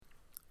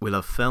We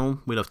love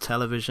film, we love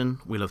television,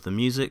 we love the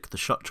music, the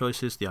shot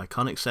choices, the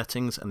iconic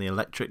settings, and the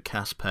electric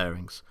cast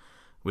pairings.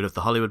 We love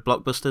the Hollywood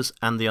blockbusters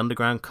and the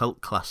underground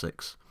cult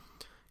classics.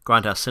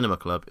 Grindhouse Cinema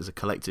Club is a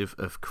collective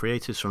of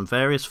creatives from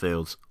various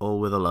fields, all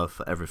with a love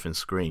for everything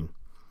screen.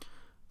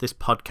 This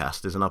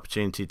podcast is an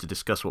opportunity to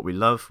discuss what we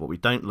love, what we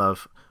don't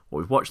love, what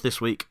we've watched this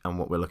week, and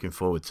what we're looking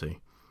forward to.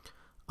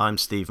 I'm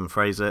Stephen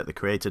Fraser, the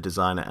creator,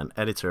 designer, and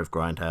editor of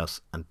Grindhouse,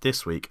 and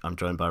this week I'm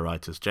joined by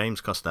writers James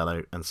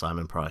Costello and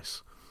Simon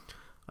Price.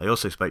 I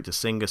also spoke to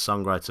singer,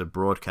 songwriter,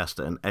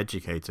 broadcaster, and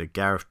educator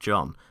Gareth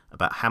John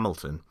about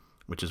Hamilton,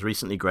 which has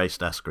recently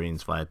graced our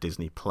screens via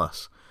Disney+. A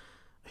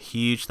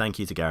huge thank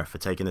you to Gareth for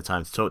taking the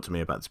time to talk to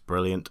me about this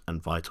brilliant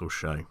and vital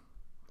show.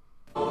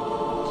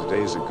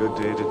 Today's a good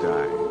day to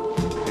die.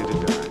 Day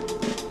to die.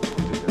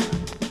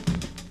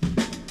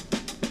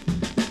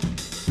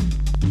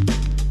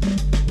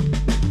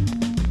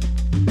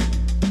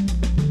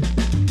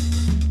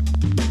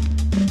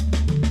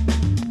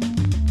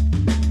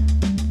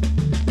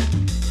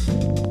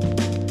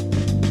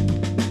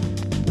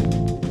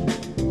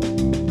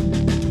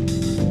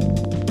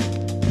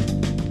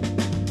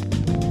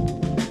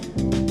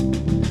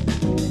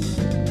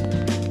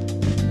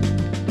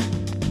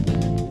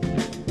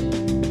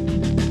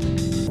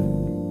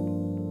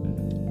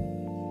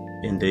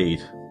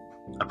 Indeed.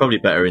 I probably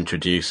better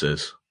introduce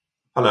us.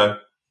 Hello.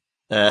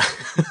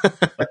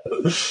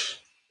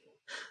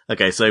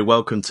 Okay, so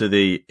welcome to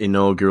the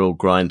inaugural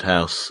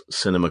Grindhouse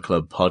Cinema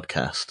Club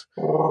podcast.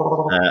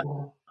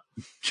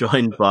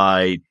 Joined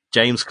by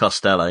James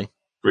Costello.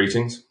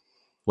 Greetings.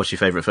 What's your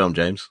favourite film,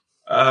 James?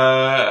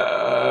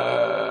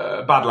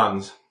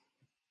 Badlands.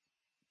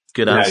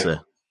 Good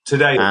answer.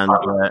 Today,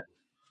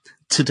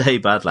 Today,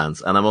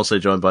 Badlands. And I'm also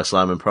joined by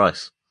Simon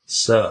Price.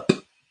 Sup.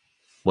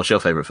 What's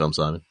your favourite film,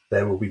 Simon?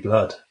 There Will Be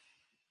Blood.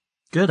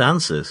 Good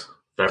answers.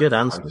 Good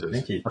answers.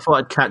 Thank you. I thought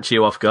I'd catch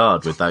you off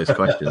guard with those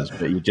questions,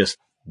 but you just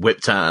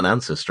whipped out an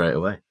answer straight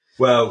away.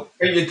 Well,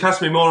 you'd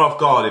catch me more off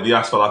guard if you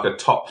asked for like a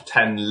top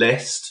 10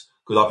 list,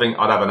 because I think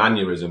I'd have an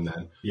aneurysm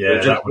then. Yeah,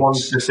 but just one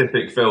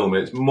specific film.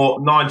 It's more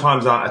 9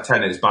 times out of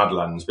 10 it's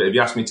Badlands. But if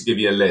you asked me to give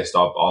you a list,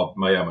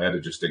 my head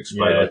would just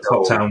explode. Yeah,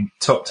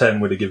 top 10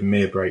 would have given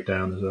me a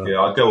breakdown as well.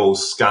 Yeah, I'd go all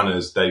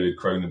Scanners, David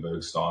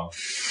Cronenberg style.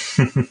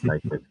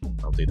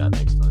 I'll do that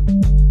next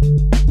time.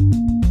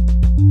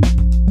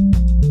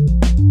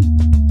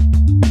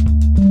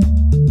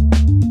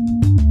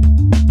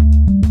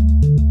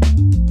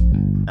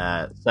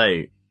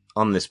 So,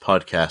 on this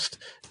podcast,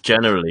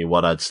 generally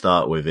what I'd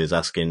start with is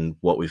asking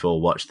what we've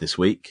all watched this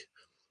week.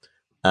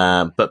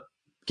 But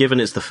given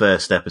it's the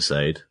first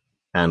episode,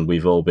 and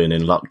we've all been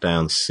in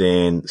lockdown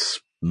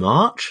since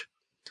March?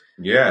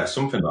 Yeah,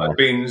 something like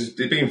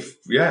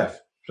that.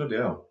 Bloody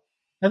hell.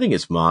 I think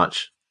it's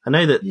March. I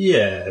know that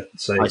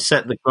I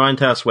set the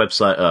Grindhouse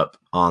website up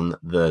on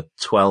the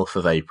 12th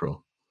of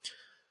April,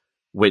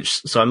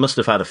 so I must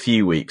have had a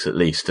few weeks at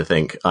least to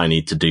think I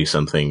need to do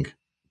something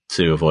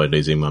to avoid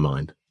losing my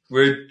mind.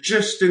 We're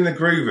just in the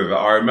groove of it,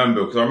 I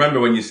remember, because I remember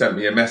when you sent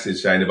me a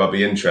message saying if I'd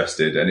be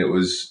interested, and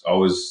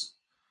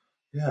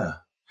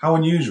how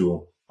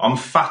unusual. I'm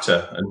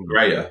fatter and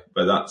greyer,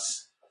 but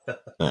that's...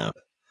 Yeah.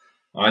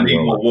 I need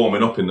more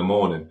warming up in the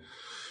morning.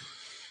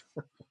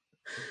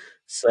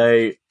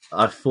 So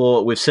I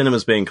thought with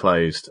cinemas being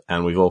closed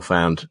and we've all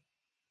found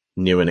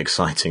new and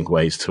exciting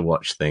ways to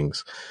watch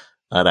things,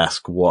 I'd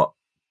ask what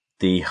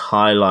the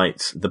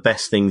highlights, the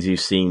best things you've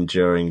seen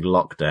during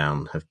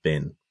lockdown have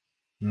been.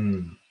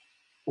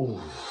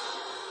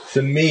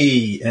 For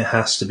me, it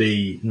has to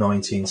be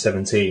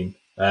 1917,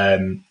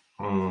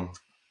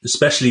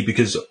 especially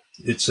because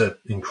it's an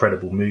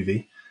incredible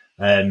movie,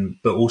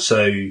 but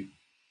also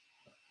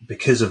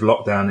because of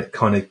lockdown, it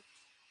kind of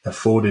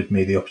afforded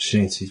me the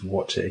opportunity to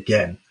watch it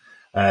again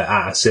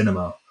at a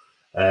cinema,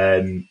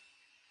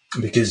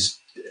 because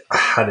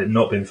had it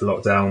not been for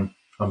lockdown,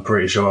 I'm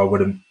pretty sure I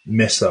would have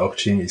missed that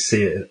opportunity to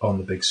see it on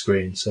the big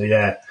screen. So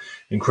yeah,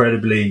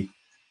 incredibly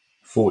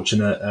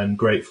fortunate and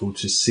grateful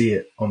to see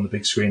it on the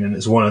big screen. And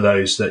it's one of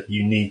those that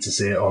you need to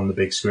see it on the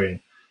big screen.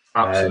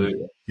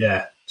 Absolutely.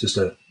 Just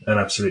an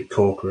absolute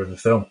corker of a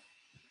film.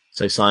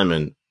 So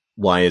Simon,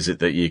 why is it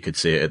that you could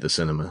see it at the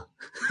cinema?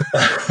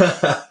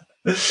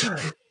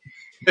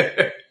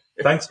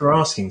 Thanks for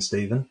asking,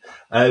 Stephen.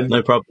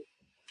 No problem.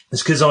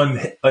 It's because I'm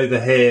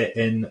over here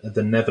in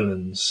the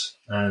Netherlands,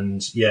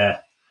 and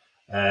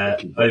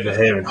over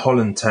here in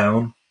Holland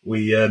Town,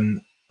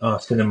 our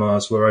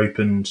cinemas were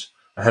opened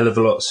a hell of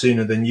a lot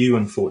sooner than you,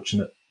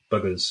 unfortunate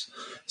buggers.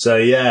 So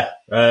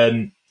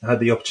I had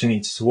the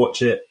opportunity to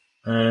watch it,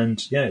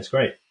 and it's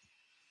great.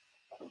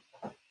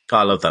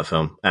 I love that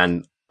film,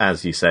 and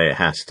as you say, it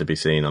has to be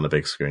seen on a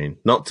big screen.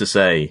 Not to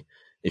say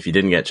if you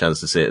didn't get a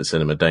chance to see it at the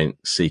cinema, don't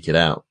seek it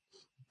out,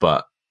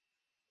 but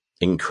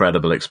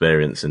incredible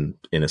experience in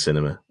a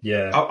cinema.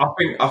 Yeah,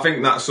 I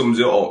think that sums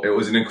it up. It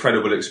was an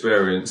incredible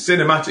experience.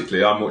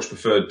 Cinematically, I much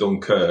preferred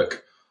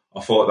Dunkirk. I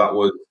thought that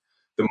was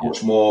the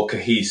much more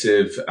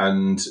cohesive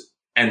and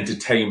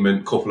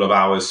entertainment couple of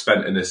hours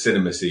spent in a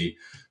cinema seat.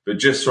 But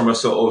just from a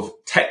sort of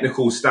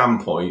technical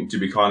standpoint, to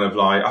be kind of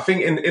like, I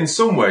think in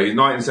some ways,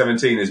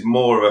 1917 is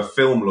more of a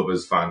film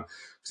lover's fan.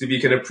 Because if you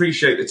can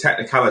appreciate the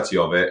technicality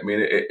of it, I mean,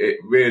 it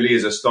really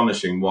is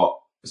astonishing what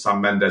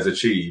Sam Mendes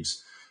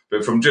achieves.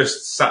 But from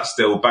just sat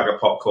still, bag of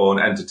popcorn,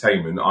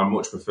 entertainment, I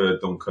much prefer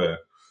Dunkirk.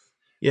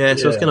 Yeah,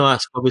 so I was going to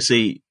ask,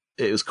 obviously,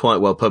 it was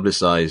quite well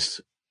publicised,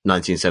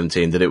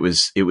 1917, that it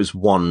was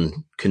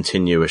one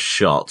continuous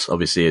shot.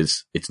 Obviously,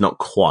 it's not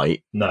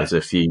quite. No. There's a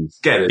few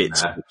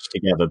bits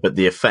together, but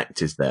the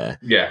effect is there.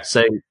 Yeah.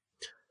 So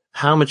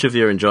how much of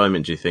your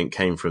enjoyment do you think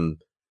came from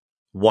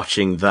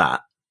watching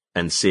that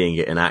and seeing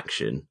it in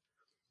action?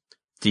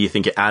 Do you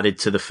think it added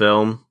to the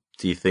film?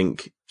 Do you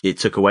think it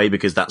took away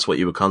because that's what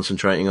you were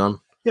concentrating on?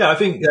 Yeah, I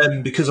think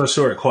because I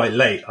saw it quite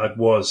late, I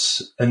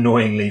was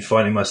annoyingly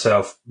finding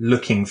myself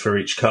looking for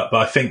each cut.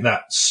 But I think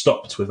that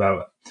stopped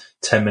about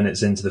 10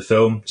 minutes into the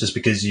film, just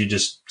because you're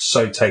just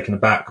so taken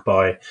aback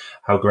by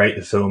how great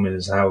the film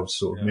is, how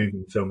sort of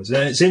moving the film is.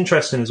 And it's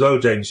interesting as well,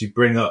 James, you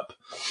bring up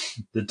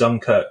the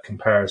Dunkirk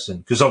comparison,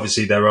 because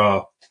obviously there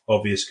are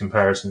obvious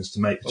comparisons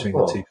to make between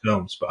the two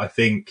films. But I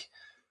think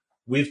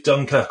with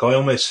Dunkirk, I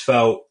almost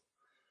felt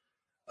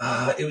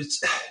it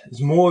was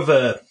more of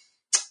a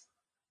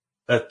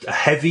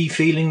heavy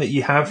feeling that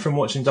you have from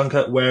watching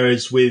Dunkirk,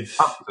 whereas with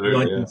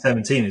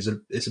 1917,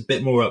 it's a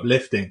bit more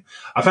uplifting.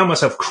 I found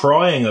myself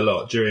crying a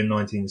lot during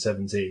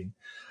 1917,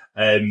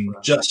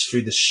 just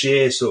through the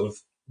sheer sort of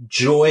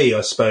joy, I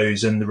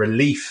suppose, and the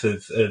relief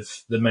of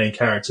the main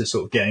character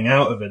sort of getting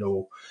out of it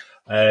all.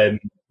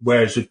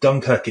 Whereas with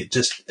Dunkirk,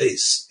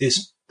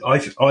 I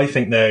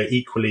think they're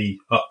equally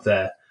up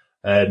there.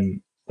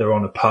 They're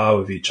on a par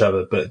with each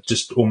other, but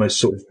just almost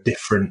sort of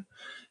different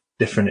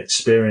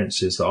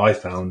experiences that I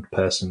found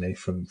personally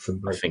from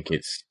both.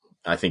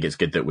 I think it's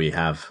good that we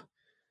have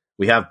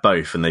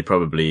both, and they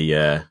probably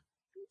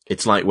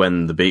it's like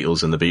when the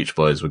Beatles and the Beach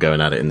Boys were going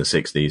at it in the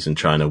 60s and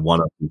trying to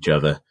one up each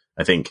other.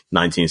 I think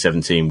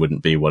 1917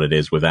 wouldn't be what it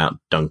is without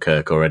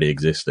Dunkirk already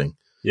existing.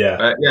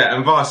 Yeah,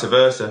 and vice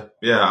versa.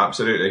 Yeah,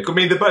 absolutely. I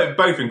mean, they're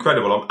both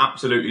incredible. I'm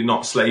absolutely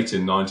not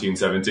slating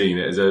 1917.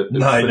 It is a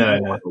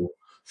phenomenal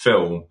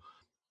film.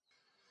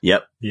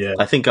 Yep. Yeah.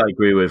 I think I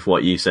agree with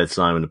what you said,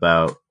 Simon,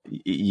 about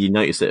you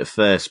noticed it at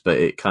first, but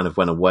it kind of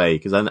went away.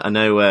 Because I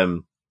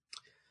know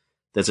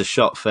there's a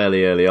shot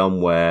fairly early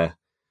on where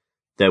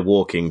they're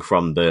walking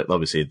from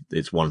obviously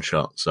it's one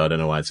shot, so I don't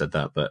know why I said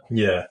that, but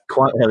yeah,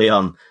 quite early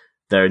on,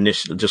 they're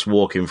initially just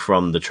walking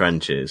from the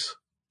trenches,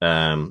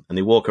 and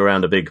they walk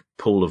around a big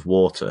pool of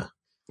water.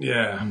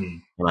 Yeah.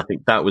 And I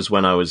think that was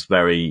when I was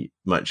very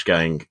much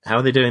going, how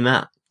are they doing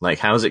that? Like,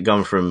 how has it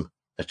gone from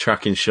a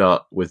tracking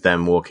shot with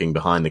them walking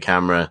behind the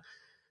camera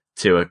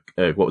to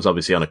what was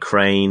obviously on a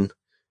crane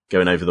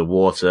going over the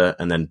water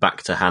and then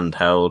back to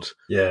handheld?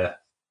 Yeah.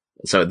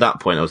 So at that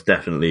point, I was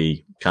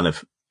definitely kind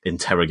of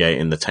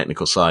interrogating the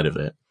technical side of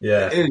it.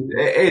 Yeah. It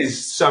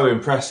is so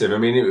impressive. I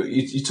mean,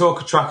 you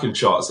talk of tracking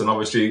shots, and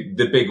obviously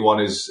the big one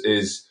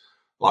is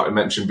like we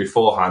mentioned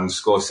beforehand,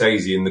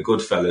 Scorsese in The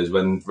Goodfellas,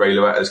 when Ray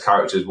Liotta's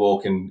character is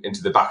walking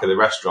into the back of the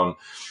restaurant.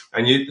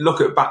 And you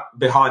look at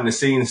behind the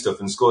scenes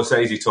stuff, and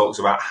Scorsese talks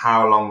about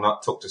how long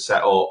that took to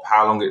set up,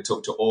 how long it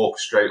took to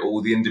orchestrate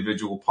all the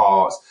individual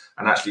parts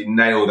and actually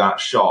nail that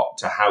shot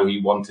to how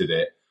he wanted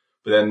it.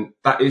 But then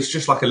that is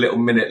just like a little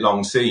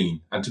minute-long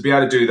scene. And to be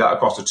able to do that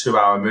across a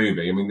 2-hour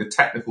movie, I mean, the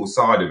technical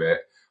side of it,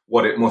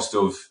 what it must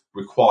have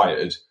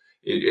required,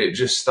 it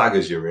just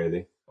staggers you,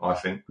 really, I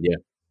think. Yeah.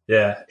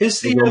 Yeah.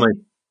 Is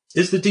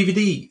the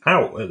DVD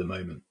out at the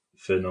moment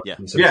for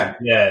 1917?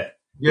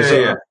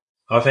 Yeah.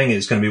 I think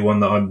it's going to be one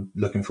that I'm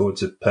looking forward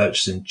to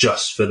purchasing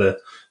just for the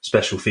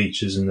special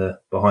features and the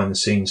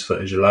behind-the-scenes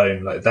footage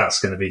alone. Like, that's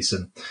going to be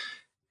some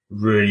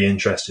really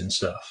interesting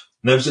stuff.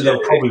 It's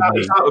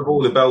out of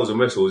all the bells and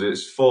whistles.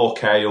 It's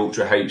 4K,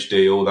 Ultra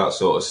HD, all that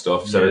sort of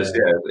stuff. So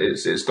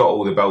it's got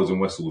all the bells and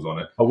whistles on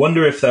it. I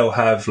wonder if they'll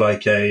have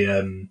like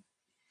a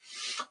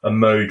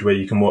mode where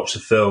you can watch the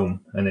film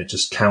and it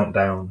just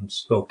counts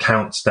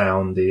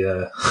down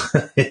the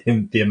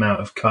the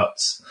amount of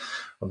cuts,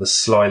 or the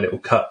sly little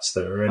cuts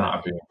that are in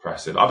That'd be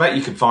impressive. I bet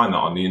you can find that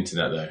on the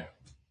internet though.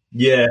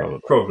 Yeah,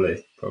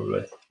 probably.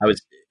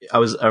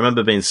 I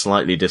remember being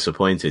slightly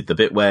disappointed. The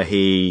bit where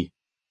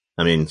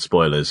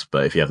spoilers,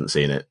 but if you haven't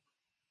seen it,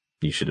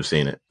 you should have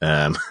seen it.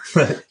 There's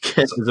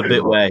a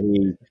bit where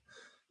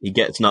he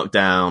gets knocked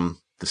down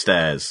the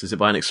stairs. Is it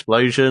by an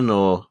explosion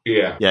or?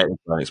 Yeah,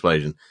 it's by an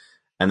explosion.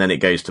 And then it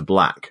goes to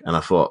black. And I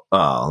thought,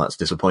 that's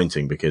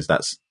disappointing because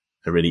that's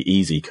a really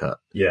easy cut.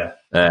 Yeah.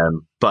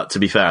 But to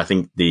be fair, I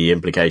think the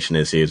implication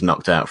is he was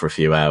knocked out for a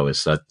few hours.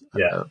 So I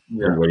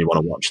didn't really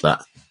want to watch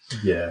that.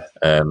 Yeah.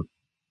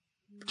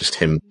 Just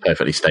him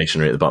perfectly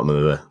stationary at the bottom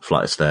of the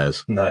flight of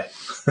stairs. No.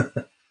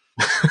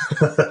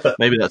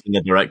 Maybe that's in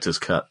the director's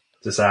cut.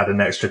 Just add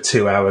an extra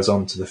 2 hours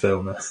onto the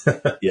film.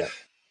 Yeah.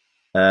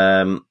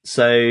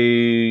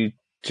 So,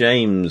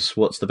 James,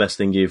 what's the best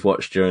thing you've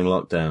watched during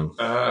lockdown?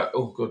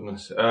 Oh,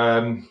 goodness.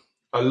 A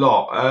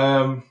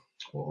lot.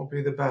 What would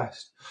be the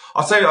best?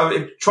 I'll tell you,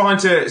 I'm trying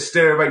to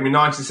steer away.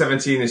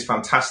 1917 is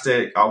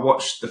fantastic. I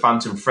watched The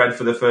Phantom Thread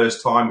for the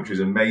first time, which was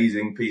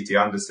amazing. P.T.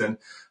 Anderson.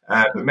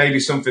 But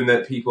maybe something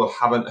that people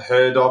haven't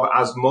heard of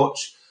as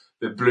much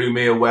that blew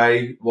me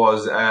away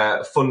was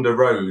Thunder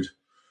Road,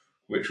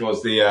 which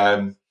was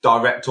the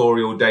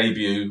directorial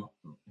debut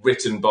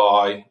written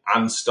by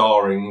and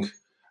starring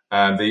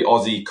the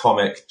Aussie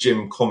comic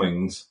Jim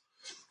Cummings.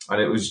 And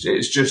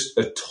it's just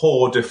a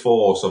tour de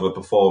force of a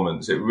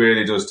performance. It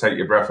really does take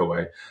your breath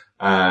away.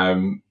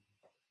 It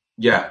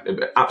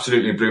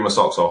absolutely blew my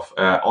socks off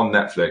on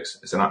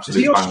Netflix. It's an absolute.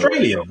 Is he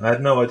Australian? I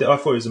had no idea. I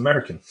thought he was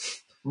American.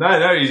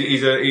 No,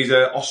 he's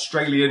a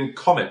Australian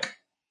comic,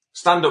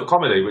 stand-up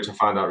comedy, which I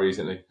found out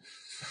recently.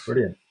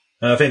 Brilliant.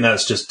 And I think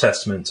that's just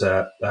testament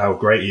to how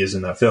great he is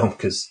in that film,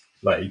 because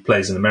he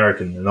plays an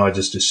American, and I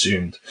just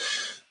assumed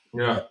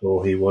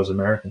he was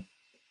American.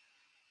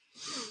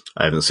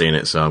 I haven't seen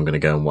it, so I'm going to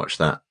go and watch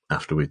that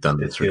after we've done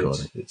this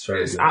recording. It's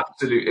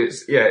absolute.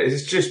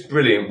 It's just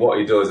brilliant what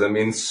he does. I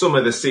mean, some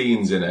of the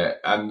scenes in it,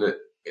 and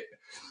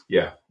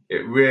it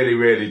really,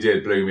 really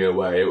did blow me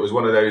away. It was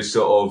one of those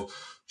sort of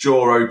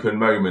jaw open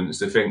moments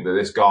to think that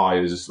this guy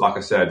is, like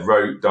I said,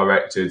 wrote,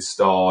 directed,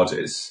 starred.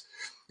 It's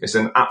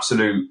an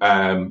absolute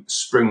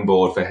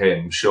springboard for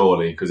him,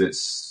 surely,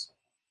 because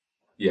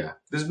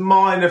there's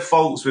minor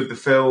faults with the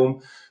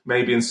film.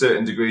 Maybe in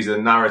certain degrees of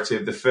the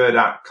narrative, the third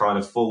act kind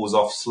of falls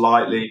off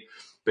slightly,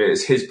 but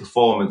it's his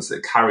performance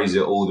that carries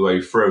it all the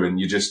way through.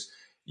 And I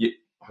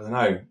don't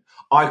know,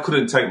 I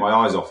couldn't take my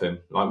eyes off him.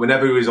 Like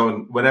whenever he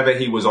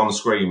was on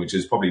screen, which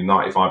is probably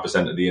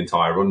 95% of the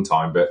entire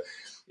runtime, but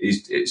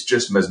it's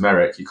just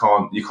mesmeric. You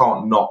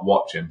can't not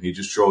watch him. He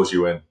just draws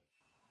you in.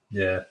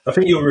 Yeah, I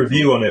think your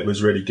review on it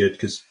was really good,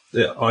 because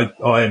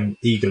I am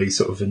eagerly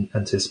sort of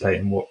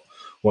anticipating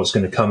what's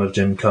going to come of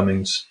Jim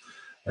Cummings.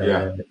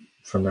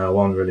 From now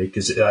on, really,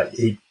 because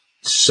he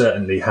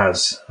certainly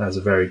has a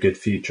very good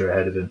future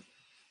ahead of him.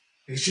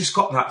 He's just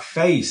got that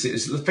face.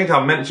 I think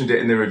I mentioned it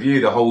in the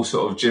review, the whole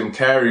sort of Jim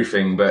Carrey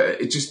thing,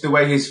 but it's just the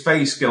way his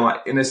face can,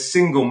 like, in a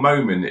single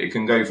moment, it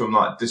can go from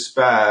like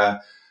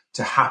despair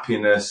to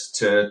happiness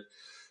to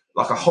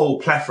like a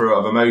whole plethora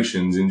of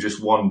emotions in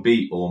just one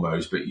beat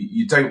almost, but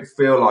you don't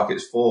feel like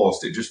it's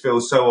forced. It just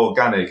feels so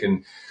organic.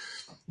 And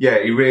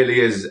yeah, he really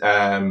is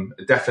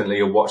definitely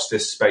a watch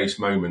this space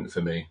moment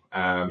for me.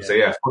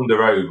 So Thunder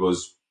Road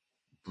was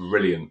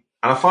brilliant.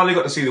 And I finally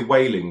got to see The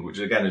Wailing, which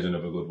again is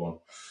another good one.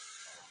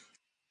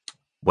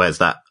 Where's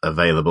that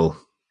available?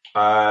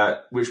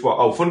 Which one?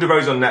 Oh, Thunder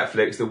Road's on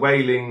Netflix. The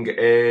Wailing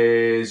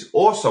is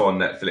also on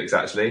Netflix,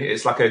 actually.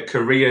 It's like a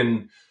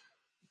Korean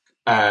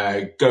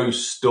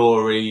ghost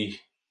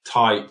story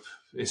type.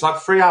 It's like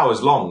 3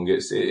 hours long.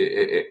 It's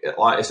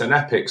an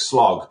epic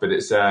slog, but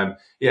it's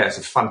it's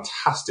a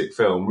fantastic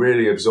film,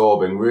 really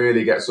absorbing,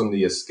 really gets under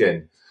your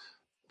skin.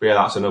 But yeah,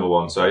 that's another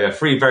one. So yeah,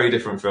 3 very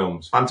different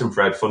films: Phantom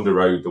Thread, Thunder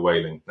Road, The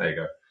Wailing. There you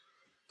go.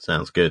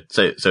 Sounds good.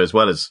 So as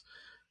well as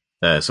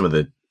some of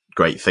the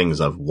great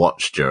things I've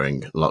watched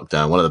during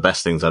lockdown, one of the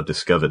best things I've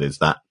discovered is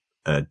that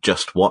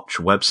Just Watch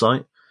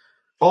website.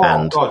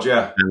 God,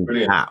 yeah,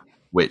 brilliant app.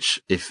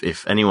 Which,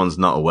 if anyone's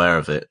not aware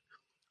of it,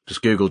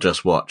 just Google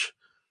Just Watch.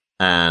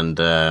 And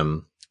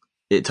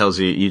it tells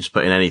you just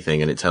put in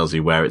anything and it tells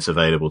you where it's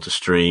available to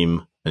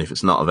stream. And if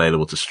it's not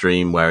available to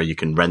stream, where you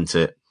can rent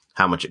it,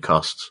 how much it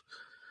costs.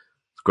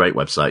 Great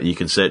website. You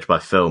can search by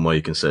film or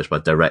you can search by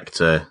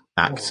director,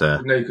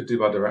 actor. No, you could do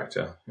by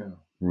director. Yeah.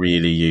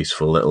 Really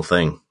useful little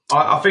thing.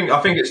 I think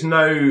it's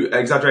no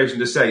exaggeration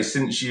to say,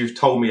 since you've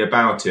told me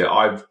about it,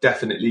 I've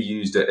definitely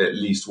used it at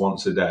least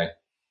once a day.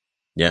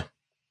 Yeah.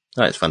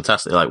 Oh, it's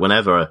fantastic. Like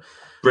whenever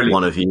Brilliant.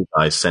 One of you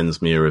guys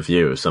sends me a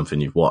review of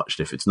something you've watched,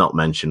 if it's not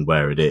mentioned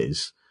where it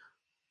is,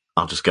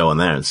 I'll just go on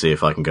there and see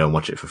if I can go and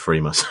watch it for free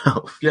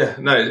myself. Yeah,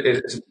 no,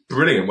 it's a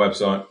brilliant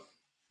website.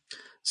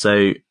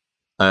 So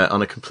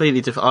on a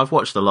completely different, I've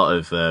watched a lot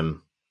of,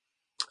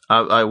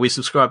 we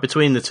subscribe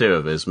between the two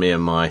of us, me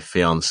and my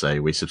fiance,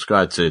 we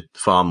subscribe to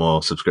far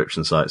more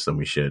subscription sites than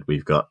we should.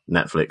 We've got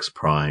Netflix,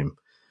 Prime,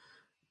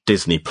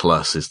 Disney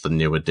Plus is the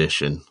new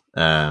addition,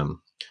 Now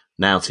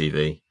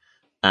TV,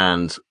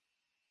 and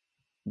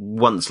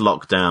once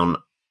lockdown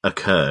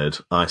occurred,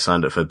 I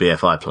signed up for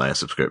BFI Player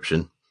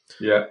subscription.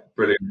 Yeah,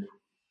 brilliant.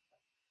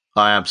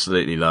 I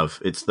absolutely love.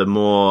 It's the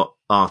more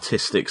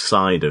artistic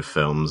side of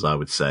films, I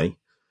would say.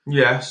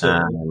 Yeah,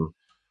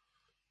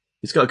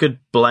 it's got a good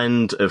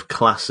blend of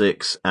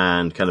classics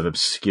and kind of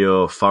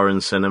obscure foreign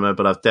cinema,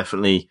 but I've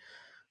definitely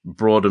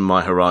broadened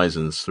my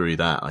horizons through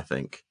that, I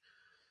think.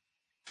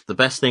 The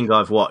best thing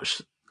I've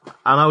watched,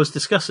 and I was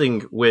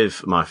discussing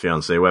with my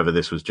fiance whether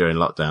this was during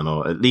lockdown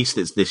or at least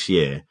it's this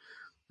year,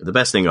 the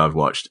best thing I've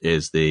watched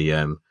is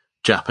the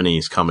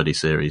Japanese comedy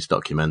series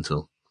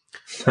Documental.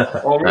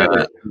 Oh,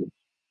 really?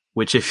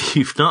 Which if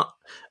you've not...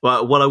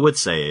 Well, what I would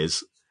say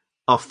is,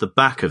 off the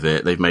back of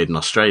it, they've made an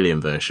Australian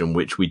version,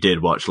 which we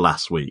did watch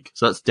last week.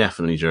 So that's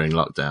definitely during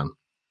lockdown.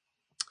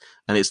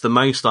 And it's the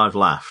most I've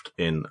laughed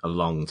in a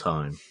long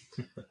time.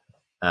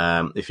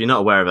 If you're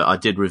not aware of it, I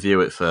did review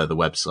it for the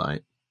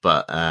website.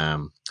 But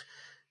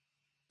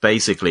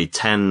basically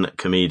 10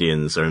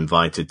 comedians are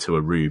invited to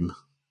a room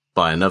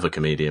by another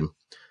comedian,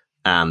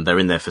 and they're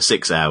in there for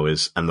 6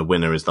 hours, and the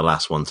winner is the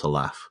last one to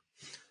laugh.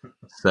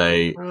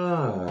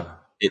 So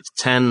it's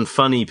 10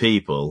 funny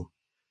people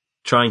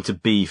trying to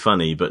be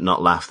funny but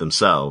not laugh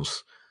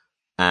themselves.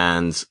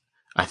 And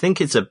I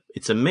think it's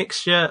a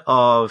mixture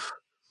of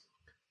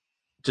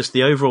just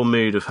the overall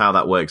mood of how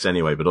that works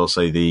anyway, but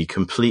also the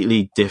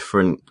completely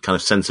different kind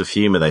of sense of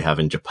humor they have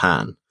in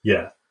Japan.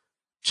 Yeah.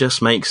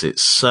 Just makes it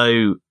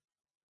so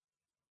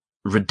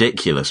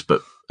ridiculous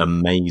but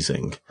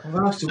amazing.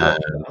 I'll have to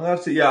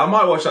watch that. Yeah, I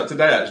might watch that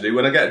today, actually,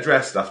 when I get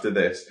dressed after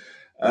this.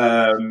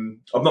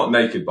 I'm not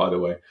naked, by the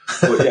way.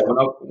 But yeah,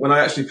 when I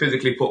actually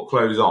physically put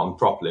clothes on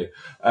properly,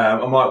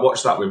 I might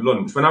watch that with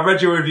lunch. When I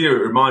read your review,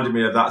 it reminded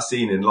me of that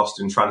scene in Lost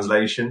in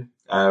Translation,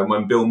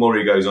 when Bill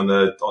Murray goes on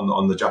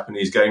the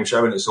Japanese game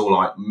show, and it's all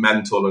like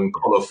mental and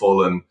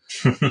colourful, and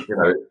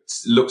it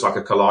looks like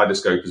a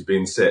kaleidoscope has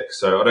been sick.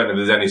 So I don't know if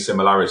there's any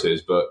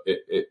similarities, but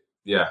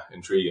yeah,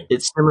 intriguing.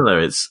 It's similar.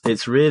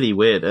 It's really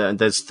weird.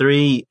 There's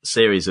 3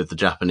 series of the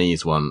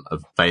Japanese one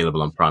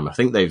available on Prime. I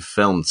think they've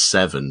filmed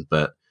 7,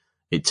 but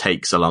it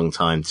takes a long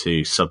time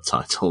to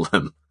subtitle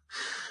them.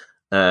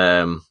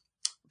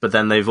 But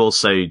then they've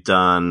also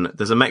done,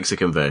 there's a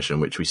Mexican version,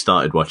 which we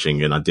started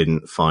watching and I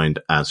didn't find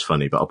as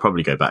funny, but I'll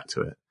probably go back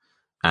to it.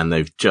 And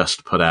they've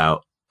just put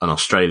out an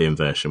Australian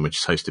version, which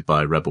is hosted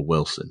by Rebel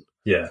Wilson.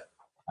 Yeah.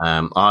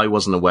 I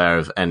wasn't aware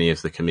of any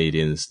of the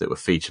comedians that were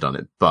featured on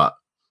it, but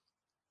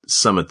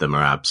some of them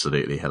are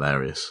absolutely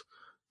hilarious.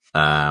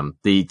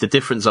 The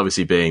difference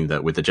obviously being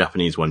that with the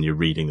Japanese one, you're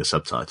reading the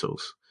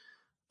subtitles.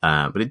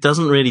 But it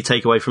doesn't really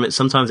take away from it.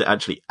 Sometimes it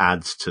actually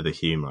adds to the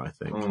humor, I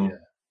think.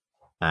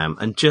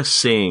 And just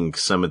seeing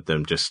some of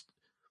them just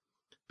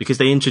because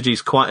they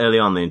introduce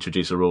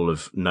a rule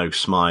of no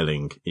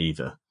smiling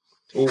either.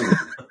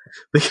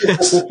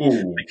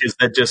 because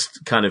they're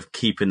just kind of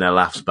keeping their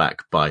laughs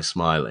back by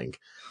smiling,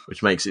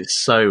 which makes it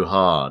so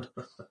hard.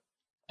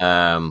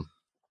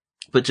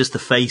 But just the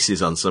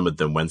faces on some of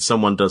them when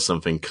someone does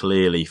something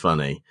clearly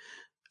funny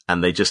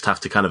and they just have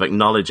to kind of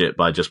acknowledge it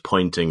by just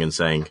pointing and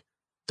saying,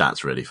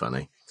 that's really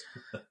funny.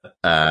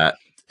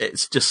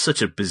 It's just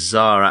such a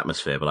bizarre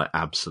atmosphere, but I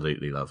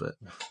absolutely love it.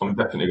 I'm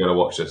definitely going to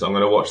watch this. I'm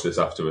going to watch this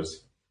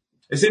afterwards.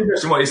 It's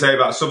interesting what you say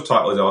about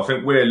subtitles, though. I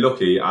think we're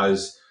lucky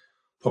as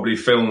probably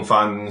film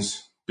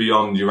fans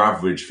beyond your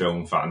average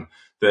film fan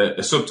that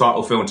a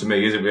subtitle film to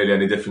me isn't really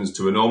any difference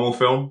to a normal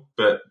film.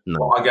 But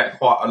what I get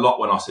quite a lot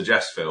when I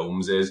suggest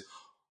films is,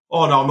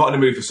 oh, no, I'm not in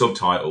the mood for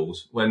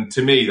subtitles. When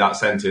to me, that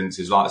sentence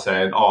is like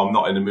saying, oh, I'm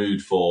not in the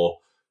mood for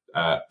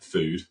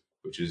food,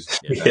 which is...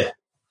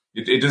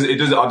 It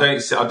does.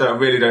 I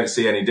really don't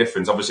see any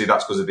difference. Obviously,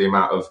 that's because of the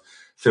amount of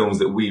films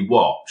that we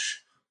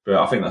watch. But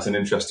I think that's an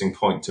interesting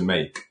point to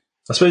make.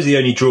 I suppose the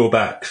only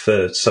drawback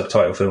for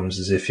subtitle films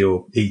is if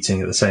you're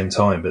eating at the same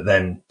time, but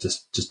then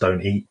just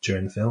don't eat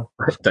during the film.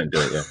 Don't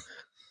do it.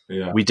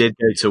 Yeah. We did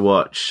go to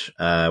watch.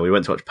 We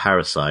went to watch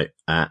Parasite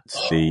at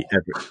we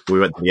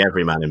went to the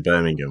Everyman in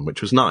Birmingham,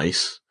 which was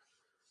nice.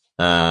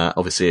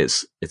 Obviously,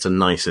 it's a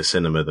nicer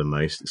cinema than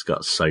most. It's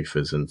got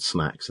sofas and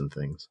snacks and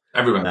things.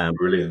 Everyman,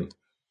 brilliant.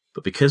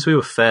 But because we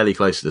were fairly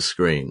close to the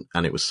screen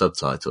and it was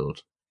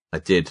subtitled, I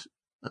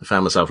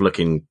found myself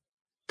looking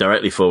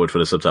directly forward for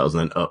the subtitles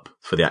and then up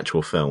for the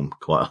actual film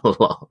quite a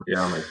lot.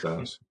 Yeah, that makes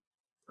sense.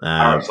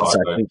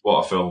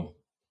 What a film.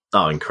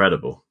 Oh,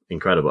 incredible.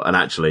 And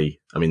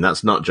actually, I mean,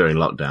 that's not during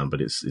lockdown,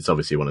 but it's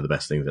obviously one of the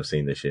best things I've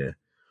seen this year.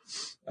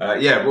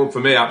 Well, for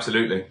me,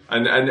 absolutely.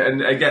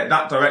 And again,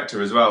 that director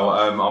as well,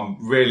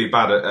 I'm really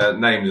bad at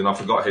names and I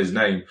forgot his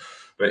name.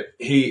 But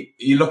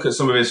you look at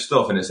some of his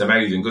stuff and it's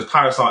amazing because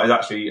Parasite is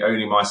actually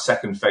only my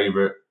second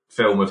favourite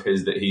film of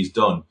his that he's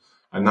done.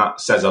 And that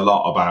says a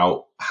lot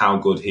about how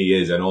good he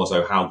is and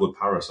also how good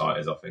Parasite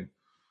is, I think.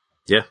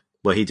 Yeah.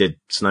 Well, he did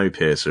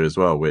Snowpiercer as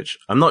well, which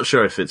I'm not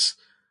sure if it's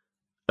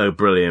a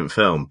brilliant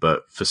film,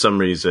 but for some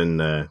reason,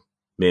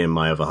 me and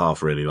my other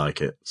half really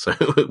like it. So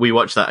we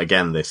watched that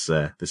again this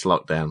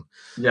lockdown.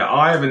 Yeah,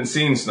 I haven't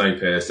seen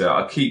Snowpiercer.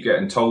 I keep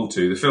getting told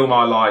to. The film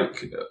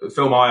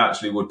I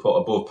actually would put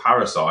above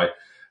Parasite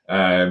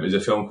is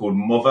a film called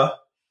Mother.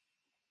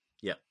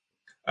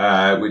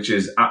 Yeah. Which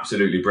is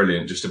absolutely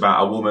brilliant. Just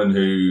about a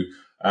woman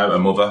a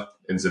mother,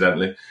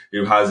 incidentally,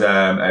 who has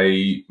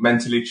a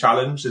mentally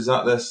challenged, is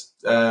that this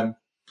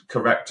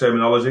correct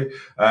terminology?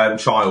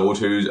 Child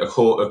who's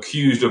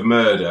accused of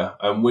murder.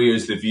 And we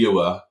as the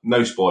viewer,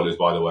 no spoilers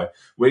by the way,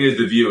 we as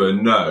the viewer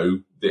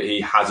know that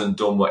he hasn't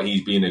done what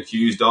he's been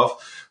accused of,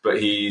 but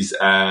he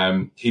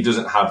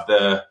doesn't have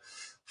the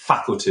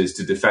faculties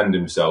to defend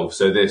himself.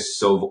 So this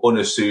sort of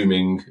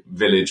unassuming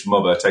village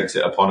mother takes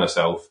it upon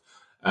herself.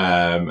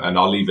 And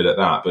I'll leave it at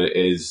that. But it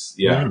is,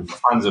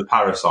 fans of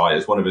Parasite.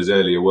 It's one of his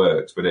earlier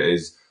works, but it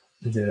is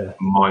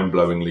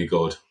mind-blowingly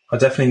good. I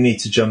definitely need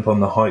to jump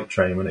on the hype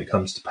train when it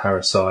comes to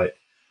Parasite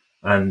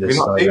and this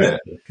director,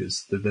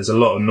 because there's a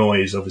lot of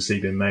noise obviously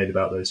being made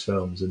about those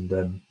films. And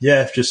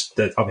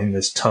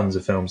there's tons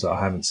of films that I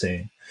haven't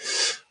seen,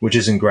 which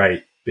isn't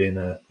great being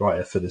a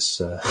writer for this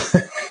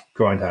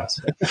Grindhouse.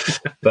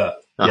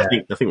 But Yeah.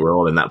 I think we're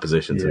all in that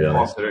position, to be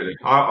honest. Absolutely.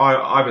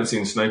 I haven't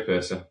seen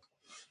Snowpiercer.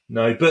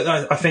 No, but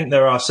I think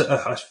there are.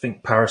 I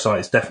think Parasite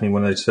is definitely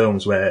one of those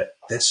films where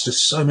there's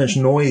just so much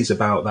noise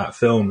about that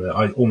film that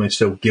I almost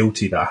feel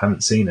guilty that I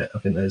haven't seen it. I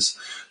think there's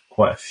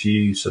quite a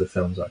few sort of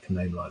films I can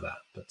name like that.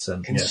 But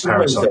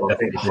Parasite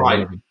definitely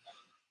hype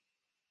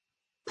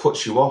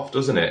puts you off,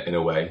 doesn't it? In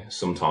a way,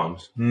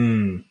 sometimes.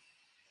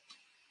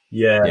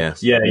 Yeah,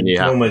 Yes. yeah. And You you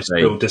can have to almost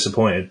say- feel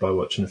disappointed by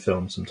watching a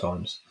film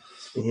sometimes.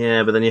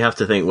 Yeah, but then you have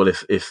to think, well,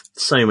 if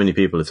so many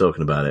people are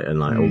talking about it and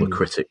like all the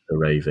critics are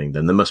raving,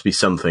 then there must be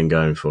something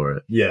going for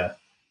it. Yeah,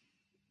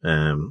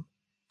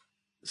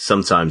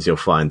 Sometimes you'll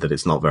find that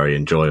it's not very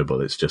enjoyable.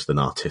 It's just an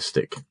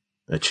artistic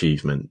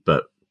achievement,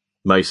 but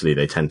mostly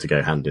they tend to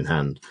go hand in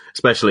hand,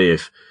 especially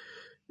if,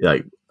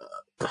 like,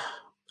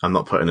 I'm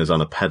not putting us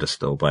on a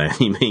pedestal by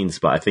any means,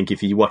 but I think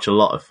if you watch a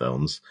lot of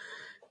films,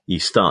 you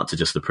start to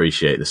just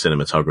appreciate the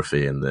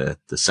cinematography and the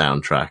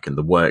soundtrack and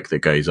the work that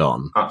goes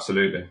on.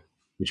 Absolutely.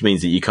 Which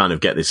means that you kind of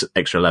get this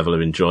extra level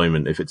of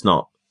enjoyment. If it's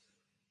not,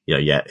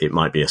 it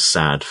might be a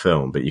sad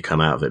film, but you come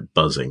out of it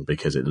buzzing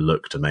because it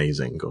looked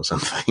amazing or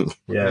something.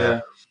 yeah.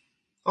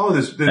 Oh,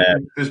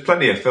 there's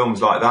plenty of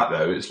films like that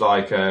though. It's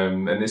like,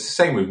 and it's the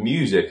same with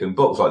music and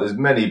books. Like, there's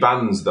many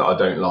bands that I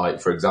don't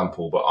like, for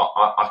example, but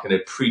I can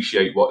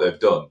appreciate what they've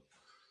done.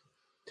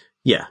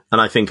 Yeah, and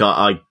I think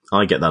I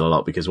get that a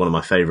lot because one of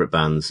my favourite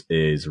bands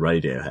is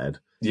Radiohead.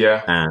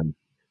 Yeah. And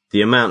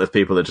the amount of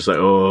people that just like,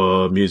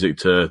 oh, music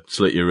to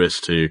slit your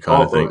wrist to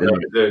kind of thing.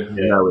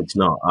 No, it's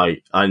not.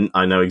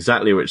 I know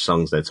exactly which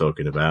songs they're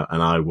talking about,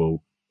 and I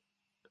will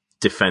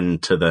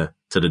defend to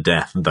the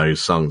death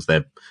those songs.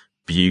 They're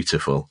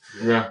beautiful.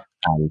 Yeah.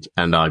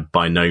 And I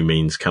by no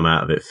means come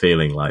out of it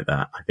feeling like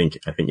that. I think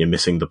you're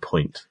missing the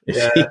point. I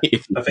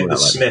think the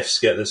Smiths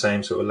get the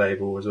same sort of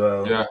label as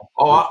well. Yeah.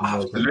 Oh,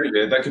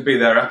 absolutely. That could be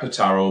their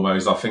epitaph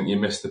almost. I think you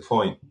missed the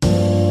point.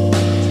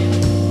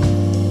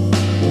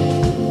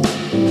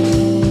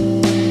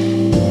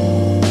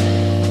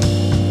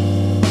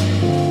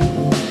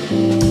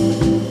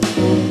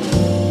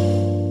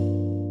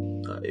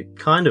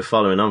 Kind of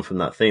following on from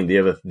that theme,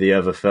 the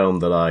other film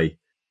that I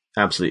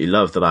absolutely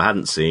loved that I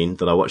hadn't seen,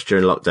 that I watched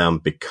during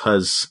lockdown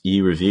because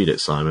you reviewed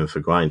it, Simon,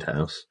 for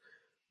Grindhouse,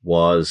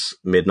 was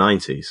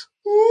Mid-90s.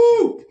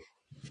 Woo!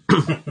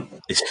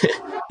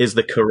 is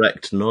the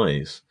correct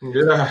noise.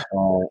 Yeah.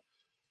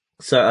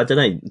 So I don't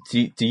know.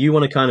 Do you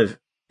want to kind of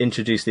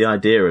introduce the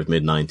idea of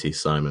Mid-90s,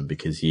 Simon,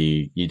 because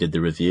you did the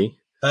review?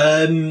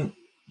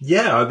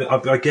 Yeah,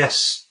 I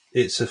guess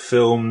it's a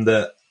film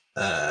that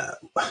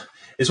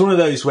it's one of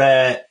those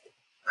where,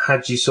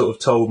 had you sort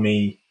of told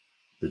me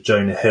that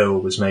Jonah Hill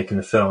was making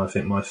a film, I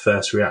think my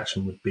first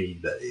reaction would be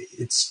that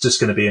it's just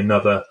going to be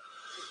another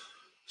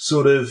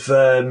sort of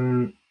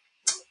Judd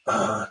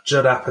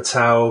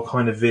Apatow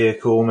kind of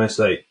vehicle, almost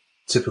like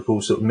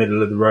typical sort of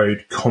middle of the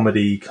road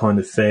comedy kind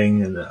of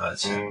thing,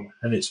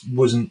 and it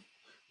wasn't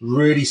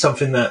really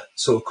something that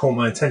sort of caught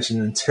my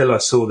attention until I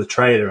saw the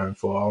trailer and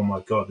thought, oh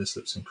my god, this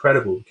looks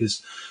incredible,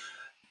 because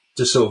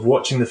just sort of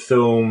watching the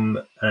film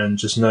and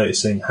just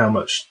noticing how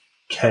much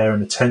care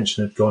and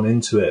attention had gone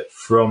into it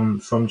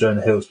from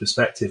Jonah Hill's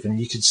perspective, and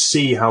you could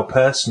see how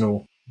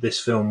personal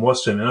this film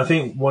was to him. And I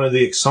think one of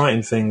the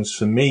exciting things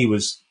for me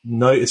was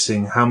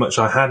noticing how much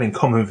I had in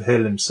common with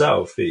Hill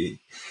himself.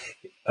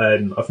 I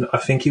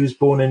think he was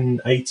born in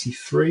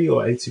 83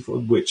 or 84,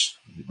 which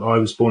I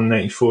was born in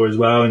 84 as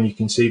well, and you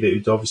can see that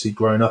he'd obviously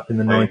grown up in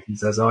the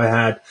 90s as I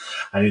had,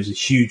 and he was a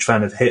huge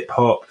fan of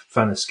hip-hop,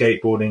 fan of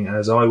skateboarding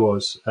as I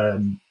was.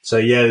 So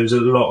yeah, there was a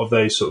lot of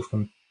those sort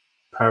of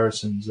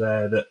comparisons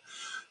there that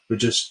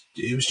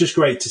it was just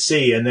great to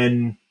see. And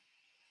then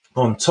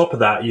on top of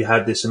that, you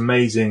had this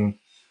amazing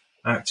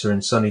actor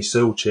in Sonny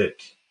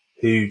Silchik,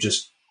 who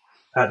just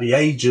at the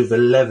age of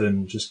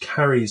 11 just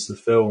carries the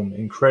film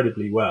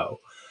incredibly well.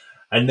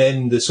 And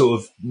then the sort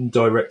of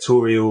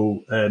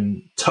directorial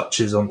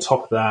touches on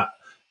top of that,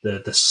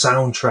 the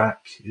soundtrack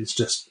is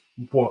just,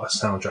 what a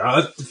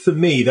soundtrack. For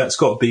me, that's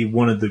got to be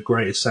one of the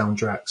greatest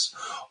soundtracks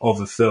of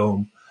a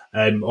film.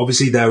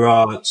 Obviously, there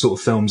are sort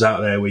of films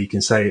out there where you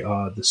can say,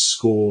 the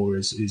score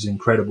is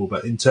incredible.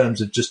 But in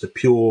terms of just a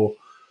pure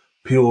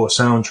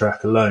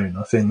soundtrack alone,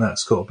 I think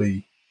that's got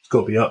to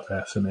be up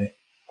there for me.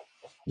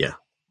 Yeah,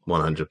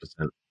 100%.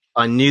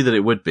 I knew that it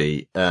would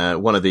be.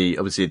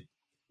 Obviously,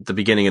 the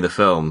beginning of the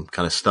film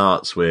kind of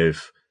starts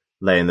with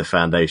laying the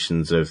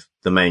foundations of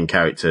the main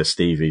character,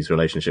 Stevie's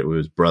relationship with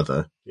his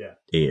brother,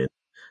 Ian.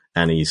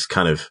 And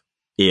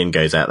Ian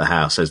goes out the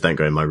house, says, don't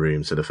go in my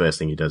room. So the first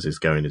thing he does is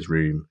go in his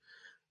room,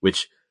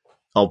 which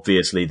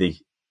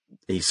obviously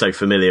he's so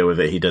familiar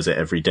with it. He does it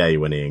every day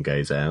when Ian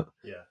goes out.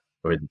 Yeah.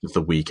 Or it's the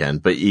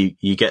weekend. But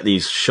you get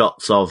these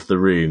shots of the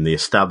room, the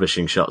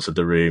establishing shots of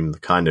the room,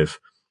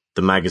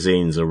 the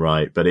magazines are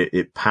right, but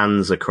it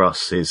pans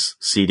across his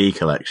CD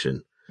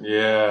collection.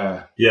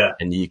 Yeah. Yeah.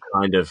 And you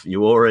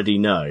already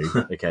know,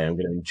 okay, I'm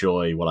going to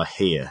enjoy what I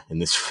hear in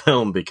this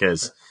film,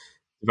 because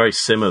it's a very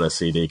similar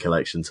CD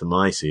collection to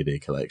my CD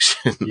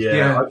collection.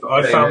 Yeah.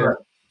 I found that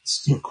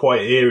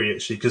quite eerie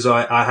actually, because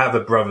I have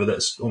a brother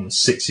that's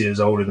almost 6 years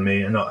older than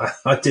me, and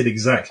I did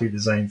exactly the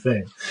same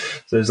thing.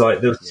 So it's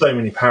like there's so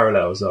many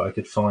parallels that I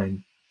could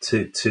find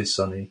to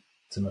Sonny,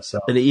 to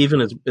myself. And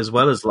even as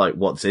well as like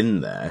what's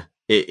in there,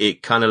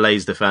 it kind of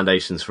lays the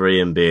foundations for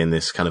Ian being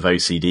this kind of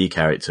OCD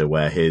character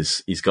where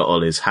he's got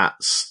all his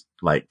hats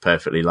like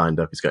perfectly lined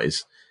up. He's got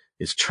his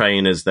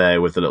trainers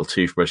there with the little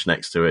toothbrush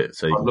next to it,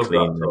 so you can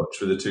clean them.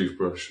 Touch with the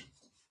toothbrush.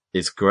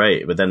 It's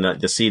great, but then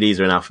the CDs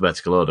are in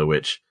alphabetical order,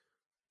 which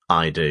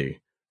I do.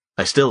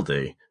 I still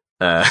do.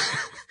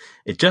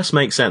 It just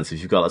makes sense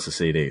if you've got lots of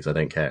CDs. I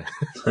don't care.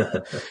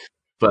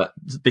 But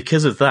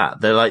because of that,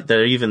 they're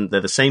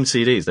the same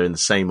CDs. They're in the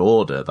same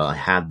order that I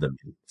had them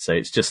in. So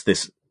it's just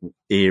this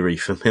eerie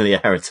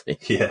familiarity.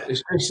 Yeah,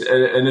 it's just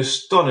an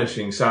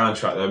astonishing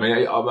soundtrack. I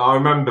mean, I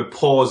remember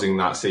pausing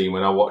that scene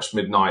when I watched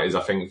Midnighters,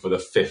 I think for the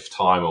 5th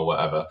time or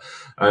whatever,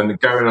 and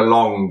going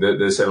along.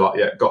 They said like,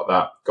 yeah, got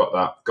that,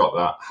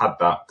 had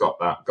that, got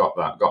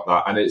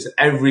that, and it's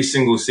every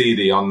single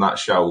CD on that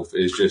shelf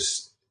is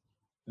just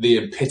the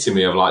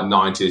epitome of like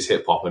 90s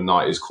hip hop and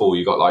 90s cool.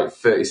 You got like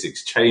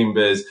 36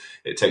 Chambers.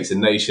 It Takes a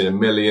Nation of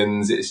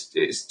Millions.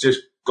 It's just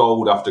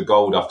gold after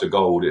gold after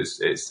gold. It's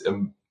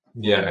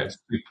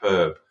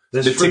superb.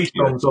 There's 3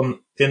 songs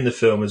in the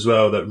film as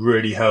well that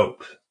really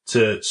help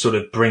to sort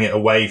of bring it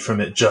away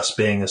from it just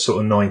being a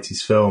sort of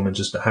 90s film and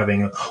just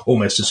having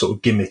almost a sort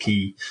of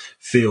gimmicky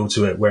feel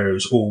to it, where it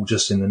was all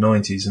just in the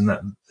 90s. And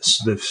that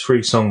the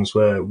 3 songs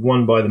were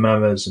one by the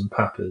Mamas and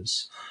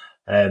Papas,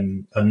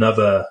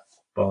 another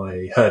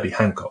by Herbie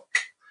Hancock,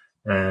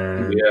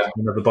 and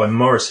another by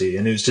Morrissey.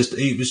 And it was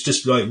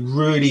just like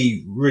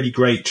really, really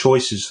great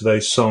choices for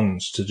those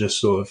songs to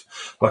just sort of,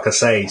 like I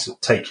say, sort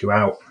of take you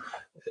out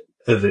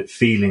of it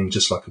feeling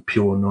just like a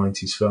pure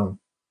 90s film.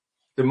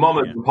 The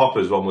Mamas and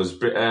Papas one was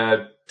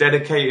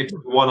dedicated to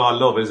the one I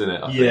love, isn't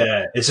it? I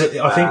think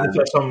the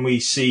first time we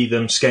see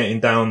them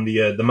skating down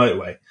the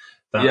motorway.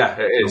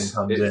 It is.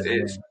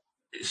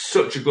 It's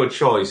such a good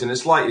choice. And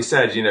it's like you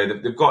said, you know,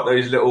 they've got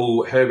those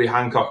little Herbie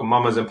Hancock and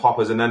Mamas and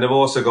Papas, and then they've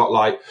also got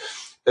like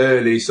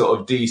early sort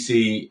of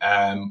DC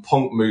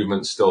punk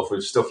movement stuff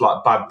with stuff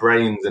like Bad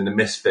Brains and the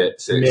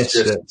Misfits.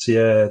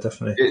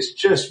 Definitely. It's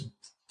just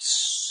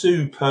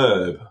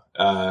superb.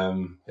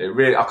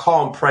 I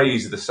can't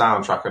praise the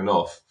soundtrack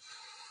enough.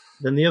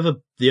 Then the other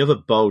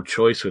bold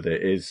choice with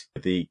it is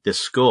the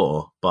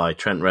score by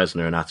Trent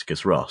Reznor and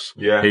Atticus Ross.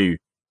 Yeah.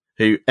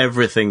 Who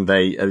everything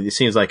it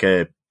seems like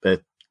a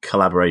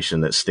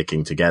collaboration that's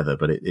sticking together,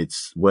 but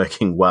it's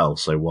working well,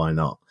 so why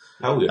not?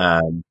 Hell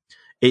yeah.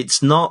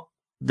 It's not,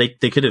 they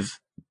could have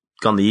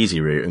gone the easy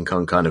route and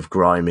gone kind of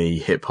grimy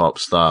hip hop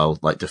style,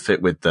 like to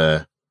fit with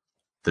the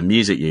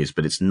music used,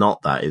 but it's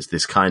not that. It's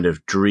this kind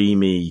of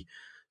dreamy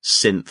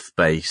synth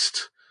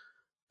based,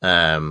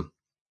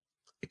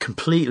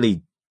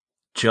 completely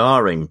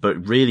jarring,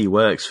 but really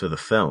works for the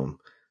film.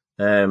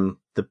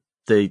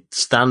 The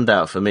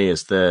standout for me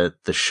is the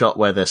shot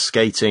where they're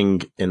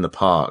skating in the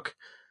park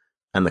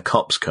and the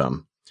cops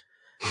come,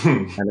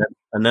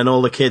 and then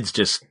all the kids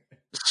just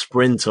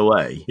sprint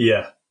away.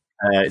 Yeah.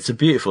 It's a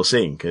beautiful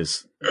scene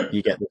because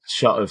you get the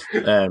shot of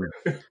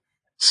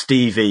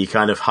Stevie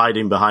kind of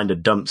hiding behind a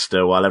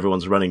dumpster while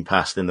everyone's running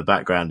past in the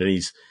background, and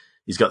he's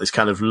got this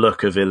kind of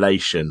look of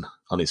elation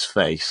on his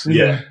face.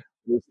 Yeah.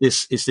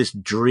 It's this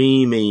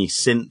dreamy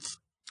synth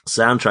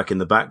soundtrack in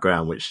the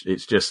background, which it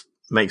just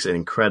makes it an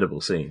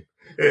incredible scene.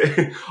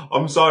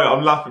 I'm sorry,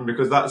 I'm laughing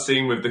because that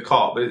scene with the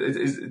cop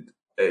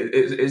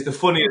it's the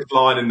funniest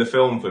line in the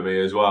film for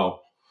me as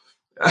well,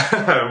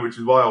 which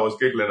is why I was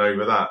giggling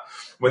over that.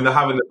 When they're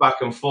having the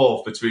back and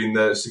forth between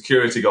the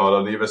security guard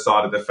on the other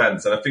side of the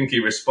fence, and I think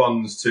he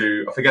responds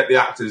to, I forget the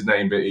actor's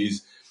name, but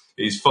he's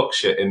fuck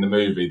shit in the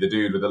movie, the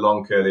dude with the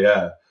long curly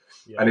hair.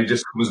 Yeah. And he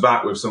just comes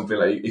back with something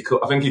like,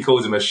 I think he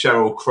calls him a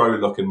Sheryl Crow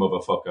looking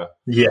motherfucker.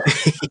 Yeah.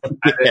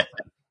 It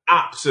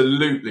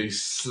absolutely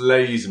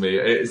slays me.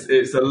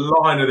 It's a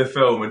line of the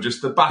film, and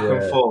just the back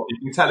and forth. You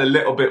can tell a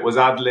little bit was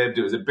ad-libbed.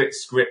 It was a bit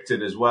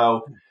scripted as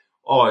well.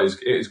 Oh,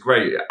 it's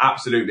great. It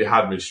absolutely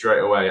had me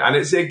straight away. And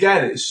it's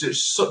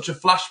just such a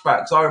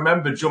flashback. So I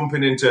remember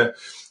jumping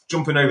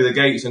over the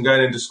gates and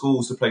going into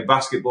schools to play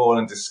basketball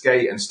and to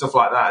skate and stuff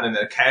like that. And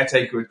then a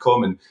caretaker would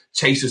come and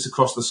chase us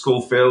across the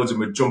school fields and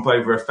would jump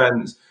over a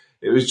fence.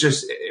 It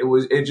just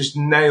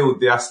nailed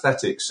the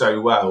aesthetic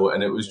so well.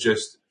 And it was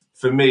just,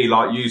 for me,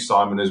 like you,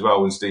 Simon, as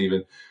well, and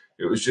Stephen,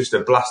 it was just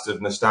a blast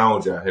of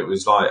nostalgia. It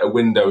was like a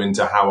window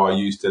into how I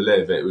used to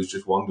live. It was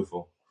just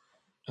wonderful.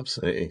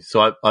 Absolutely.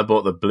 So I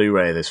bought the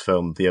Blu-ray of this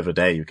film the other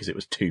day because it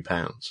was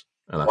 £2,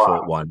 and I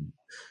thought, why?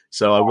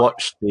 So I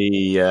watched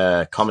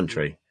the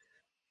commentary,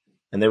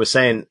 and they were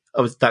saying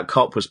that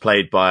cop was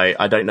played by,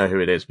 I don't know who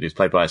it is, but he was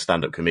played by a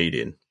stand-up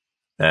comedian,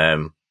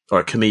 or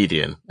a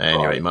comedian.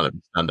 Anyway, he might have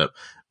been stand-up.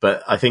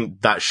 But I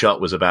think that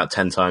shot was about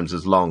 10 times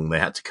as long. They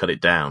had to cut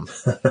it down,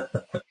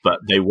 but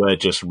they were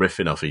just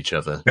riffing off each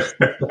other.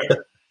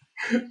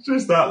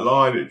 Just that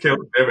line, it killed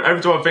me.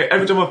 Every time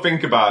I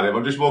think about it,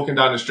 I'm just walking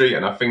down the street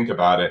and I think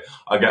about it,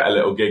 I get a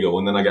little giggle,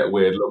 and then I get a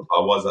weird look. I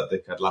was that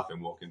dickhead laughing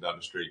walking down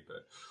the street,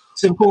 but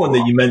It's important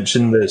that you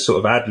mention the sort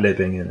of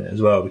ad-libbing in it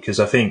as well, because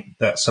I think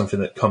that's something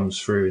that comes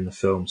through in the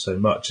film so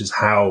much, is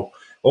how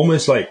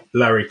almost like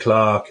Larry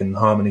Clark and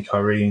Harmony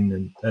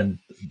Korine and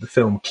the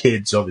film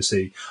Kids,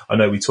 obviously. I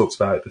know we talked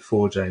about it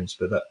before, James,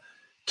 but that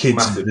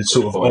Kids is the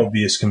sort of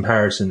obvious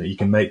comparison that you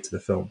can make to the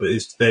film. But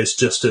there's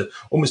just a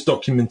almost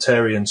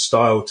documentarian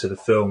style to the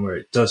film where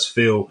it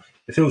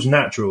feels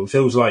natural. It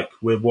feels like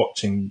we're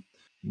watching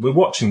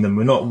them.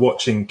 We're not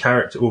watching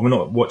character, or we're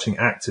not watching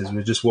actors.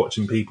 We're just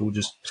watching people.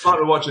 It's like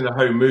we're watching a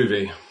home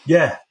movie.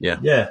 Yeah.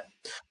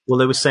 Well,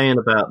 they were saying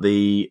about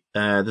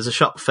there's a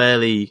shot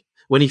fairly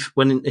when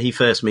he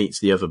first meets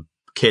the other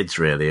kids,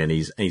 really, and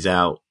he's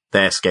out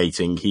there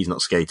skating. He's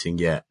not skating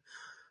yet.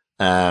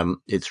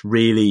 It's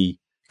really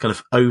kind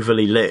of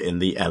overly lit in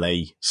the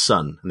LA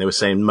sun, and they were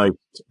saying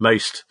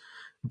most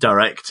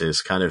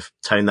directors kind of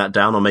tone that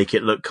down or make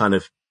it look kind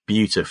of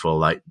beautiful,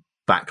 like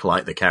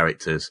backlight the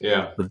characters.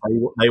 Yeah, but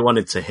they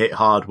wanted to hit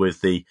hard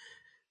with the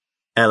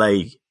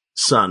LA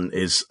sun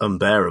is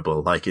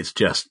unbearable. Like it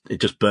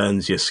just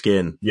burns your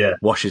skin,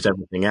 washes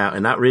everything out,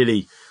 and that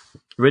really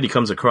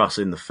comes across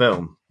in the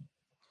film.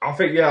 I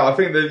think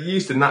the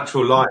use of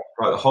natural light,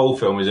 like the whole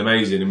film, is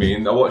amazing. I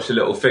mean, I watched a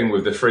little thing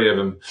with the three of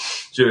them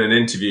during an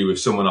interview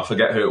with someone, I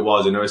forget who it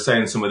was, and they were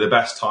saying some of the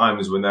best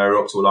times when they were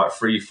up till like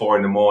 3-4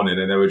 in the morning,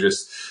 and they were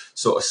just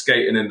sort of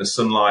skating in the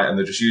sunlight, and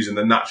they're just using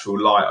the natural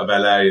light of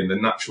LA and the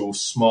natural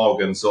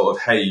smog and sort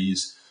of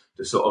haze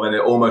to sort of, and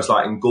it almost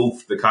like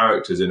engulfed the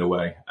characters in a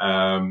way.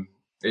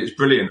 It's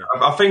brilliant.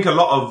 I think a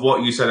lot of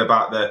what you said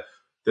about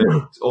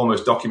the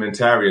almost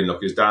documentarian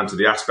look is down to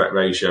the aspect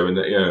ratio and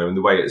and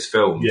the way it's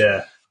filmed.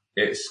 Yeah.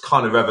 It's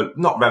kind of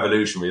not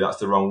revolutionary, that's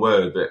the wrong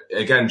word, but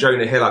again,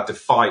 Jonah Hill had to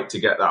fight to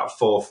get that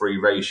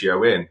 4:3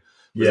 ratio in.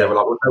 They were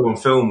like, well, no one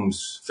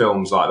films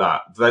like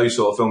that. Those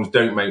sort of films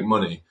don't make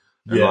money.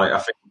 And like, I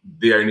think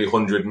the only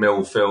 100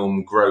 mil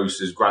film gross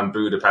is Grand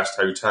Budapest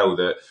Hotel,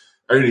 that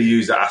only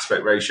used that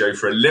aspect ratio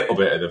for a little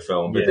bit of the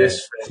film, but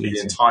this the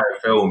entire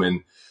film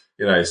in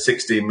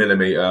 16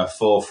 millimeter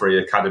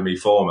 4:3 Academy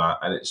format,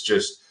 and it's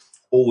just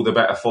all the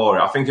better for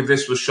it. I think if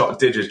this was shot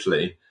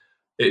digitally,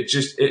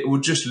 it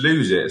would just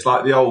lose it. It's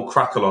like the old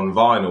crackle on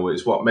vinyl.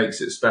 It's what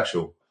makes it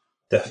special.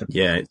 Definitely.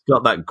 Yeah, it's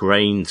got that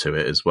grain to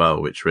it as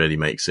well, which really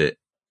gives it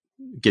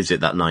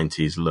that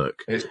 90s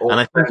look. And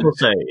I think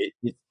also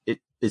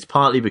it's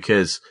partly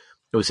because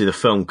obviously the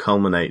film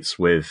culminates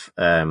with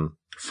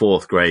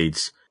fourth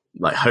grade's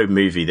like home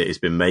movie that he's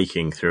been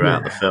making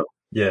throughout the film.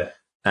 Yeah.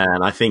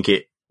 And I think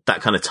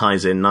that kind of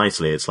ties in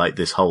nicely. It's like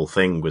this whole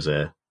thing was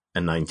a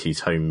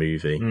 90s home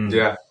movie.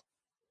 Yeah.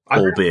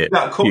 Albeit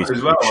that cut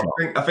as well.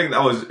 I think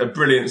that was a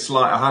brilliant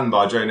sleight of hand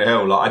by Jonah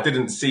Hill. Like, I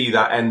didn't see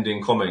that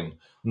ending coming.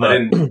 No.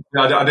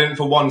 I didn't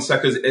for 1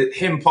 second.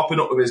 Him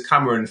popping up with his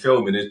camera and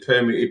filming, it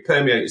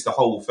permeates the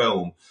whole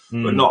film.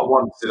 But not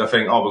once did I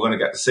think, we're going to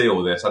get to see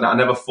all this. I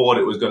never thought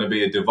it was going to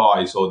be a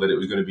device or that it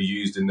was going to be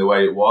used in the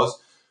way it was.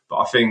 But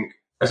I think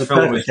it's a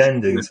perfect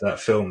ending to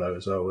that film, though,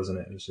 as well, wasn't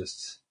it? It was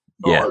just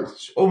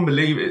it's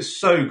unbelievable. It's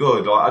so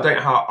good. Like,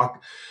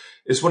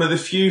 it's one of the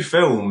few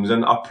films,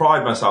 and I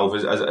pride myself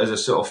as a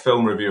sort of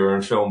film reviewer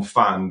and film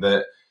fan,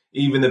 that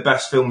even the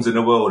best films in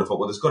the world, I thought,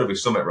 well, there's got to be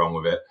something wrong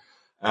with it.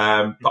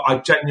 But I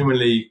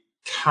genuinely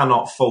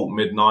cannot fault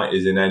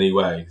Mid-90s in any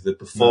way. The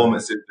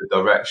performances, the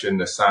direction,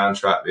 the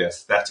soundtrack, the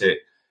aesthetic,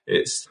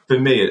 for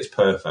me, it's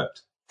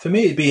perfect. For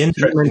me, it'd be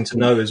interesting to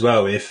know as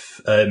well if,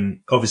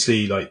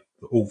 obviously, like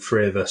all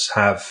three of us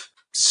have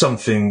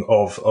something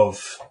of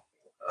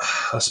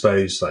I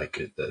suppose,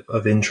 like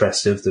of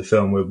interest of the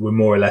film. We're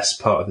more or less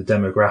part of the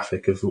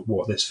demographic of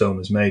what this film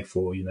is made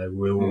for.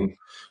 We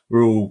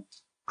all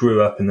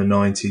grew up in the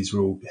 90s.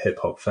 We're all hip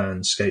hop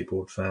fans,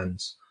 skateboard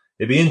fans.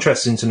 It'd be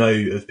interesting to know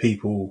of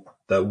people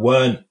that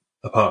weren't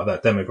a part of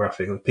that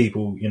demographic, of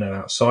people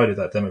outside of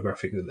that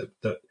demographic,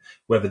 that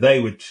whether they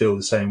would feel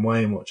the same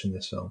way in watching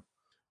this film.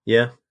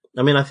 Yeah,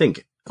 I mean, I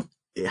think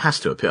it has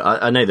to appeal.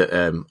 I know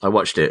that I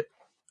watched it,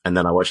 and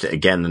then I watched it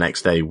again the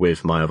next day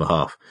with my other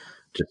half,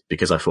 just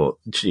because I thought,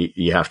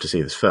 you have to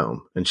see this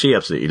film. And she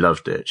absolutely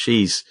loved it.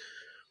 She's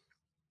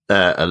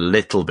a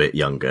little bit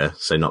younger,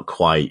 so not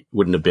quite,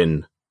 wouldn't have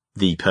been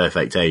the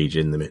perfect age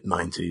in the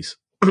mid-90s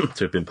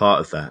to have been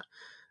part of that.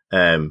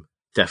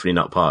 Definitely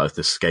not part of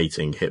the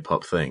skating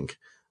hip-hop thing.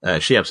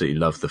 She absolutely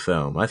loved the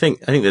film. I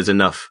think there's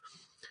enough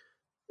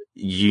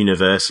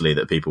universally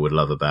that people would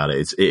love about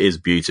it. It is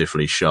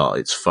beautifully shot.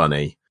 It's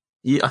funny.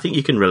 I think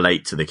you can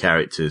relate to the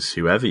characters,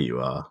 whoever you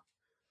are.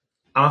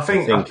 And I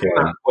think that's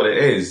what it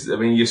is. I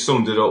mean, you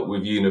summed it up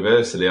with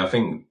universally. I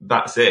think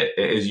that's it.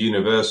 It is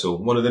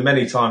universal. One of the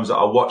many times that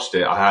I watched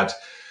it, I had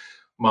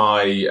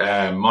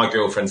my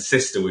girlfriend's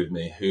sister with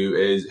me, who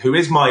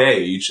is my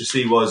age.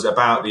 She was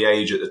about the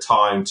age at the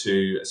time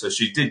so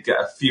she did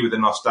get a few of the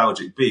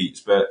nostalgic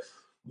beats, but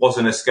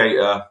wasn't a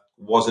skater,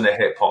 wasn't a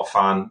hip hop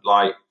fan,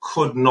 like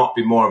could not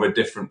be more of a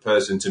different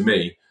person to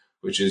me,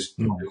 which is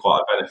probably quite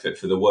a benefit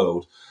for the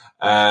world.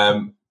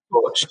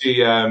 But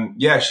she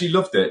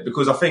loved it,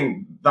 because I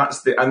think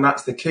that's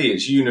the key.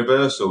 It's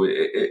universal.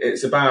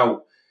 It's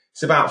about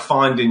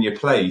finding your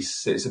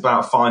place. It's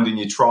about finding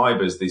your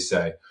tribe, as they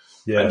say.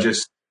 Yeah. and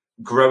just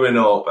growing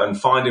up and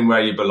finding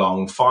where you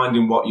belong,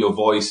 finding what your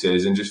voice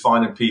is, and just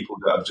finding people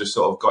that have just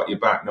sort of got your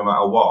back no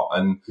matter what.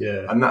 And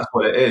that's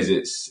what it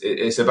is.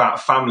 It's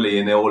about family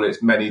in all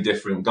its many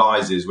different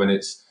guises. When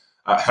it's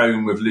at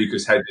home with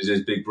Lucas Hedges,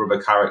 his big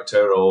brother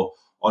character, or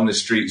on the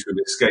streets with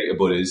his skater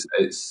buddies,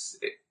 it's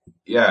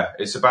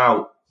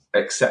about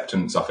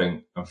acceptance, I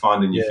think, and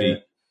finding your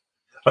feet.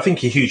 I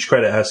think a huge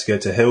credit has to go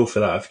to Hill for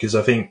that, because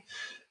I think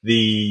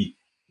the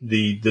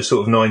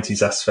sort of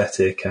 90s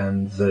aesthetic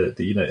and the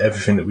you know,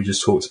 everything that we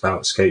just talked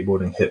about,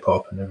 skateboarding, hip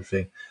hop and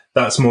everything,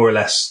 that's more or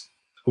less,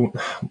 I was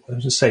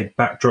going to say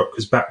backdrop,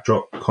 because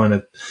backdrop kind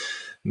of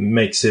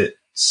makes it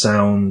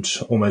sound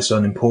almost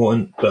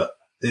unimportant, but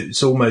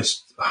it's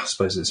almost, I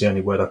suppose it's the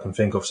only word I can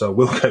think of, so I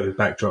will go with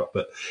backdrop,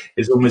 but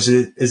it's almost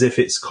as if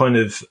it's kind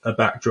of a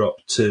backdrop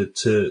to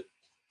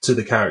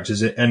the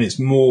characters, and it's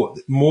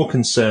more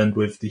concerned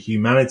with the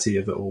humanity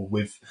of it all,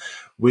 with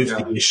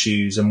the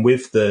issues, and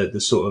with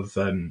the sort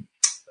of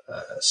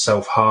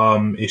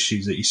self-harm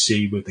issues that you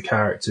see with the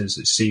characters,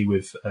 that you see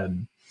with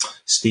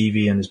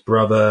Stevie and his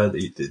brother,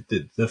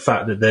 the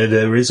fact that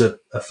there is a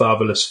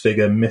fatherless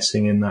figure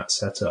missing in that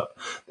setup,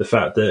 the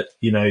fact that,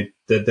 you know,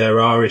 that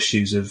there are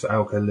issues of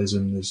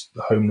alcoholism, there's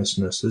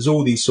homelessness, there's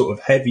all these sort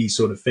of heavy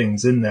sort of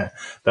things in there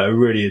that are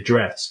really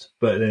addressed,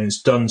 but then it's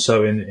done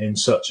so in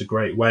such a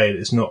great way.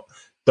 It's not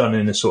done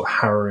in a sort of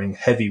harrowing,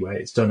 heavy way.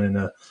 It's done in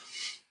a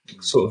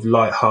sort of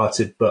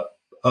light-hearted but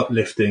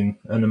uplifting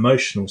and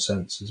emotional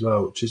sense as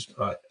well, which is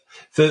like,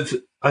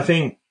 I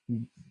think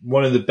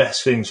one of the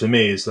best things for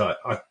me is that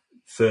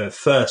for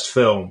first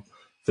film,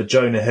 for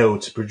Jonah Hill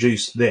to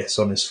produce this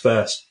on his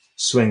first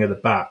swing of the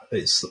bat,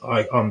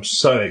 I'm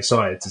so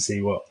excited to see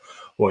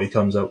what he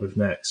comes up with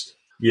next.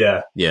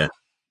 Yeah,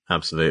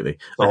 absolutely.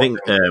 I think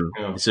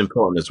it's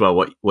important as well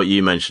what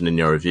you mentioned in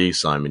your review,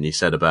 Simon. You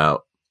said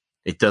about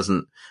it's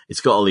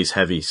got all these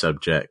heavy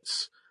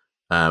subjects,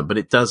 but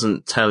it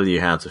doesn't tell you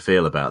how to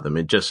feel about them.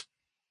 It just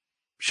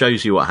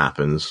shows you what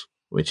happens,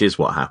 which is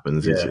what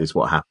happens, is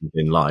what happens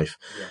in life.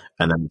 Yeah.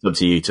 And then it's up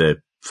to you to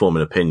form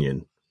an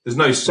opinion. There's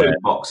no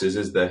soapboxes,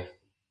 is there?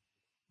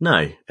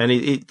 No.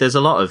 And there's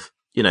a lot of,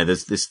 you know,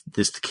 there's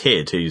this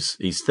kid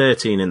he's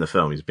 13 in the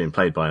film. He's been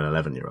played by an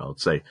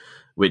 11-year-old. So,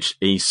 which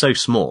he's so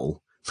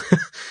small.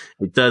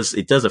 it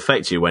does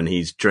affect you when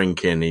he's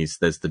drinking.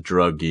 There's the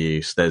drug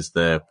use. There's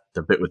the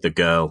bit with the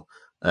girl.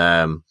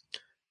 And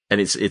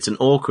it's an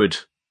awkward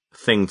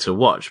thing to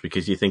watch,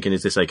 because you're thinking,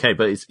 is this okay?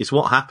 But it's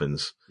what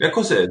happens. Yeah, of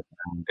course it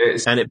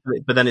is.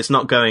 But then it's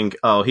not going,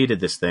 oh, he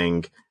did this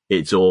thing,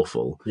 it's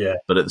awful. Yeah.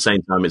 But at the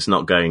same time, it's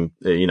not going,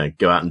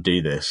 go out and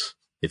do this,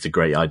 it's a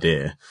great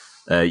idea.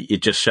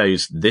 It just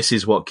shows this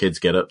is what kids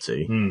get up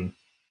to. And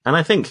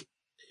I think,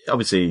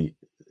 obviously,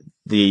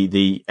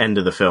 the end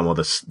of the film, or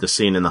the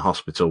scene in the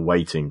hospital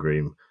waiting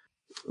room,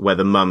 where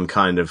the mum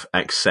kind of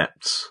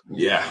accepts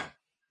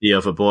the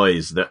other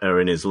boys that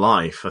are in his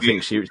life. I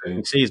think she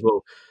sees,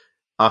 well,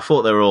 I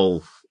thought they were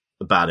all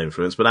a bad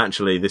influence, but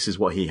actually this is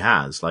what he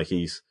has. Like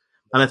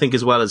and I think,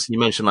 as well as you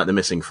mentioned, like the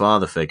missing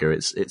father figure,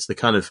 it's the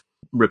kind of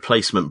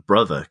replacement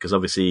brother, because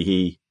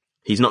obviously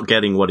he's not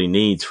getting what he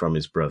needs from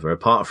his brother,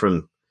 apart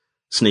from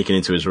sneaking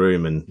into his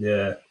room and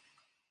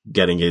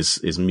getting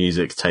his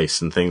music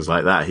tastes and things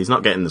like that. He's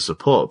not getting the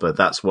support, but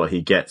that's what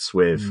he gets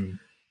with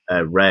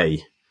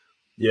Ray.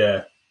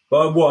 Yeah.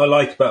 But what I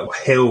like about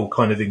Hill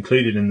kind of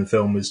included in the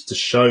film was to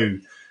show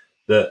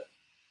that,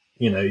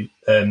 you know,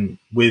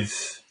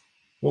 with,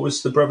 what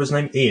was the brother's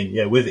name? Ian.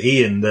 Yeah, with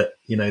Ian, that,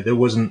 you know, there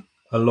wasn't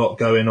a lot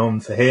going on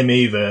for him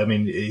either. I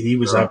mean, he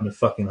was having a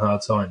fucking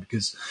hard time,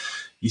 because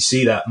you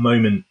see that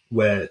moment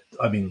where,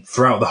 I mean,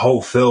 throughout the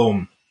whole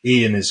film,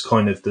 Ian is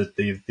kind of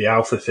the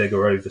alpha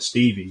figure over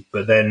Stevie.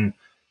 But then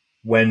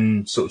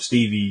when sort of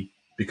Stevie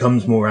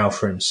becomes more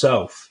alpha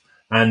himself,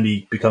 and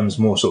he becomes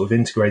more sort of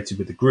integrated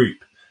with the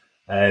group,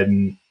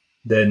 then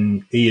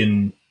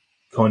Ian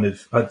kind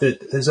of,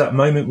 there's that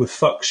moment with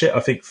fuck shit. I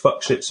think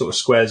fuck shit sort of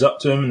squares up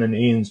to him, and then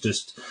Ian's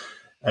just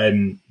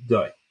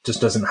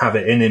doesn't have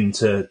it in him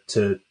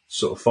to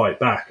sort of fight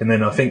back. And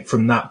then I think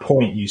from that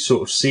point, you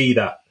sort of see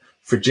that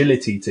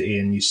fragility to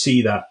Ian, you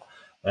see that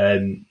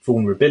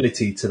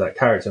vulnerability to that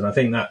character. And I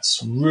think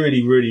that's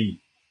really, really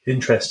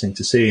interesting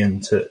to see.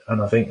 And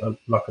I think,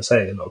 like I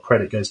say, a lot of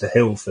credit goes to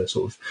Hill for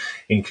sort of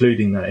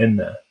including that in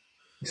there.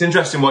 It's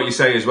interesting what you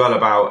say as well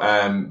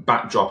about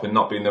backdrop and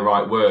not being the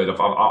right word.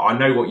 I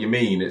know what you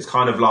mean. It's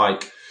kind of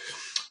like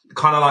the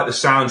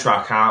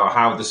soundtrack,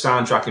 how the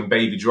soundtrack in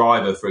Baby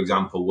Driver, for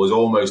example, was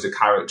almost a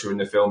character in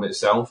the film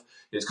itself.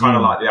 It's kind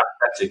of like the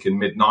aesthetic in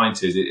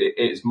mid-90s.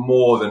 It's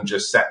more than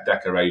just set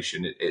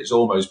decoration. It's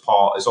almost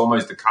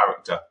the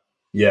character.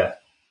 Yeah.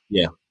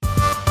 Yeah.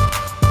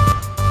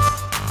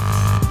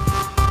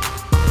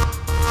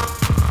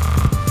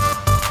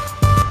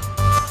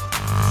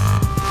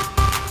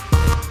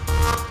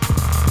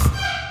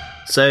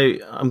 So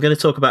I'm going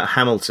to talk about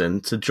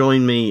Hamilton. To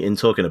join me in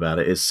talking about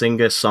it is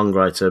singer,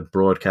 songwriter,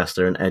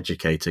 broadcaster, and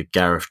educator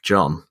Gareth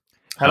John.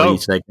 Hello. How are you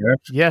today, Gareth?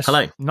 Yes.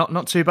 Hello.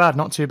 Not too bad.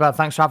 Not too bad.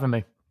 Thanks for having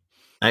me.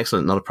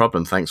 Excellent. Not a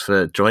problem. Thanks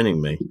for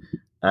joining me.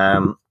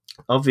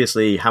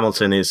 obviously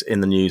Hamilton is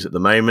in the news at the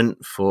moment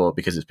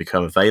because it's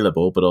become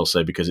available, but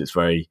also because it's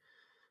very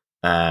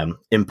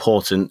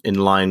important in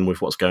line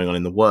with what's going on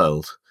in the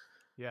world.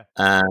 Yeah.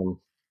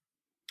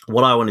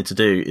 What I wanted to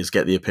do is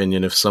get the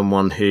opinion of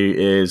someone who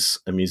is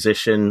a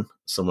musician,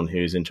 someone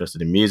who's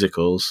interested in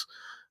musicals,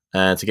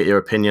 to get your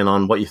opinion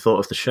on what you thought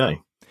of the show.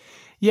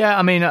 Yeah,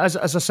 I mean, as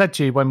I said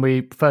to you when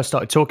we first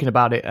started talking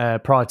about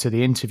it prior to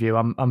the interview,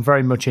 I'm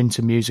very much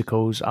into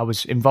musicals. I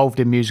was involved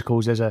in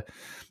musicals as a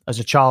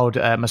child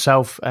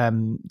myself,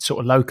 sort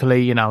of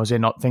locally. I was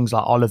in things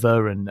like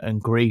Oliver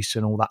and Grease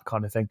and all that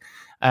kind of thing.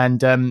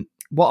 And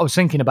what I was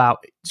thinking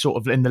about sort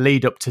of in the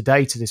lead up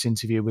today to this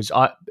interview was,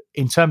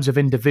 in terms of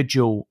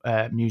individual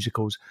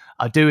musicals,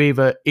 I do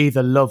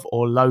either love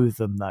or loathe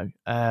them though.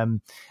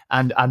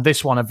 And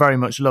this one I very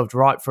much loved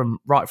right from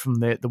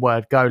the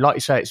word go. Like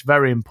you say, it's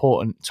very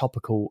important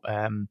topical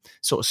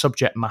sort of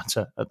subject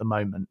matter at the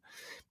moment.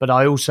 But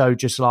I also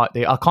just like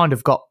I kind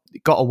of got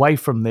away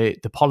from the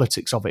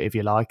politics of it, if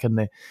you like,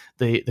 and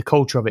the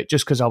culture of it,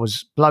 just because I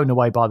was blown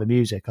away by the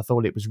music. I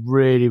thought it was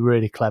really,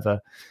 really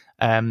clever.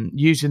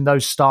 Using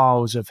those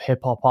styles of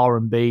hip hop,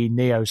 R&B,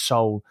 neo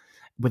soul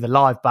with a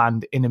live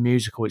band in a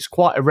musical, it's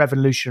quite a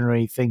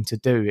revolutionary thing to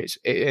do.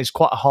 It's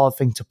quite a hard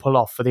thing to pull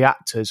off for the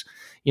actors.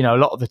 A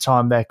lot of the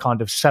time they're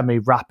kind of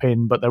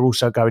semi-rapping, but they're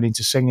also going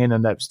into singing,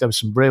 and there was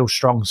some real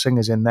strong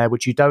singers in there,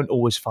 which you don't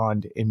always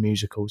find in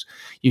musicals.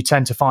 You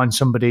tend to find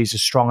somebody's a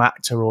strong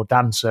actor or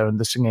dancer, and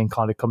the singing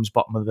kind of comes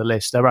bottom of the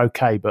list. They're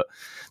okay, but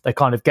they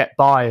kind of get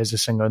by as a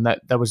singer, and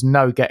there was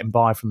no getting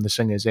by from the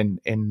singers in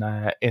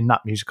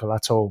that musical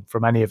at all,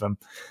 from any of them.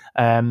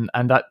 And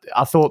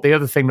I thought the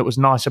other thing that was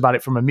nice about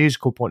it from a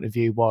musical point of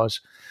view was,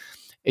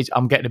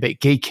 I'm getting a bit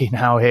geeky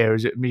now here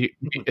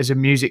as a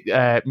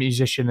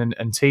musician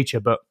and teacher,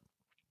 but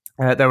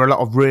there were a lot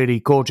of really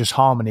gorgeous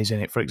harmonies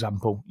in it, for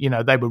example.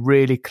 They were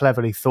really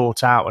cleverly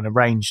thought out and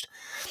arranged.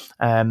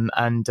 And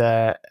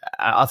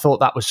I thought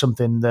that was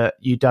something that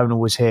you don't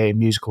always hear in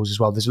musicals as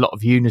well. There's a lot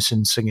of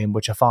unison singing,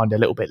 which I find a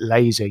little bit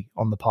lazy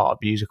on the part of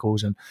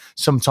musicals, and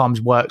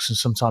sometimes works and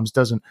sometimes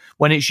doesn't.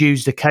 When it's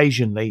used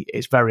occasionally,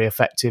 it's very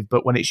effective,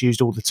 but when it's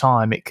used all the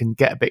time, it can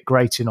get a bit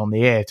grating on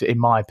the ear, in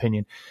my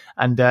opinion.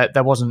 And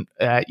there wasn't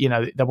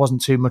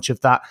too much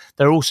of that.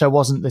 There also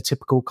wasn't the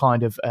typical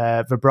kind of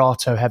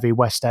vibrato heavy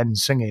West End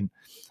singing.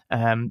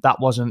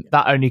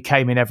 That only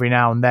came in every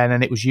now and then,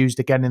 and it was used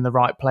again in the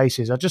right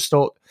places. I just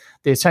thought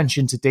the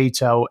attention to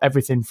detail,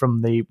 everything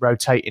from the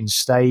rotating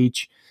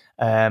stage,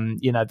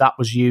 that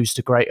was used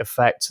to great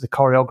effect. The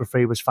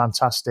choreography was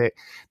fantastic.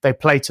 They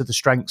played to the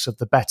strengths of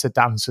the better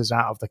dancers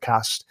out of the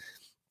cast,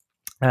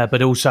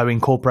 but also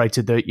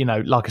incorporated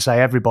like I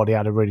say, everybody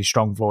had a really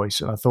strong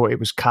voice, and I thought it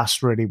was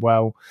cast really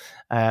well.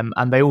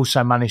 And they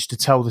also managed to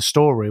tell the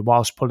story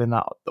whilst pulling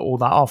all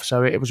that off.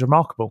 So it was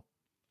remarkable.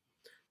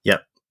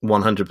 Yep.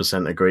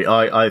 100% agree.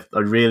 I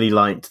really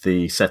liked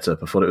the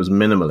setup. I thought it was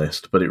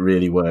minimalist, but it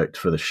really worked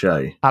for the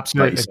show.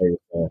 Absolutely. Like you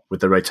say,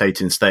 with the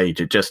rotating stage,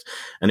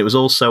 and it was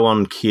also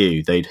on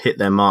cue. They'd hit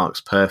their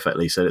marks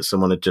perfectly, so that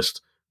someone would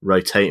just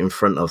rotate in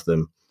front of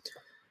them.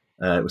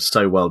 It was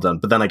so well done.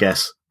 But then I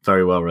guess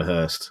very well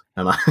rehearsed.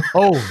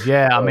 Oh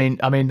yeah, I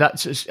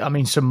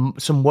mean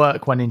some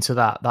work went into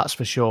that. That's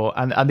for sure.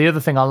 And the other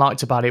thing I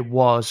liked about it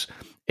was,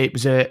 it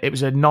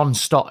was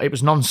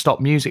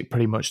non-stop music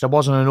pretty much. There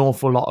wasn't an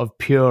awful lot of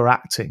pure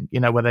acting,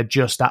 where they're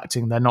just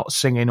acting, they're not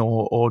singing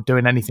or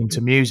doing anything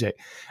to music.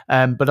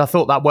 But I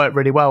thought that worked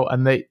really well,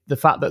 and the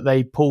fact that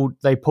they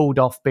pulled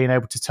off being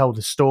able to tell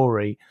the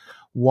story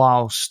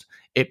whilst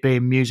it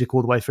being music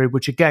all the way through,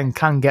 which again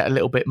can get a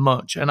little bit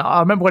much. And I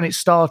remember when it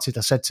started,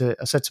 I said to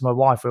my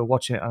wife, we were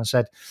watching it, and I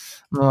said,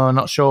 "Oh,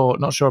 not sure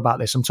about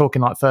this." I'm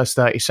talking like first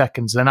 30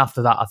 seconds. Then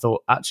after that, I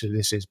thought, actually,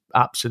 this is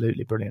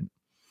absolutely brilliant.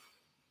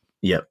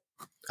 Yep.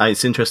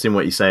 It's interesting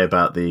what you say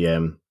about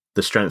the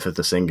strength of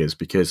the singers,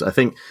 because I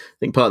think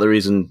part of the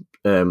reason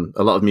a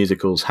lot of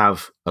musicals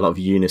have a lot of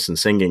unison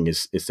singing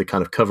is to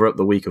kind of cover up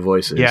the weaker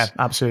voices. Yeah,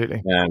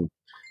 absolutely.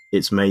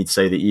 It's made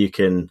so that you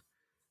can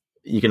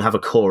have a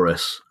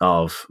chorus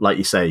of, like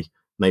you say,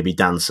 maybe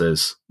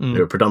dancers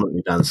who are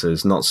predominantly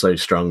dancers, not so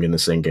strong in the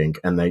singing,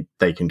 and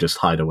they can just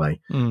hide away.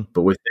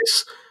 But with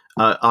this,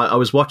 I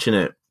was watching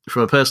it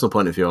from a personal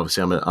point of view.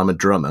 Obviously, I'm a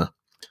drummer.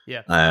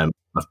 Yeah.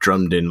 I've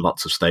drummed in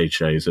lots of stage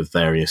shows of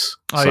various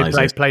sizes.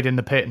 You played in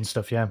the pit and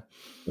stuff, yeah.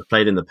 I've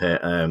played in the pit,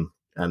 and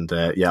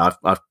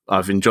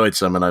I've enjoyed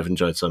some and I've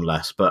enjoyed some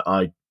less. But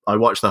I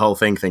watched the whole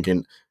thing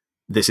thinking,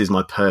 this is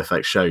my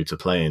perfect show to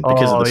play in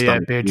because of the stuff.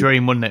 It'd be a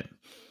dream, wouldn't it?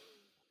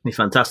 It'd be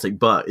fantastic,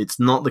 but it's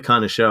not the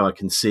kind of show I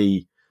can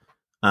see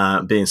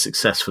being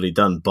successfully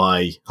done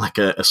by like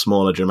a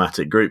smaller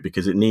dramatic group,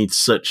 because it needs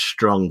such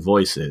strong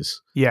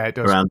voices. Yeah, it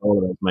does. Around all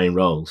of those main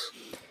roles.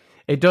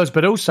 It does,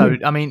 but also,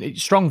 I mean,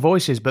 strong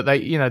voices, but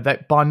they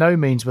by no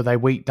means were they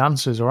weak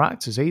dancers or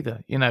actors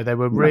either. They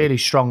were really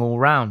strong all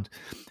round.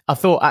 I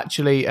thought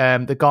actually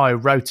the guy who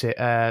wrote it,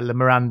 Le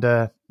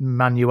Miranda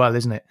Manuel,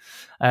 isn't it?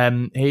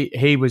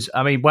 He was.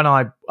 I mean, when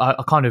I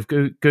kind of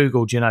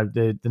googled,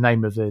 the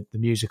name of the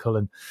musical,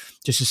 and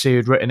just to see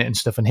who'd written it and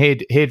stuff, and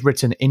he'd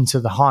written Into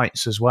the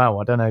Heights as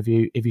well. I don't know if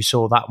you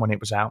saw that when it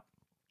was out.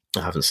 I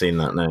haven't seen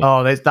that, no.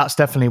 Oh, that's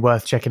definitely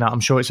worth checking out. I'm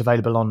sure it's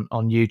available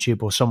on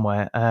YouTube or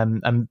somewhere.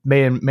 And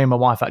me and my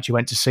wife actually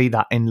went to see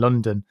that in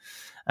London.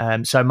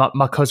 So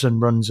my cousin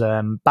runs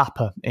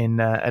BAPA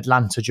in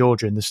Atlanta,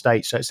 Georgia, in the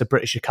States. So it's the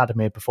British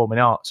Academy of Performing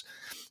Arts.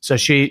 So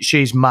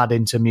she's mad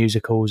into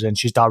musicals, and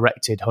she's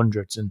directed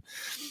hundreds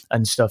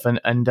and stuff.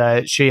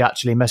 And she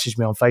actually messaged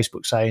me on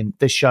Facebook saying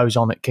this show's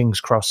on at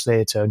King's Cross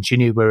Theatre, and she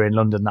knew we were in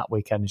London that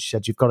weekend. And she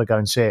said, you've got to go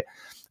and see it.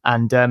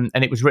 And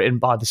it was written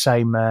by the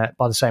same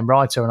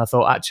writer, and I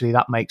thought actually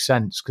that makes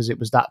sense because it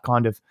was that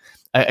kind of,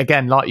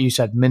 again, like you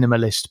said,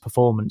 minimalist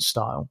performance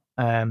style.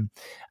 And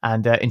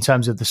in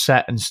terms of the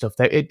set and stuff,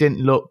 it didn't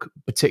look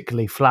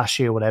particularly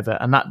flashy or whatever,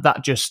 and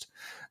that just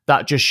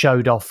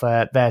showed off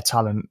their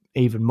talent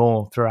even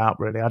more throughout.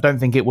 Really, I don't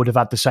think it would have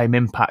had the same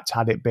impact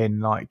had it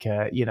been like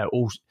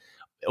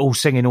all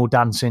singing, all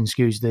dancing.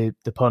 Excuse the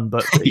pun,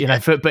 but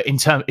but in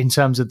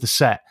terms of the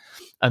set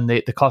and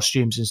the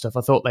costumes and stuff,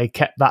 I thought they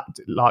kept that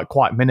like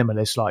quite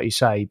minimalist, like you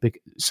say.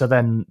 So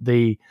then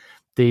the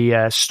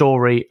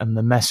story and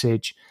the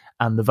message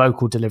and the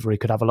vocal delivery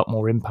could have a lot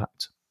more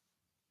impact.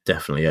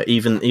 Definitely, yeah.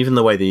 Even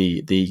the way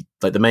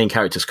the main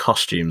characters'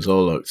 costumes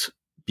all looked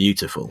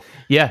beautiful.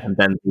 Yeah, and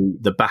then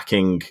the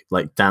backing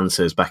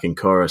dancers backing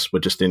chorus were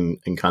just in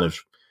kind of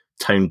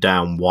toned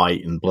down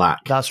white and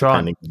black. That's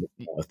right.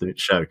 Of the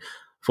show.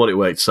 Thought it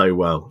worked so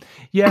well.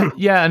 Yeah,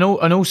 and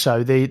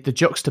also the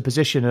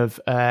juxtaposition of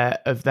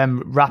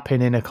them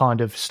rapping in a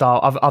kind of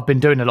style. I've been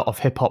doing a lot of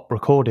hip hop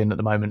recording at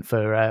the moment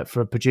for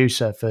a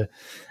producer for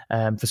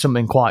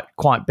something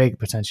quite big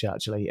potentially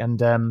actually,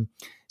 and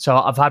so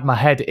I've had my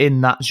head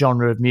in that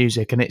genre of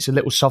music, and it's a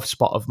little soft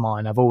spot of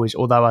mine. I've always,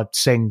 although I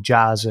sing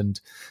jazz and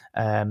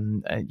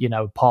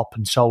pop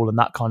and soul and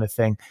that kind of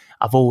thing,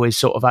 I've always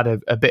sort of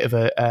had a bit of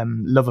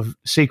a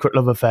secret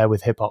love affair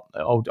with hip hop,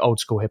 old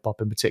school hip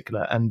hop in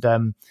particular,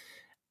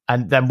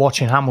 and then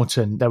watching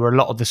Hamilton, there were a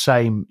lot of the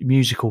same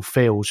musical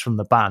feels from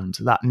the band,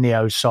 that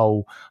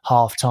neo-soul,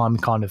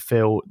 halftime kind of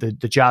feel, the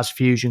jazz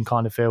fusion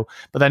kind of feel,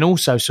 but then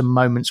also some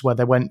moments where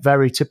they went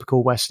very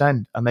typical West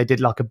End and they did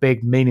like a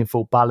big,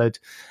 meaningful ballad.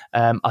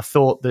 I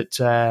thought that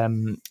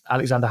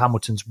Alexander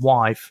Hamilton's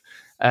wife,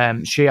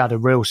 she had a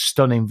real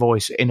stunning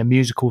voice in a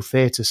musical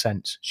theatre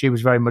sense. She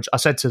was very much, I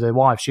said to the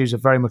wife, she was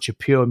very much a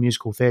pure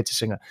musical theatre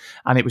singer,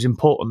 and it was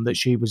important that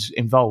she was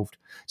involved.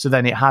 So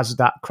then it has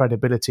that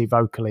credibility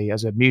vocally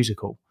as a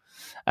musical.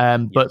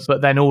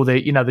 But then all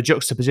the the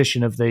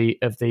juxtaposition of the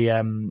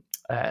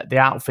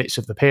outfits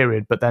of the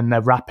period, but then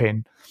they're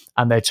rapping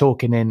and they're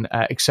talking in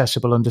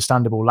accessible,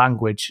 understandable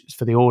language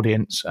for the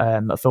audience.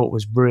 I thought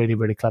was really,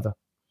 really clever.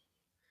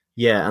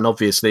 Yeah, and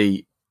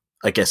obviously,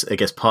 I guess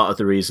part of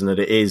the reason that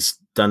it is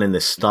done in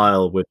this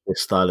style with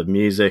this style of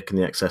music and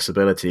the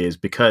accessibility is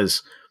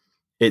because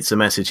it's a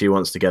message he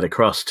wants to get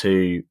across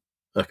to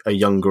a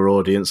younger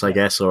audience, I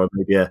guess, or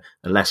maybe a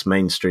less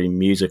mainstream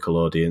musical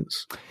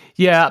audience.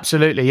 Yeah,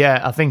 absolutely.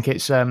 Yeah, I think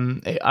it's.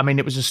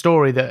 It was a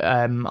story that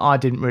I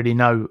didn't really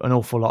know an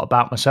awful lot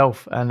about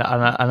myself, and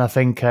I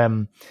think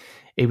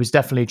he was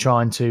definitely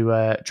trying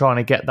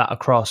to get that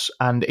across,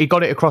 and he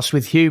got it across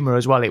with humour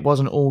as well. It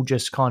wasn't all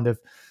just kind of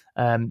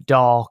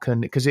dark,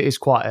 and because it is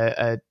quite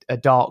a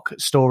dark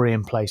story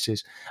in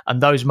places,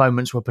 and those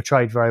moments were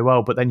portrayed very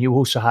well. But then you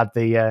also had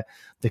the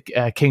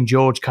King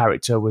George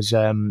character was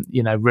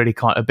really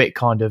a bit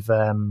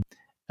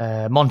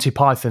Monty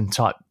Python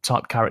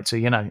type character,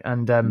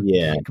 and a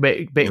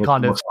bit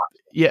kind of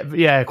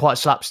quite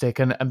slapstick,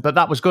 and but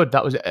that was good.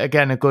 That was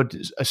again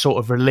a sort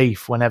of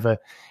relief whenever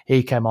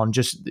he came on,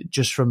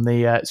 just from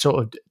the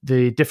sort of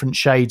the different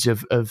shades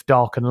of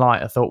dark and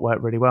light. I thought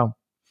worked really well.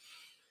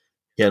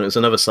 Yeah, and it was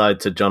another side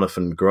to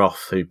Jonathan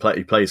Groff, who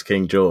plays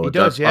King George. He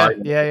does, yeah.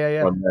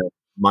 From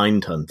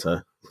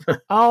Mindhunter.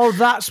 Oh,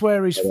 that's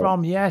where he's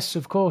from. Yes,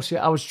 of course.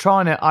 Yeah,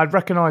 I'd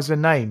recognise the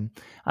name,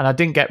 and I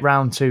didn't get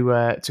round to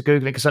Googling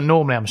it because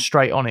normally I'm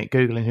straight on it,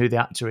 Googling who the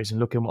actor is and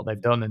looking what they've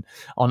done, and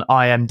on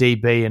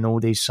IMDb and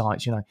all these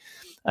sites,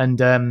 And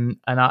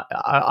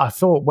I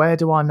thought, where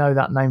do I know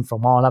that name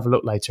from? Oh, I'll have a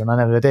look later, and I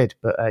never did.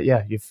 But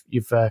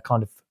you've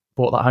kind of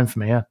brought that home for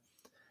me, yeah.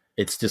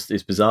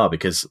 It's bizarre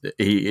because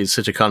he is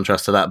such a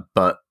contrast to that,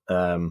 but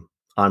I'm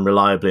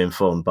reliably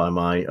informed by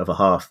my other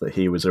half that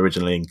he was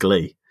originally in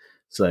Glee.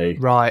 So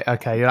right,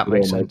 okay, that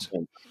makes sense.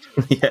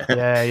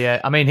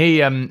 Yeah. I mean,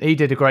 he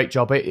did a great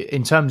job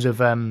in terms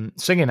of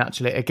singing.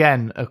 Actually,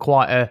 again,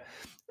 quite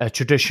a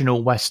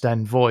traditional West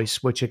End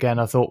voice, which again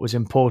I thought was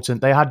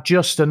important. They had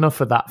just enough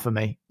of that for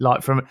me.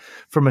 Like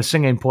from a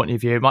singing point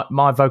of view,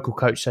 my vocal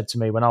coach said to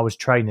me when I was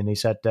training, he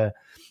said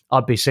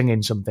I'd be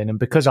singing something, and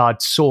because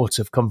I'd sort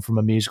of come from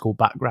a musical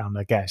background,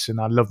 I guess, and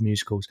I love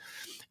musicals,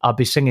 I'd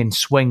be singing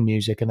swing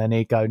music, and then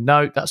he'd go,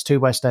 "No, that's too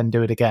West End.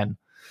 Do it again."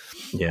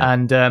 Yeah,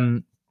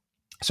 and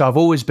So I've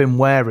always been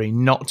wary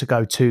not to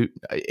go to,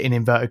 in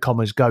inverted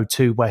commas, go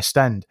to West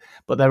End.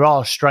 But there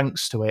are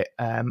strengths to it,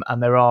 and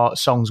there are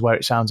songs where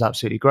it sounds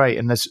absolutely great.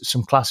 And there's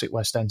some classic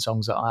West End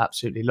songs that I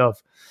absolutely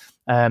love.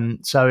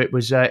 So it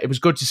was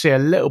good to see a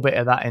little bit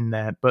of that in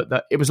there.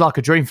 But it was like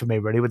a dream for me,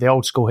 really, with the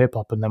old school hip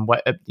hop and then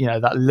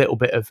that little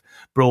bit of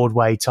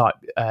Broadway type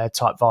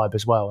vibe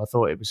as well. I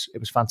thought it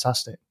was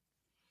fantastic.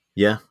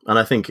 Yeah, and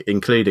I think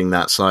including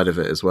that side of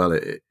it as well,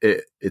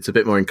 it's a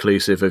bit more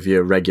inclusive of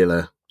your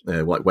regular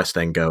like West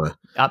End goer.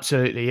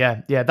 Absolutely,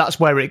 yeah. That's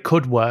where it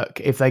could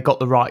work if they got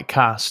the right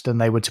cast and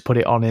they were to put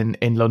it on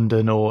in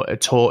London, or a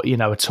tour.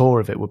 A tour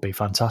of it would be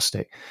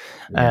fantastic.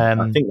 Yeah,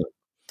 I think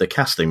the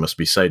casting must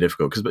be so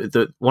difficult,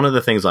 because one of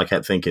the things I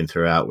kept thinking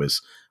throughout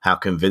was how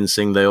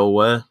convincing they all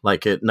were.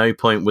 Like, at no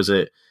point was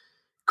it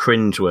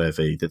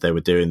cringeworthy that they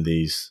were doing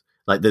these.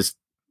 Like, there's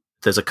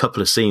a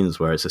couple of scenes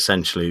where it's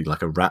essentially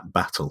like a rap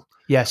battle.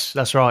 Yes,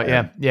 that's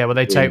right. Yeah. Where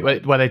they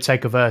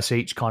take a verse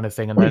each, kind of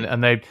thing,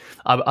 and I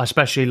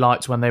especially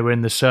liked when they were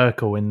in the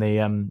circle in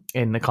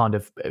the kind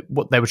of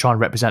what they were trying to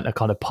represent, a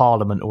kind of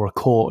parliament or a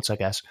court, I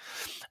guess,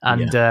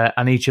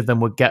 and each of them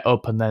would get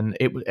up, and then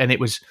it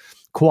was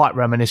quite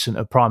reminiscent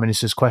of Prime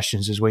Minister's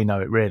Questions as we know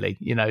it, really.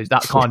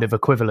 That kind of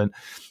equivalent.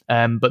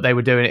 But they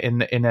were doing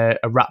it in a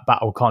rap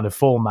battle kind of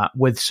format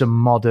with some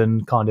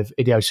modern kind of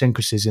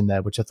idiosyncrasies in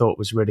there, which I thought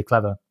was really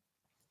clever.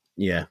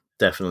 Yeah,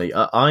 definitely.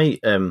 I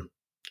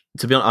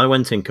to be honest, I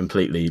went in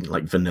completely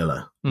like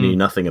vanilla, knew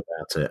nothing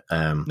about it.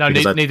 No,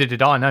 neither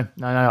did I. No.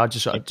 I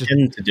just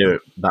tend to do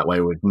it that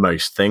way with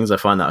most things. I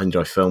find that I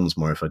enjoy films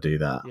more if I do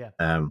that.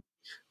 Yeah.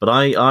 But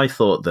I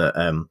thought that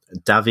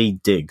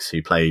Daveed Diggs,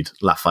 who played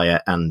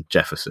Lafayette and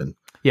Jefferson,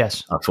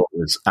 yes, I thought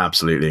was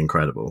absolutely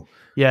incredible.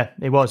 Yeah,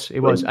 it was,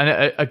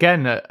 and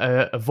again,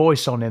 a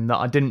voice on him that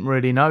I didn't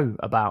really know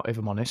about. If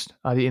I'm honest,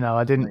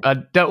 didn't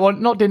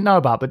know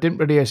about, but didn't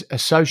really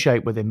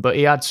associate with him. But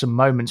he had some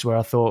moments where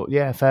I thought,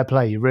 yeah, fair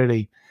play, you're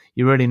really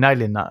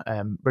nailing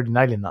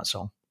that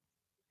song.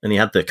 And he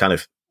had the kind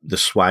of the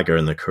swagger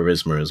and the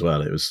charisma as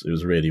well. It was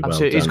really well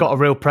done. He's got a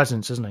real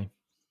presence, hasn't he?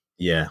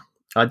 Yeah,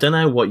 I don't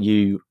know what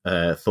you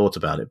thought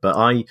about it, but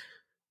I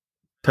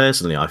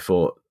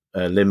thought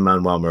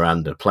Lin-Manuel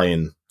Miranda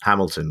playing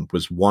Hamilton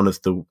was one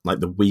of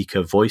the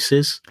weaker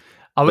voices.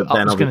 I was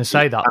going to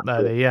say that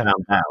earlier.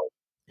 Yeah,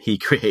 he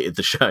created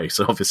the show,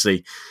 so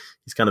obviously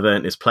he's kind of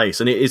earned his place,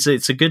 and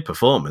it's a good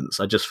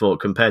performance. I just thought,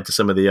 compared to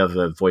some of the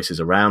other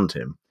voices around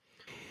him.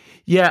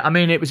 Yeah, I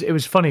mean, it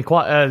was funny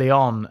quite early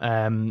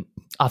on.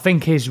 I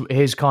think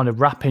his kind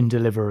of rapping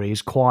delivery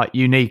is quite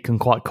unique and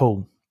quite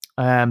cool.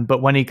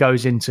 But when he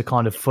goes into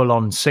kind of full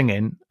on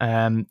singing,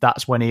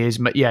 that's when he is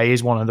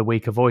one of the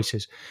weaker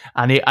voices,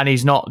 and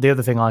he's not. The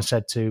other thing I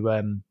said to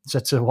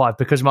the wife,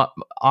 because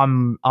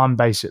I'm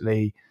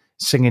basically,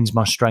 singing's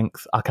my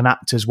strength. I can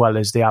act as well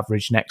as the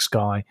average next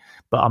guy,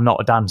 but I'm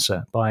not a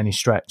dancer by any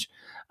stretch.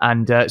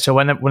 And so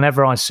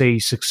whenever I see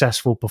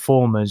successful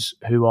performers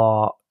who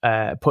are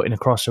putting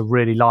across a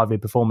really lively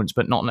performance,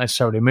 but not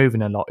necessarily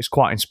moving a lot, it's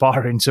quite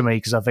inspiring to me,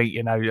 because I think,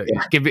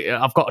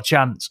 I've got a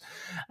chance.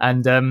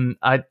 And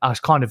I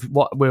was kind of,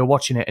 we were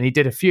watching it, and he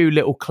did a few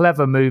little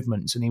clever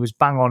movements, and he was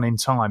bang on in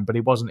time, but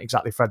he wasn't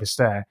exactly Fred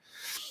Astaire.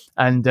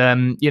 And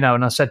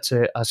and I said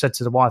to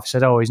the wife, I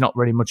said, "Oh, he's not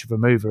really much of a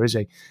mover, is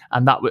he?"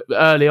 And that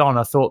early on,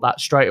 I thought that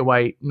straight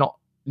away, not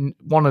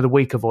one of the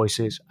weaker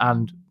voices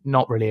and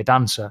not really a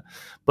dancer,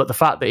 but the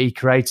fact that he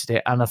created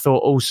it. And I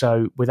thought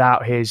also,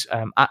 without his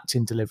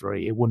acting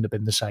delivery, it wouldn't have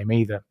been the same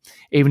either.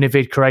 Even if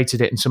he'd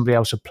created it and somebody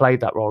else had played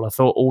that role, I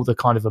thought all the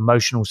kind of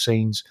emotional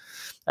scenes,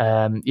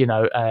 and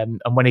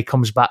when he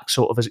comes back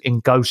sort of as in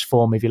ghost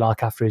form, if you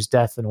like, after his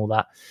death and all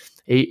that,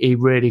 he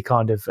really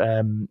kind of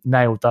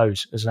nailed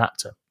those as an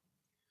actor.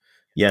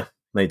 Yeah,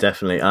 they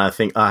definitely. And I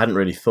think I hadn't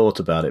really thought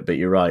about it, but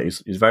you're right.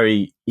 He's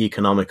very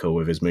economical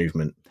with his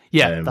movement.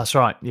 Yeah, that's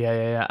right.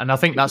 Yeah. And I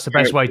think that's the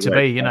best way to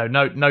be,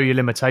 know your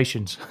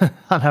limitations.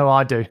 I know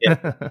I do. Yeah.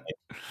 But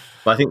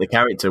I think the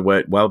character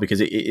worked well,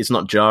 because it's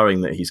not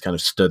jarring that he's kind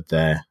of stood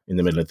there in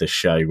the middle of this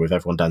show with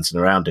everyone dancing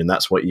around him.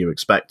 That's what you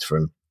expect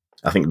from,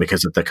 I think,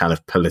 because of the kind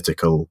of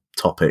political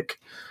topic.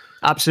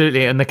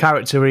 Absolutely, and the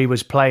character he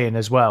was playing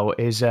as well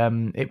is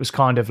it was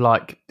kind of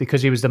like,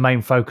 because he was the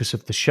main focus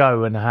of the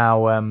show, and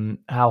how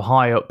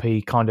high up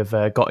he kind of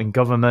got in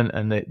government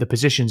and the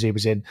positions he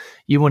was in,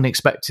 you wouldn't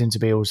expect him to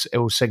be all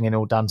singing,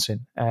 all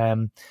dancing.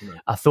 Right.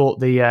 I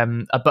thought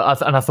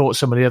I thought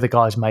some of the other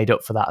guys made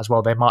up for that as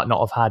well. They might not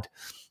have had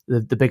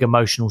the big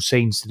emotional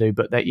scenes to do,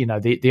 but that,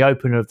 the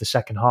opener of the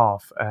second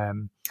half.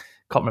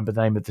 Can't remember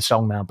the name of the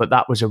song now, but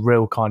that was a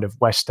real kind of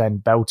West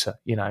End belter,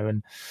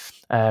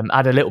 and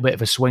had a little bit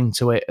of a swing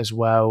to it as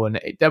well. And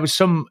there was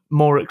some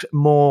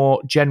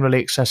more generally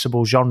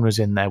accessible genres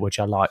in there, which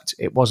I liked.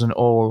 It wasn't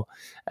all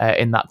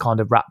in that kind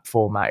of rap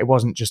format. It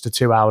wasn't just a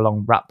 2-hour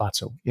long rap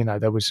battle.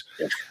 There was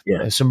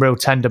some real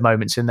tender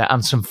moments in there,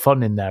 and some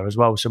fun in there as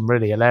well. Some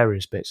really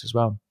hilarious bits as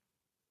well.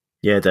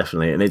 Yeah,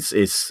 definitely. And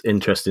it's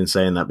interesting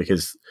saying that,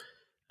 because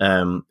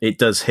it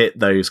does hit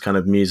those kind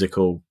of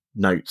musical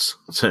notes.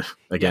 So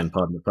again,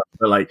 pardon the pun,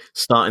 but like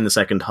starting the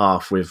second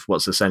half with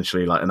what's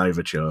essentially like an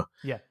overture.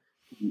 Yeah.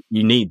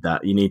 You need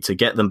that. You need to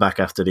get them back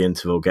after the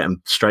interval, get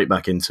them straight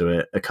back into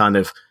it, a kind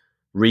of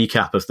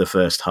recap of the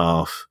first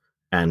half,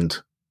 and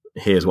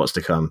here's what's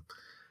to come.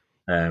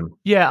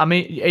 Yeah, I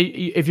mean,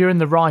 if you're in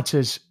the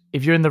writer's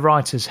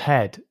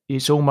head,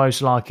 it's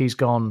almost like he's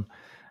gone,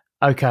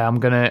 okay, I'm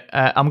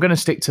gonna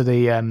stick to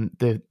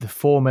the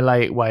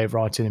formulaic way of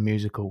writing a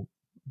musical,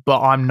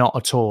 but I'm not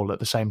at all at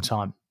the same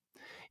time.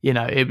 You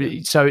know,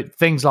 so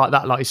things like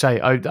that, like you say,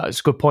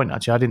 that's a good point,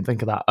 actually. I didn't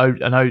think of that.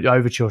 An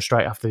overture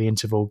straight after the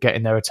interval,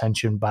 getting their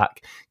attention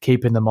back,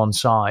 keeping them on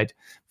side,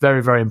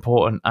 very, very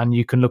important. And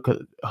you can look at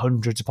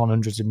hundreds upon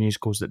hundreds of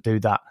musicals that do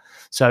that.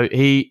 So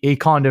he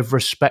kind of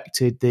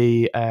respected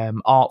the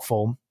art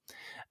form,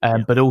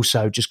 but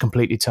also just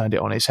completely turned it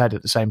on its head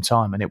at the same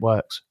time, and it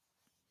works.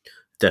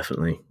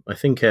 Definitely. I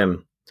think,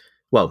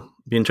 well,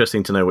 it'd be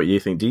interesting to know what you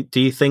think. Do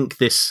you think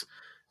there's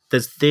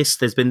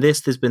been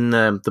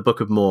the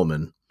Book of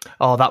Mormon.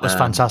 Oh, that was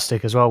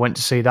fantastic as well. I went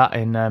to see that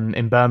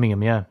in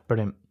Birmingham. Yeah,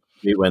 brilliant.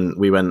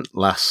 We went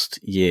last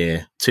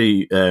year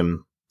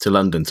to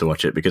London to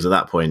watch it, because at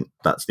that point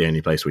that's the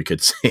only place we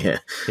could see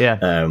it.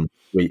 Yeah.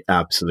 We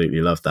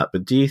absolutely loved that.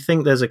 But do you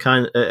think there's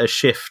a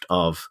shift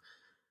of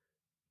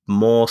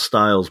more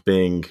styles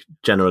being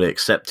generally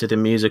accepted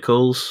in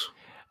musicals?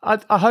 I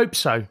hope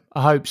so.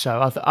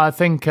 I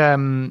think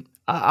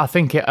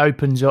it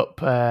opens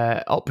up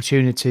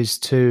opportunities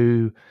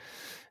to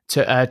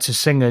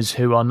singers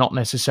who are not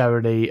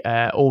necessarily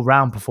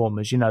all-round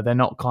performers. You know, they're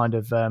not kind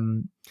of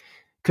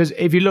because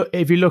if you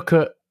look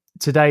at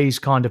today's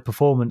kind of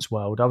performance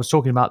world, I was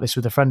talking about this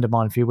with a friend of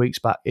mine a few weeks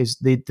back, is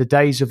the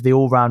days of the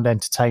all-round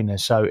entertainer.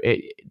 So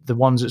the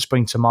ones that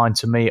spring to mind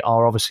to me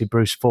are obviously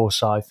Bruce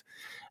Forsyth,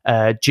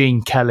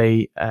 Gene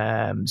Kelly,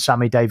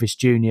 Sammy Davis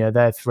Jr.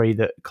 They're three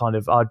that kind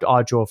of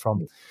I draw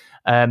from.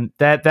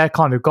 They're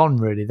kind of gone,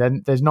 really.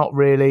 Then there's not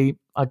really.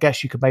 I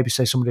guess you could maybe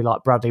say somebody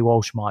like Bradley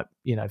Walsh might,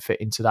 fit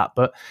into that,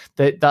 but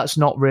that's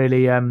not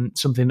really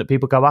something that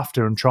people go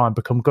after and try and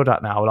become good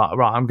at now. Like,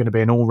 right, I'm going to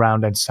be an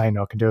all-round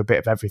entertainer. I can do a bit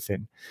of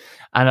everything.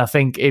 And I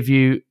think if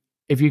you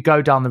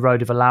go down the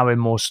road of allowing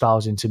more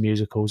styles into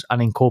musicals and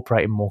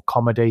incorporating more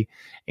comedy,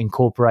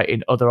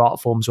 incorporating other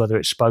art forms, whether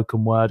it's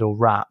spoken word or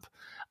rap,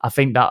 I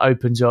think that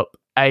opens up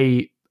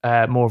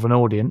more of an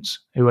audience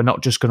who are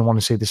not just going to want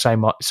to see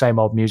the same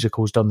old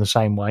musicals done the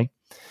same way,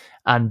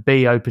 and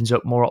B, opens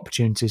up more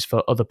opportunities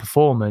for other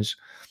performers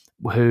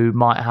who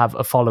might have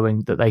a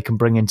following that they can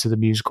bring into the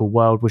musical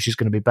world, which is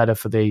going to be better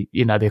for the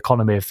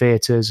economy of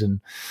theatres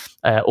and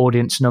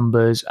audience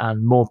numbers,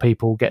 and more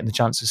people getting the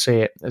chance to see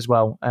it as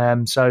well.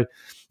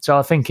 So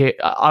I think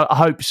I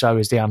hope so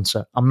is the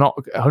answer. I'm not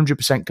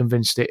 100%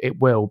 convinced it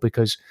will,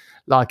 because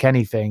like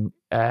anything,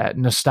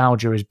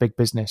 nostalgia is big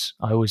business.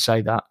 I always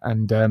say that,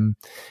 and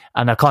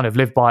I kind of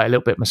live by it a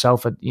little bit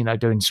myself.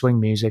 Doing swing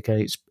music,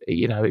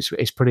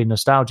 it's pretty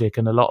nostalgic,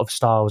 and a lot of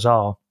styles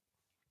are.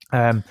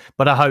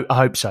 But I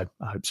hope so.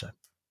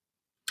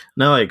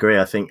 No, I agree.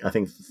 I think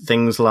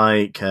things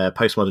like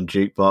Postmodern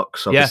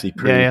Jukebox, obviously,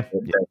 a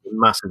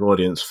massive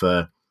audience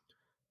for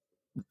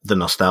the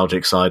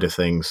nostalgic side of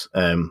things,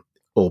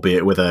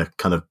 albeit with a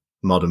kind of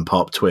modern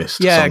pop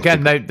twist. Yeah,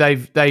 again,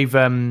 they've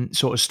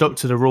sort of stuck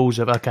to the rules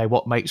of, okay,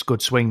 what makes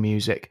good swing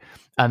music,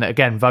 and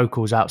again,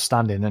 vocals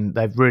outstanding, and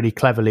they've really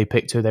cleverly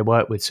picked who they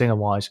work with singer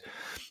wise.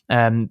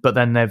 But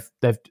then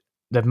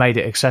they've made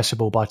it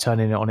accessible by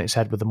turning it on its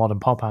head with the modern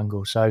pop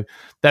angle. So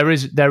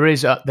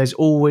there's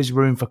always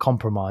room for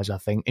compromise, I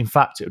think. In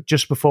fact,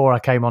 just before I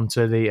came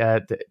onto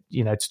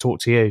to talk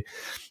to you,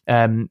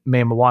 me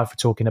and my wife were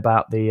talking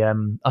about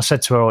I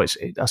said to her,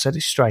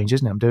 it's strange,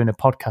 isn't it? I'm doing a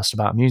podcast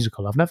about a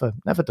musical. I've never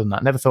done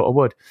that. Never thought I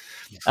would.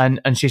 Yes.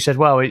 And she said,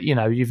 well,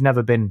 you've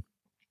never been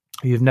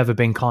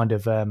kind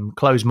of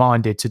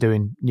closed-minded to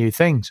doing new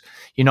things.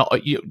 You're not.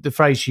 The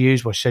phrase she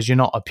used was, she says, you're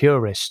not a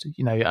purist,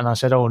 And I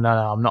said, oh no,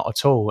 I'm not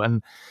at all.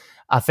 And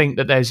I think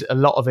that there's a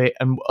lot of it,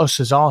 and us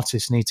as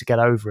artists need to get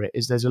over it.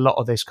 Is there's a lot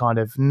of this kind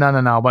of no,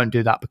 I won't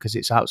do that because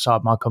it's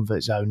outside my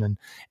comfort zone, and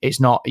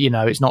it's not,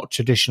 it's not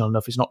traditional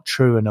enough, it's not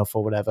true enough,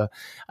 or whatever.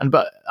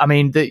 But I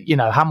mean,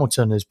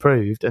 Hamilton has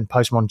proved, and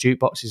Postmodern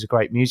Jukebox is a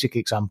great music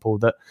example,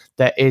 that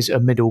there is a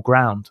middle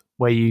ground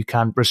where you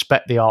can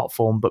respect the art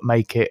form but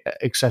make it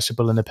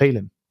accessible and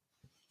appealing.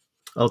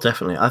 Oh,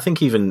 definitely. I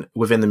think even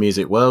within the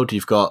music world,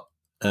 you've got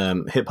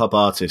hip hop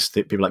artists,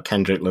 people like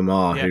Kendrick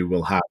Lamar, who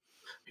will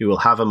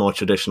have a more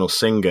traditional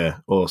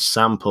singer or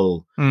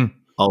sample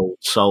old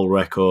soul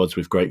records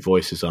with great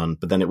voices on,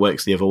 but then it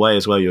works the other way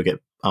as well. You'll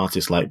get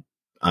artists like,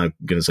 I'm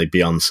going to say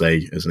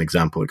Beyonce as an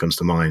example that comes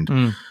to mind,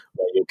 where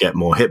you'll get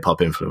more hip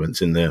hop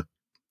influence in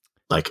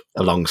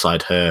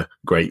alongside her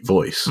great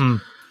voice.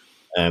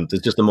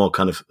 There's just a more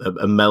kind of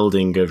a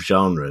melding of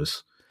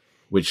genres,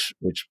 which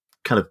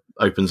kind of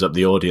opens up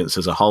the audience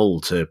as a whole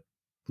to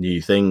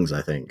new things,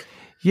 I think.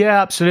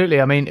 Yeah,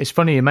 absolutely. I mean, it's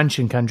funny you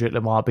mentioned Kendrick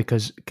Lamar,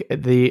 because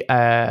the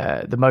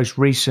most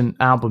recent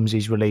albums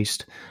he's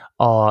released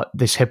are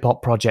this hip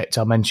hop project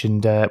I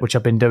mentioned, which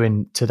I've been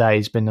doing today,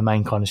 has been the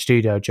main kind of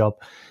studio job.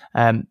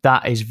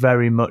 That is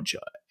very much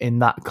in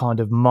that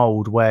kind of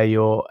mold where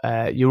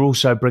you're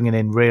also bringing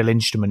in real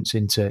instruments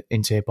into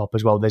hip hop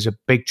as well. There's a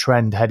big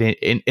trend heading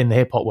in the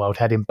hip hop world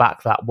heading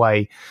back that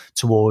way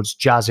towards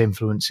jazz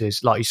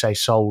influences, like you say,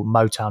 soul,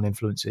 Motown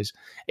influences,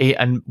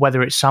 and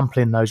whether it's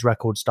sampling those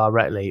records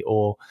directly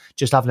or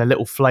just having a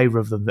little flavour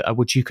of them,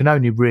 which you can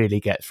only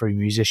really get through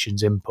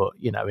musicians' input,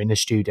 in the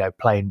studio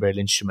playing real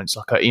instruments,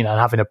 like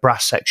having a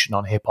brass section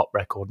on a hip hop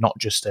record, not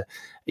just a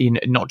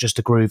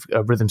groove,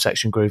 a rhythm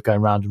section groove going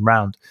round and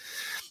round.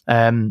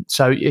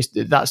 So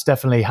that's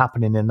definitely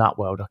happening in that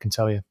world, I can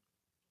tell you.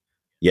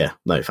 Yeah,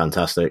 no,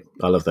 fantastic.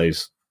 I love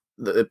those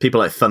people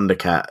like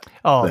Thundercat.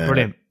 Oh,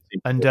 brilliant.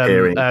 And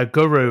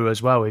Guru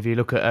as well. If you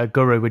look at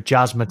Guru with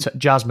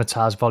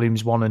Jazzmatazz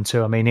Volumes 1 and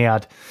 2, I mean, he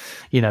had,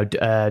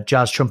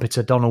 jazz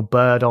trumpeter Donald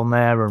Byrd on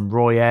there and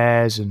Roy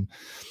Ayers and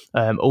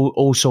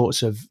all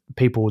sorts of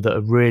people that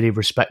are really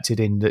respected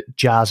in the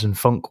jazz and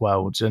funk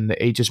worlds. And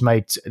he just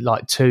made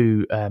like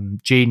two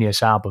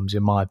genius albums,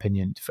 in my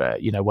opinion, for,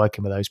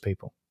 working with those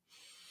people.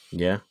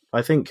 Yeah,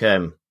 I think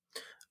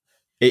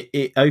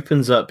it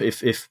opens up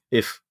if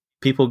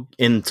people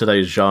into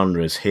those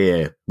genres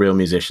hear real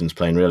musicians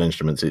playing real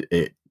instruments,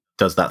 it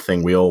does that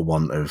thing we all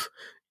want of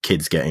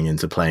kids getting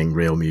into playing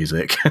real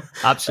music.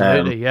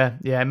 Absolutely, yeah.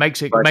 It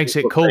makes it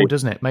cool,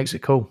 doesn't it? Makes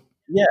it cool.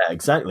 Yeah,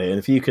 exactly. And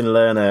if you can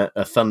learn a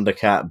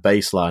Thundercat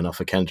bass line off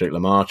a Kendrick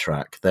Lamar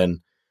track,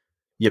 then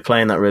you're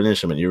playing that real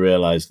instrument. You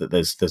realise that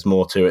there's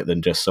more to it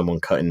than just someone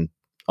cutting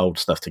old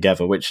stuff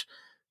together, which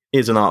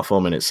is an art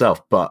form in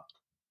itself. But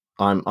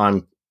I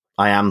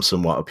am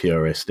somewhat a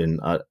purist, and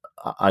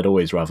I'd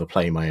always rather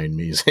play my own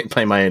music,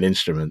 play my own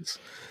instruments.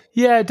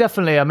 Yeah,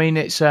 definitely. I mean,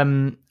 it's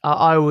I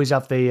always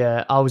have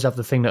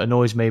the thing that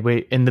annoys me.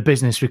 We in the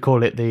business we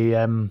call it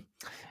the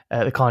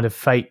kind of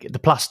fake, the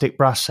plastic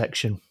brass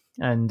section,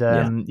 and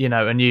and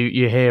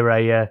you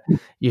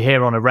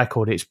hear on a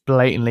record it's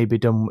blatantly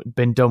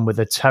been done with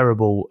a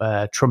terrible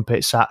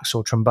trumpet, sax,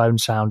 or trombone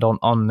sound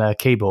on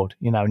keyboard,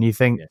 and you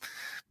think. Yeah.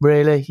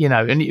 Really,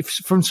 and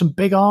from some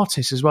big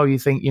artists as well, you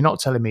think you're not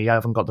telling me you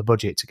haven't got the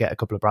budget to get a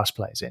couple of brass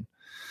players in.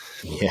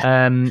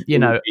 Yeah, you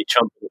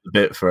chomping a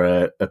bit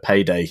for a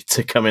payday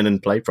to come in and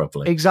play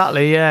properly.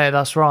 Exactly. Yeah,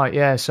 that's right.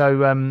 Yeah.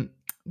 So,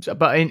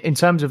 but in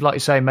terms of, like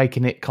you say,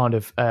 making it kind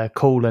of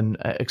cool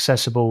and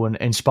accessible and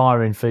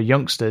inspiring for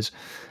youngsters,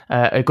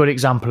 a good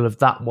example of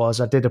that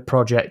was I did a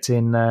project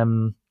in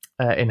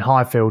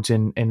Highfields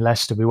in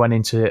Leicester. We went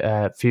into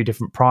a few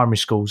different primary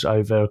schools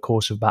over a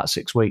course of about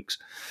 6 weeks.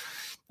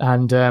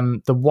 And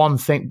one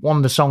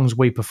of the songs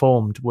we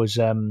performed was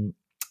Justin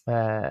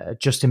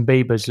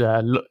Bieber's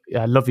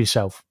 "Love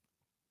Yourself,"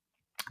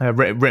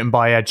 written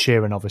by Ed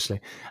Sheeran, obviously.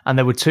 And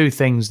there were two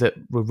things that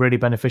were really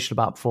beneficial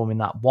about performing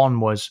that. One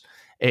was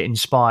it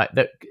inspired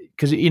that,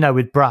 because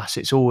with brass,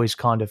 it's always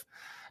kind of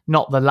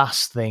not the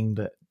last thing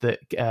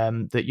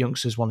that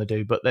youngsters want to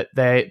do, but that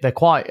they're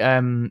quite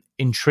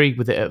intrigued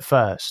with it at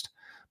first,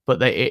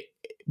 but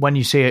when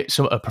you see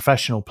a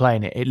professional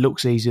playing it, it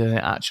looks easier than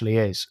it actually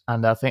is,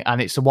 and I think,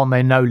 and it's the one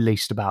they know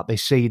least about, they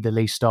see the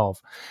least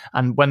of.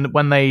 And when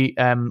I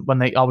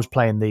was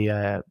playing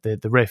the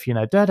riff,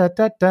 da da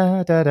da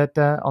da da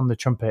da on the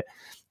trumpet,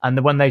 and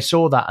when they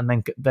saw that, and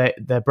then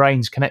their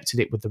brains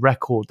connected it with the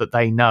record that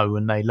they know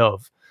and they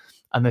love,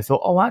 and they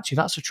thought, oh, actually,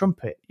 that's a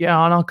trumpet,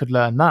 yeah, and I could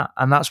learn that,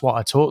 and that's what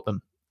I taught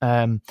them.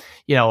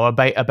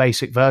 A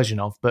basic version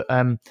of, but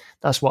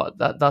that's what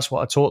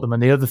I taught them.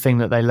 And the other thing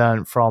that they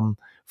learned from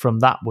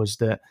that was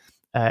that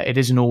it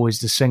isn't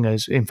always the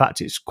singers. In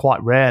fact, it's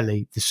quite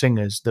rarely the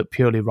singers that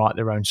purely write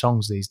their own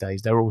songs these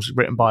days. They're all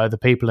written by other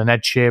people, and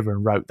Ed Sheeran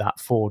wrote that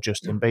for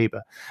Justin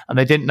Bieber. And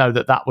they didn't know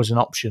that was an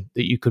option,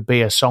 that you could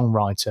be a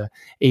songwriter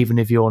even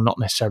if you're not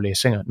necessarily a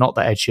singer. Not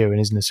that Ed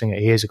Sheeran isn't a singer;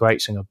 he is a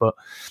great singer, but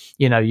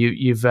you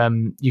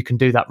can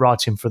do that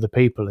writing for the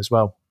people as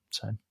well.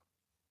 So.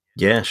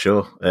 Yeah,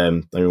 sure. I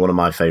mean, one of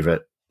my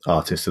favourite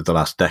artists of the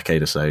last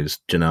decade or so is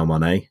Janelle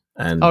Monáe.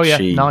 And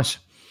nice.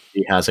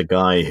 She has a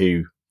guy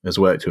who has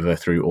worked with her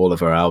through all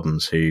of her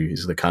albums, who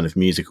is the kind of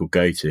musical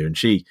go-to. And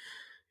she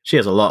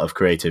has a lot of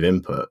creative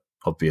input,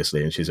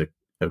 obviously, and she's a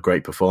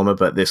great performer.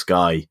 But this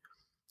guy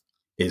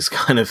is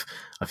kind of,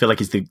 I feel like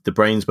he's the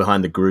brains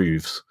behind the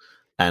grooves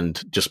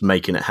and just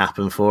making it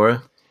happen for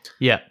her.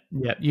 Yeah.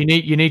 You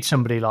need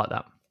somebody like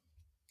that.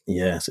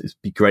 Yes, it'd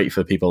be great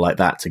for people like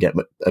that to get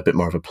a bit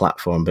more of a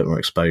platform, a bit more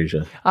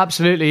exposure.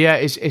 Absolutely, yeah.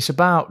 It's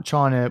about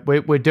trying to.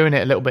 We're doing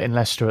it a little bit in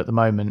Leicester at the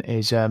moment.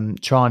 Is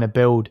trying to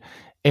build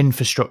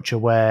infrastructure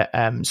where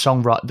that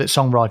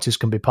songwriters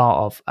can be part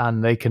of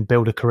and they can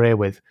build a career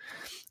with.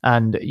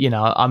 And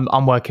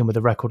I'm working with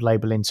a record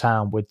label in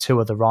town with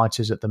two other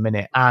writers at the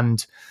minute,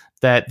 and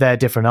they're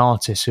different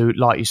artists who,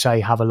 like you say,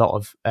 have a lot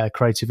of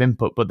creative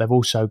input, but they've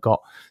also got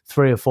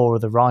 3 or 4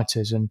 other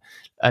writers, and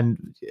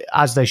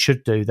as they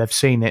should do, they've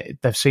seen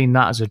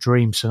that as a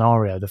dream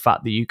scenario. The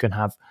fact that you can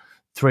have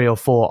 3 or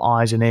 4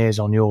 eyes and ears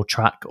on your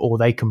track, or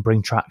they can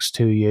bring tracks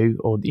to you,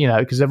 or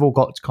because they've all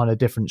got kind of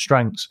different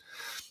strengths.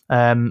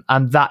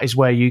 and that is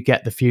where you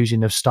get the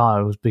fusing of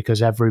styles,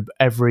 because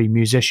every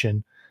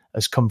musician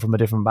has come from a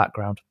different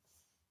background.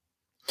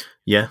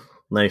 Yeah,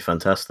 no,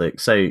 fantastic.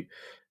 So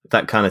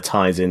that kind of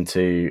ties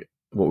into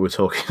what we were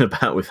talking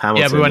about with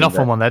Hamilton. Yeah, we went off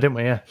on one there, didn't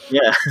we?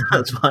 Yeah,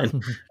 that's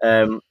fine.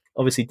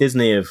 Obviously,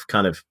 Disney have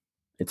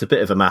it's a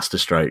bit of a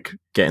masterstroke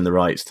getting the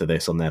rights to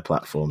this on their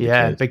platform.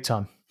 Yeah, big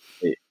time.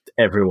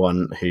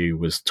 Everyone who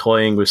was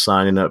toying with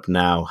signing up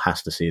now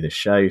has to see this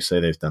show, so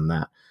they've done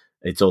that.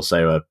 It's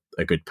also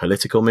a good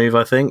political move,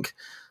 I think,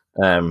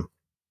 to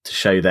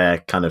show they're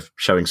kind of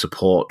showing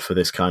support for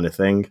this kind of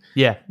thing.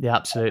 Yeah,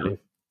 absolutely.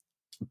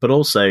 But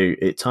also,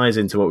 it ties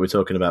into what we're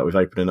talking about with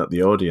opening up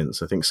the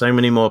audience. I think so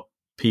many more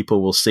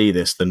people will see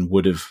this than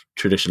would have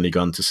traditionally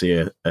gone to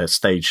see a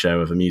stage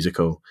show of a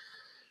musical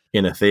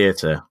in a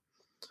theatre,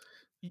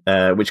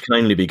 which can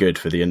only be good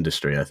for the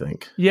industry, I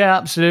think. Yeah,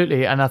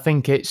 absolutely. And I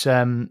think it's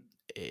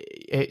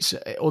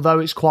although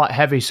it's quite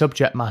heavy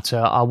subject matter,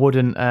 I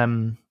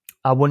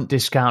wouldn't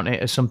discount it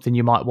as something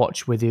you might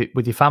watch with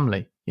your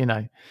family. You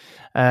know,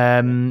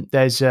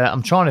 there's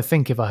I'm trying to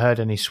think if I heard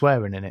any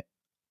swearing in it.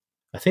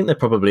 I think there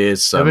probably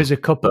is some. There is a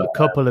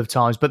couple of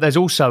times, but there's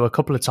also a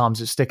couple of times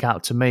that stick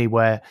out to me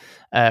where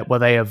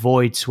they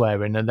avoid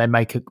swearing and they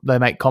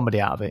make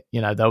comedy out of it. You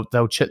know,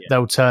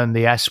 they'll turn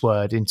the S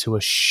word into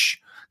a shh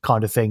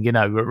kind of thing, you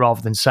know,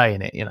 rather than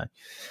saying it, you know,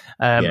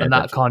 and that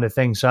definitely. Kind of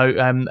thing.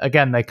 So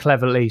again, they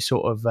cleverly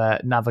sort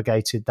of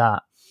navigated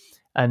that.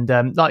 And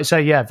like I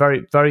say, yeah,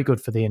 very, very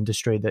good for the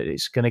industry that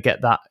it's going to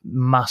get that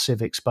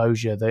massive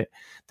exposure. That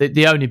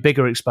the only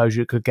bigger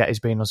exposure it could get is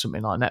being on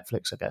something like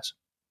Netflix, I guess.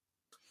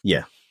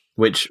 Yeah,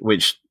 which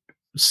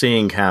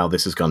seeing how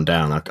this has gone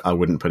down, I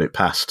wouldn't put it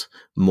past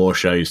more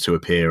shows to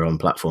appear on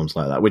platforms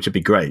like that, which would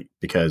be great,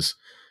 because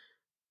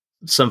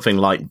something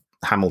like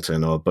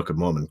Hamilton or Book of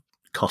Mormon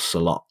costs a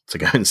lot to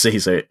go and see,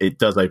 so it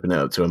does open it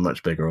up to a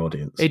much bigger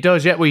audience. It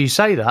does, yeah. Well, you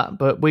say that,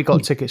 but we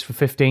got tickets for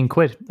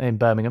 £15 in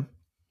Birmingham.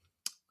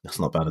 That's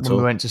not bad at all.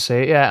 We went to see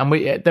it, yeah,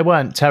 and they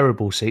weren't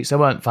terrible seats. They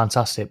weren't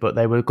fantastic, but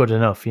they were good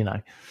enough, you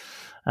know.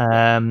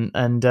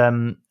 And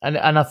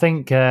I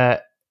think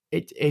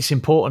it's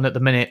important at the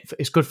minute.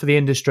 It's good for the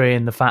industry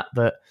in the fact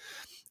that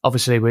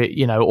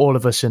obviously all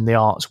of us in the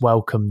arts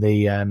welcome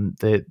the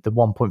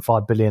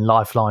 1.5 billion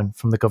lifeline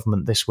from the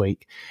government this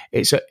week.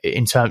 It's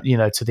in terms,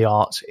 to the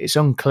arts. It's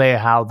unclear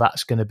how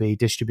that's going to be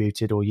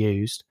distributed or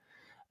used.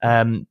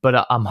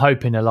 But I'm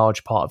hoping a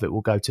large part of it will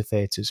go to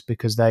theatres,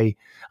 because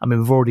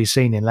we've already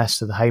seen in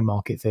Leicester the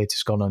Haymarket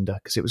Theatre's gone under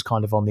because it was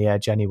kind of on the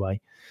edge anyway.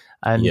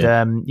 And,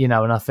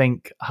 and I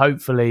think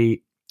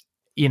hopefully,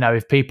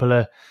 if people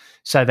are,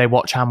 say they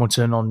watch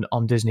Hamilton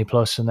on Disney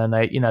Plus and then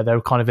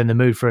they're kind of in the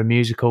mood for a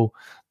musical,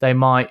 they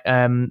might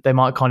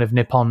kind of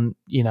nip on,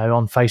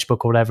 on Facebook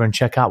or whatever and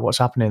check out what's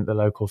happening at the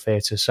local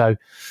theatre. So,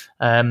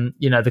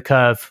 the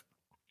Curve,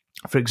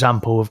 for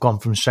example, have gone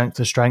from strength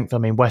to strength. I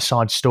mean, West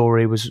Side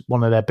Story was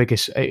one of their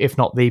biggest, if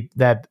not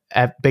their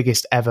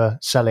biggest ever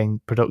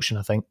selling production,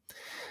 I think.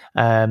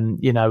 And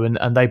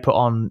they put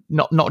on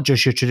not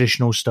just your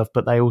traditional stuff,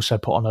 but they also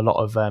put on a lot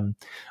of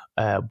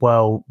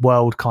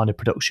world kind of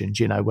productions.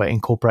 We're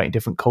incorporating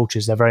different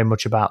cultures. They're very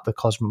much about the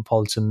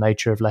cosmopolitan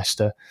nature of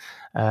Leicester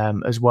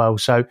as well.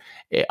 So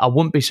I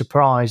wouldn't be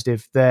surprised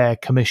if they're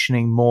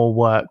commissioning more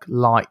work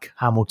like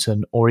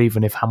Hamilton, or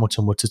even if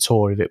Hamilton were to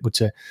tour, if it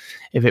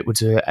were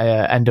to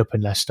end up in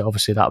Leicester.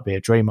 Obviously, that would be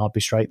a dream. I'd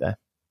be straight there.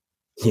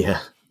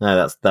 Yeah,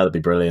 no, that'd be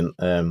brilliant.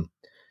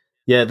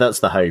 Yeah, that's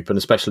the hope, and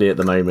especially at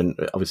the moment,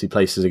 obviously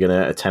places are going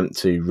to attempt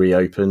to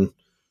reopen,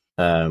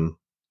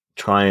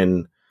 try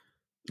and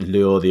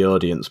lure the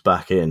audience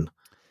back in.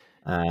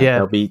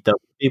 There'll be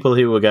people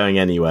who were going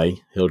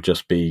anyway who'll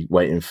just be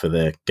waiting for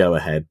the go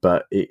ahead,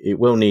 but it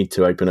will need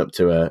to open up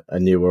to a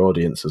newer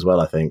audience as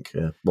well, I think,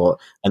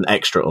 an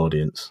extra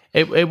audience.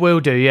 It will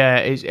do, yeah.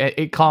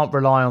 It can't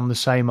rely on the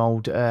same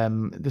old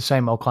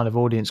kind of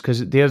audience,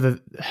 because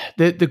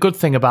the good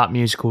thing about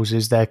musicals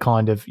is they're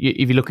kind of,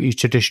 if you look at your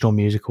traditional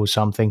musicals,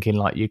 so I'm thinking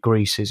like your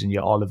Greases and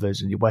your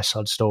Olivers and your West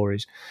Side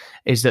Stories,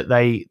 is that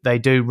they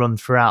do run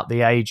throughout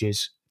the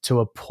ages to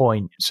a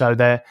point. So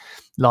they're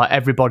like,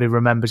 everybody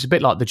remembers, a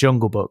bit like the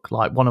Jungle Book.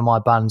 Like one of my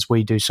bands,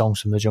 we do songs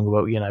from the Jungle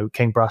Book,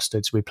 King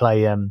Brastards, we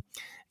play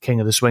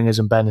King of the Swingers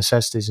and Bare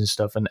Necessities and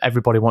stuff, and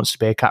everybody wants to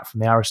be a cat from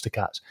the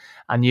Aristocats.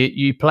 And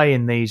you play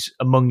in these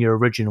among your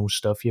original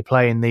stuff. You're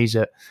playing these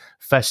at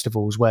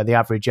festivals where the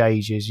average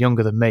age is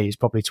younger than me, is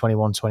probably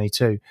 21,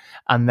 22,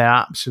 and they're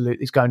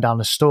absolutely, it's going down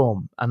a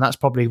storm. And that's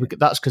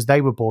because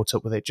they were brought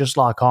up with it, just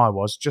like I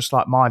was, just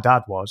like my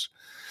dad was.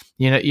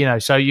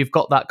 So you've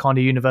got that kind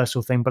of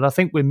universal thing. But I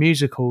think with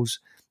musicals,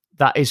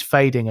 that is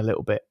fading a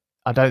little bit.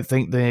 I don't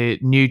think the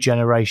new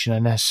generation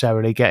are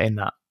necessarily getting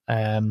that,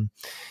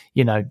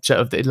 sort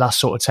of the last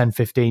sort of 10,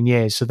 15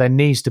 years. So there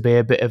needs to be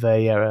a bit of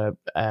a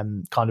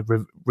kind of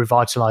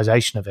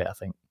revitalisation of it, I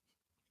think.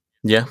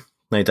 Yeah,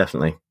 no,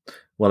 definitely.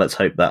 Well, let's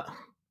hope that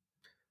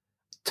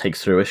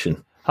takes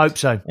fruition. Hope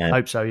so, yeah.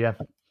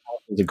 It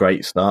was a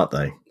great start,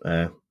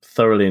 though.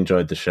 Thoroughly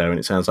enjoyed the show, and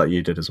it sounds like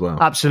you did as well.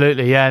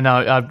 Absolutely, yeah. No,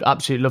 I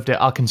absolutely loved it.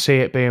 I can see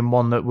it being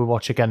one that we'll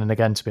watch again and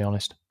again, to be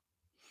honest.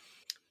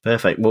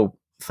 Perfect. Well,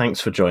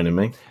 thanks for joining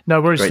me.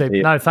 No worries, Great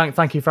Steve. No,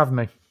 thank you for having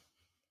me.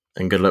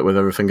 And good luck with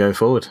everything going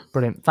forward.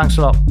 Brilliant. Thanks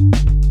a lot.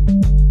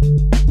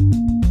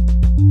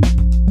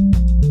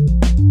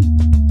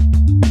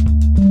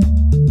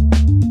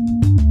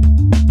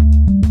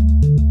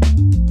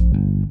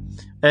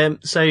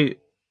 So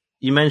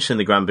you mentioned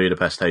the Grand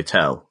Budapest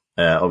Hotel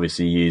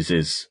obviously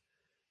uses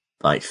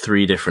like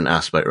 3 different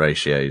aspect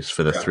ratios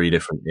for the 3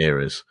 different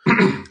eras.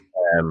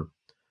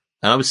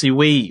 And obviously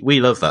we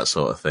love that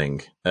sort of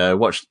thing.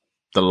 Watched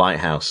The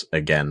Lighthouse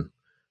again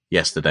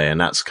yesterday, and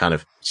that's kind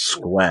of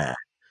square.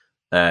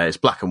 It's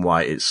black and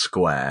white, it's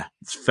square.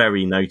 It's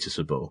very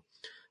noticeable.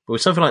 But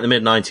with something like the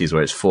mid-90s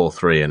where it's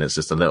 4:3 and it's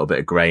just a little bit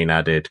of grain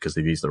added because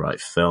they've used the right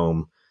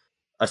film,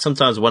 I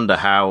sometimes wonder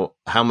how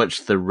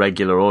much the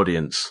regular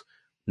audience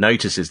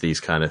notices these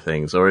kind of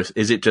things, or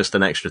is it just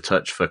an extra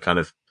touch for kind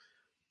of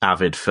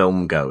avid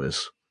film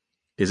goers?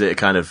 Is it a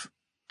kind of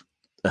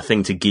a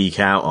thing to geek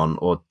out on,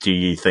 or do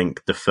you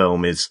think the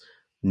film is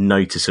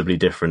noticeably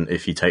different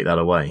if you take that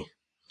away?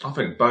 I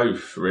think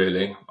both,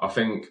 really. I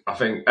think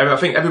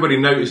everybody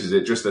notices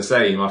it just the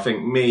same. I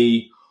think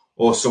me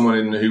or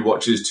someone who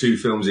watches 2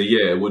 films a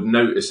year would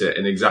notice it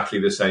in exactly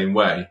the same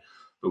way.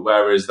 But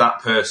whereas that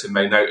person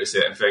may notice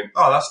it and think,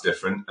 oh, that's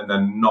different, and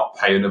then not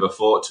pay another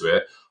thought to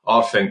it,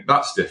 I'd think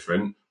that's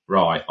different.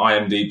 Right,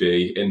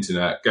 IMDb,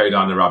 internet, go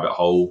down the rabbit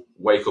hole,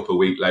 wake up a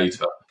week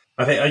later.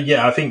 I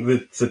think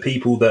the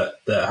people that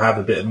have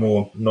a bit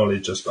more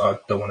knowledge, I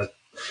don't want to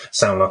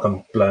sound like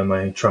I'm blowing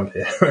my own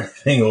trumpet or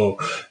anything, or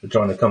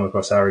trying to come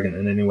across arrogant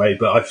in any way,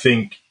 but I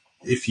think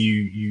if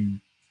you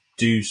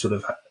do sort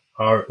of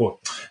are, or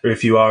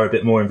if you are a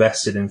bit more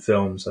invested in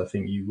films, I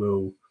think you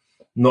will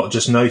not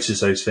just notice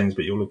those things,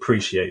 but you'll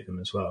appreciate them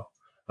as well.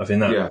 I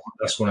think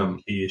that's one of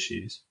the key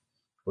issues.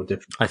 Or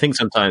different. I think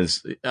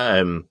sometimes,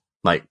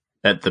 like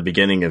at the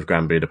beginning of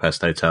Grand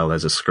Budapest Hotel,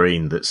 there's a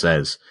screen that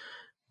says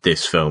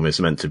this film is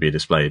meant to be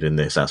displayed in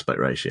this aspect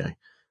ratio.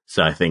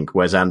 So I think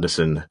Wes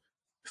Anderson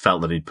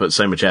felt that he'd put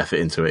so much effort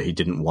into it, he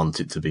didn't want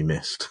it to be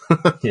missed.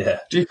 Yeah.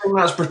 Do you think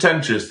that's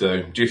pretentious,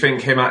 though? Do you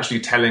think him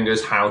actually telling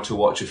us how to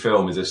watch a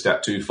film is a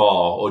step too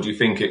far? Or do you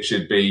think it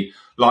should be,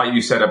 like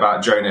you said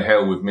about Jonah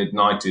Hill with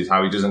mid-90s,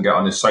 how he doesn't get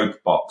on his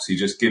soapbox, he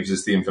just gives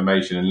us the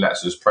information and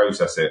lets us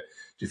process it?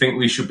 Do you think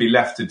we should be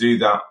left to do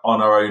that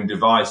on our own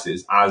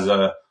devices as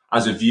a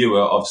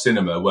viewer of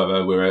cinema,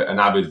 whether we're an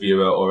avid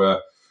viewer or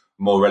a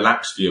more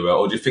relaxed viewer?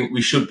 Or do you think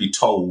we should be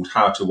told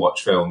how to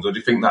watch films? Or do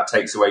you think that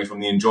takes away from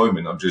the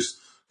enjoyment of just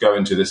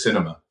going to the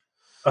cinema?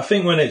 I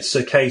think when it's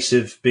a case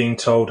of being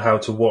told how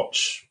to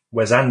watch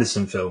Wes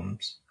Anderson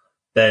films,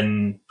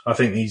 then I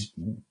think he's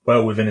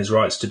well within his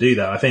rights to do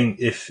that. I think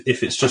if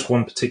it's just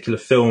one particular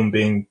film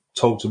being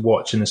told to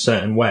watch in a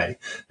certain way,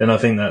 then I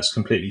think that's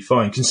completely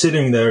fine.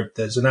 Considering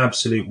there's an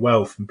absolute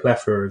wealth and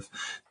plethora of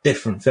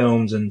different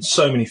films and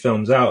so many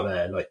films out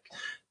there, like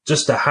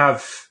just to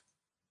have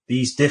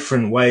these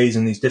different ways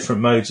and these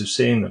different modes of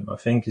seeing them, I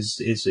think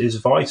is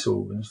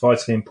vital. It's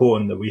vitally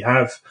important that we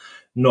have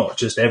not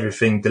just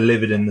everything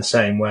delivered in the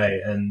same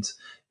way. And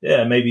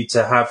yeah, maybe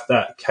to have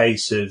that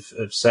case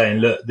of saying,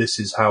 look, this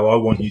is how I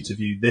want you to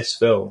view this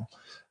film.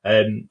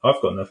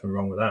 I've got nothing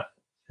wrong with that,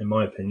 in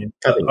my opinion.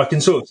 I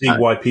can sort of see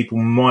why people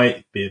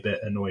might be a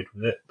bit annoyed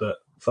with it, but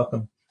fuck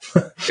them.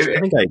 I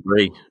think I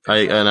agree.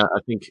 I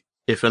think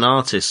if an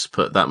artist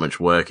put that much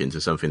work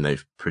into something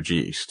they've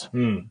produced,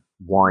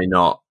 why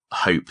not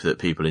hope that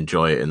people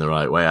enjoy it in the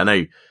right way? I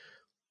know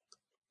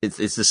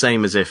it's the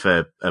same as if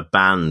a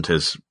band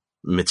has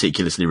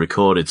meticulously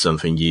recorded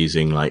something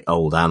using like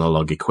old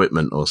analog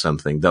equipment or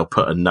something. They'll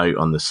put a note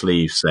on the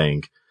sleeve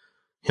saying,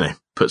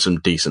 put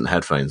some decent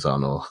headphones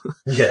on, or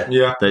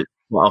yeah.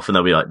 Often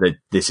they'll be like,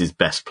 this is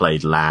best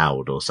played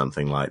loud or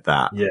something like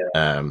that. Yeah.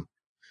 And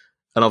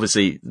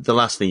obviously the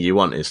last thing you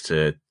want is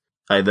to,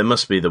 there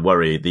must be the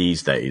worry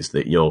these days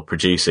that you're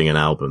producing an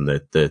album,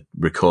 that the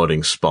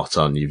recording's spot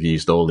on. You've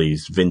used all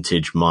these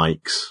vintage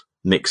mics,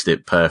 mixed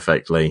it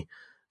perfectly,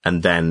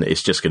 and then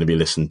it's just going to be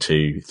listened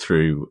to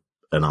through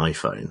an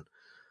iPhone.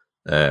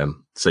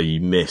 So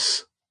you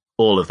miss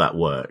all of that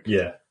work.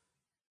 Yeah.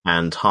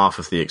 And half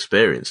of the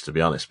experience, to be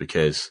honest,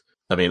 because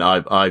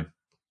I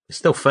it's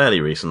still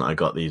fairly recent I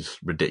got these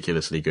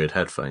ridiculously good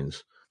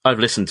headphones. I've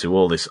listened to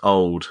all this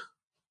old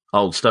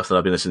stuff that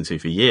I've been listening to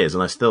for years,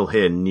 and I still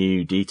hear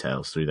new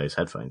details through those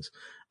headphones.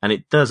 And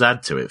it does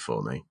add to it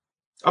for me.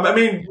 I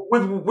mean,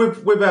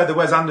 with the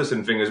Wes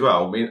Anderson thing as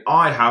well, I mean,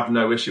 I have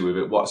no issue with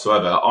it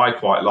whatsoever. I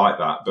quite like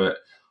that, but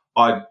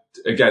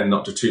again,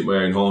 not to toot my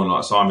own horn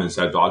like Simon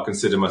said, but I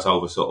consider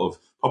myself a sort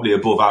of probably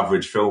above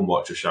average film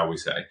watcher, shall we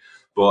say.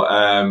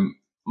 But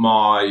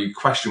my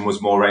question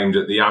was more aimed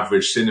at the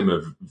average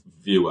cinema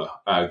viewer,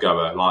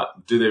 goer. Like,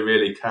 do they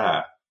really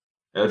care?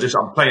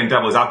 I'm playing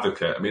devil's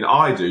advocate. I mean,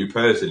 I do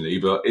personally,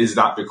 but is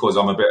that because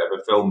I'm a bit of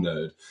a film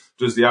nerd?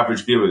 Does the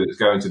average viewer that's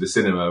going to the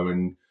cinema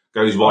and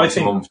goes once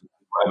a month,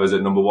 whatever's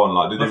at number one,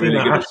 like, do they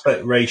really give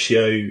aspect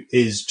ratio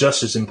is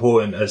just as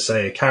important as,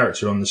 say, a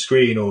character on the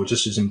screen, or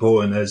just as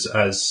important as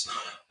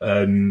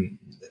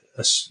a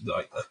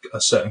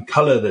a certain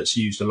colour that's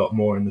used a lot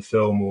more in the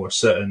film, or a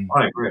certain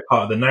I agree.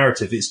 part of the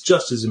narrative. It's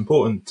just as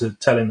important to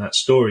telling that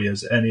story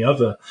as any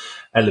other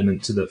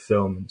element to the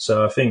film.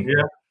 So I think,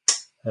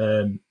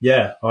 I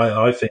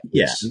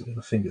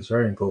think it's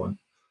very important.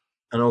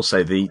 And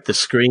also, the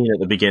screen at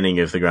the beginning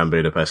of the Grand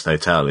Budapest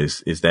Hotel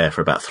is there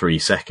for about 3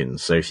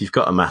 seconds. So if you've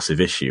got a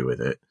massive issue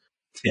with it,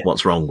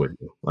 what's wrong with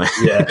you?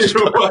 Yeah.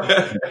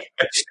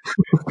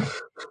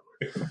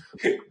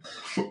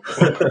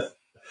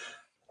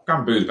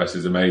 Grand Budapest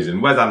is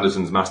amazing. Wes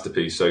Anderson's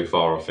masterpiece so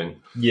far, I think.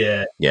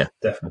 Yeah, I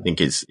definitely.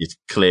 think it's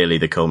clearly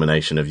the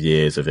culmination of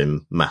years of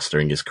him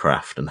mastering his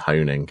craft and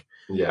honing.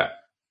 Yeah.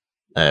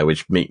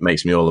 Which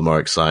makes me all the more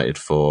excited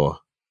for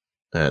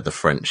the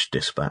French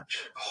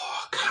Dispatch.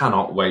 I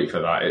cannot wait for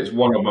that. It's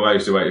one of my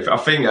most awaited. I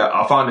think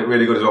I find it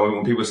really good as well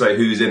when people say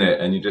who's in it,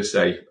 and you just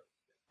say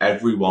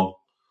everyone.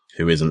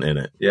 Who isn't in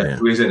it? Yeah,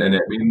 who isn't in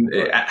it? I mean,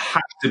 it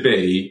has to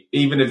be,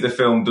 even if the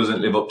film doesn't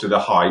live up to the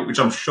hype, which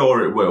I'm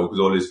sure it will, because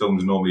all his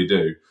films normally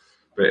do.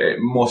 But it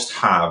must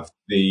have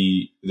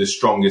the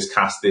strongest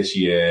cast this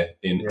year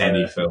in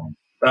any film.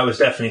 That was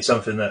definitely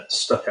something that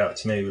stuck out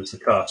to me, was the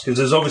cast, because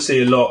there's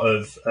obviously a lot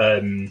of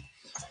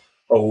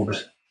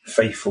old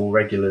faithful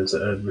regulars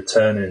that are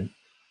returning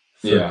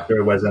for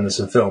a Wes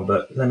Anderson film.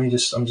 But I'm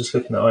just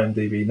looking at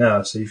IMDb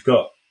now. So you've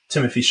got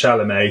Timothée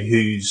Chalamet,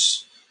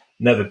 who's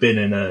never been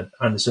in an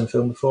Anderson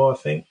film before, I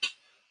think.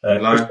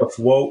 Christoph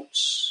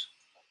Waltz.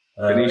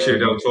 Benicio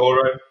del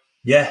Toro.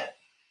 Yeah.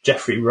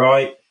 Jeffrey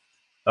Wright.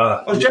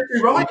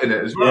 Jeffrey Wright in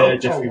it as well? Yeah,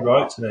 Jeffrey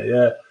Wright's in it,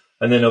 yeah.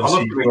 And then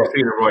obviously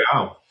Casino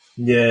Royale.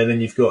 Yeah, then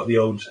you've got the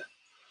old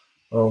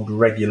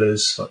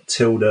regulars like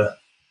Tilda,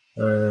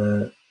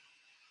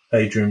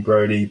 Adrian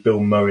Brody,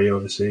 Bill Murray,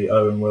 obviously,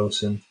 Owen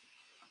Wilson.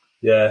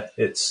 Yeah,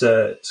 it's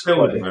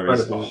quite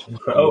incredible.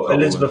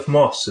 Elizabeth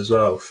Moss as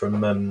well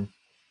from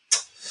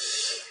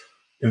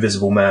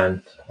Invisible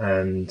Man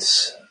and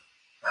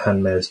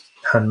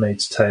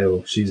Handmaid's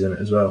Tale. She's in it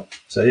as well.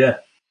 So yeah.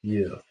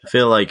 I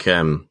feel like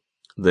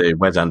the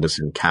Wes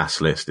Anderson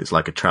cast list, it's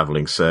like a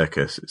travelling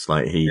circus. It's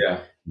like he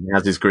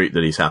has his group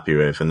that he's happy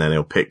with, and then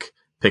he'll pick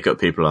up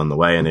people on the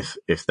way, and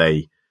if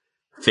they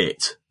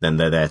fit, then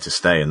they're there to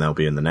stay, and they'll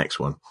be in the next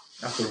one.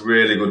 That's a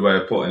really good way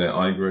of putting it.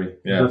 I agree.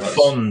 Yeah, the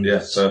Fond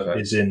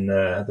perfect. is in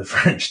the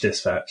French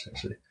Dispatch,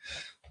 actually.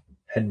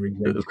 Henry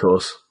Winkler. Of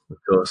course.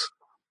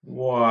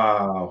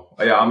 Wow.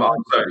 Yeah, I'm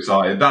so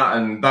excited. That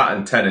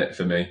and Tenet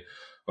for me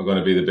are going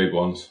to be the big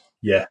ones.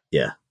 Yeah.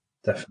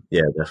 Definitely.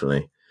 Yeah,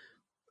 definitely.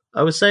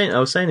 I was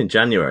saying in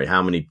January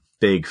how many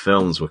big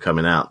films were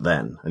coming out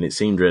then, and it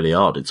seemed really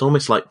odd. It's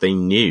almost like they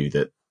knew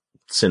that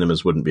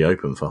cinemas wouldn't be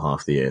open for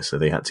half the year, so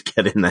they had to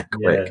get in there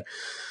quick. Yeah.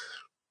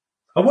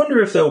 I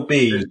wonder if they'll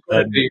be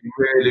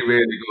really,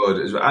 really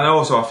good. And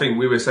also, I think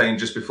we were saying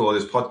just before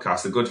this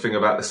podcast, the good thing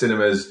about the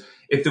cinemas,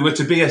 if there were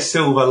to be a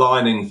silver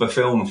lining for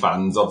film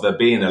fans of there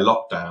being a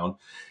lockdown,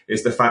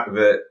 is the fact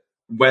that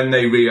when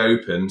they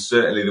reopen,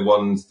 certainly the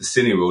ones the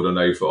Cineworld I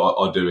know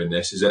are doing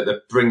this, is that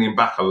they're bringing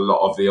back a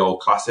lot of the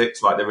old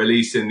classics. Like they're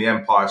releasing The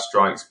Empire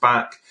Strikes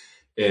Back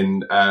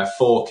in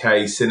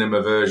 4K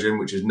cinema version,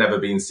 which has never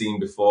been seen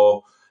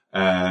before.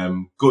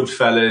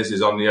 Goodfellas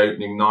is on the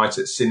opening night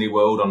at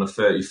Cineworld on the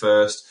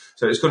 31st.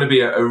 So it's going to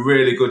be a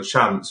really good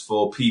chance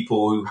for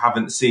people who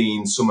haven't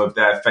seen some of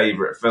their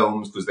favourite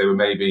films because they were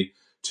maybe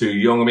too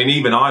young. I mean,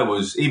 even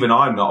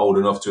I'm not old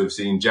enough to have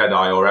seen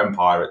Jedi or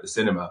Empire at the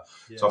cinema.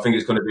 Yeah. So I think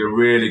it's going to be a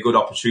really good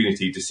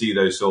opportunity to see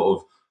those sort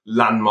of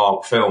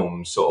landmark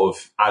films sort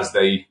of as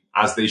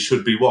they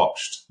should be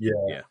watched.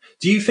 Yeah.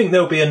 Do you think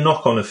there'll be a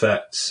knock-on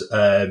effect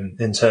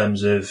in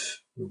terms of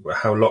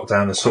how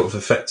lockdown has sort of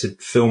affected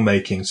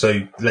filmmaking?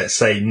 So let's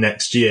say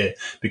next year,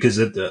 because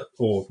of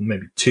or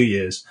maybe 2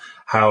 years,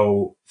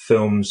 how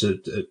films are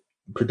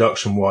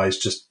production-wise,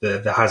 just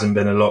there hasn't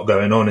been a lot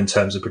going on in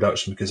terms of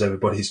production because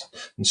everybody's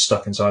been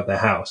stuck inside their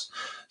house.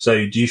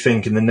 So do you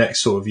think in the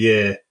next sort of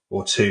year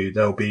or two,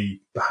 there'll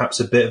be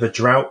perhaps a bit of a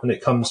drought when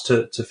it comes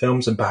to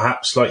films, and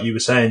perhaps, like you were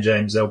saying,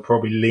 James, they'll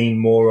probably lean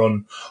more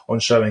on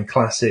showing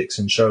classics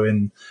and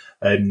showing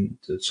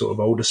sort of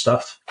older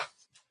stuff?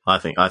 I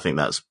think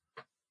that's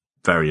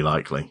very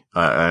likely.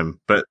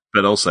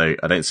 But also,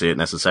 I don't see it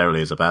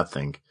necessarily as a bad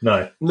thing. No,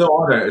 I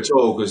don't at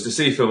all, because to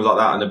see films like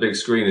that on the big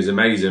screen is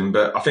amazing.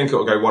 But I think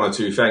it'll go one or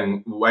two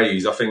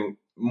ways. I think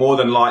more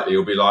than likely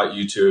it'll be like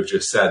you two have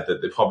just said,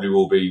 that there probably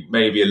will be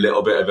maybe a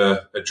little bit of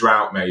a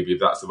drought, maybe, if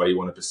that's the way you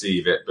want to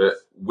perceive it. But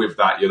with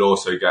that, you'll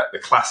also get the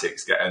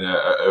classics getting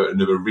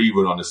another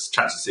rerun on a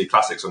chance to see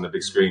classics on the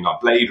big screen,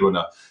 like Blade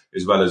Runner,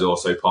 as well as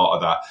also part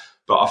of that.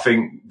 But I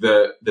think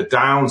the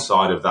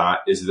downside of that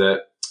is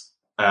that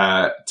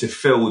to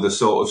fill the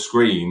sort of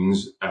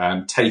screens,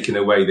 taking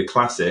away the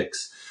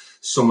classics,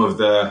 some of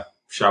the,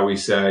 shall we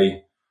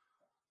say,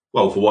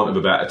 well, for want of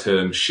a better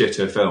term,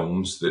 shitter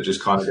films that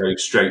just kind of go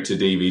straight to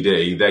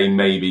DVD, they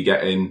may be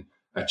getting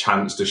a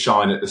chance to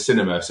shine at the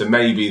cinema. So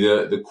maybe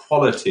the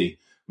quality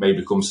may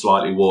become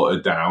slightly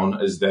watered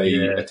down as they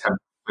attempt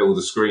to fill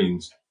the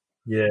screens.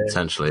 Yeah,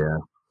 essentially, yeah.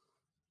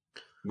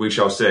 We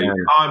shall see.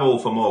 I'm all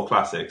for more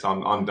classics.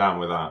 I'm down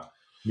with that.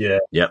 Yeah.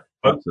 Yep.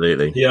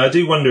 Absolutely. Yeah, I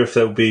do wonder if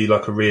there'll be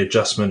like a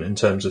readjustment in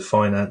terms of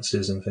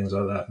finances and things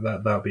like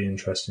that. That'll be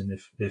interesting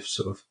if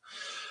sort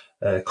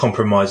of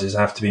compromises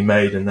have to be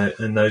made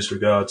in those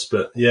regards.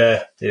 But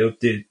yeah,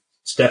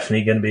 it's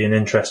definitely going to be an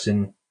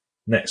interesting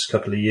next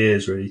couple of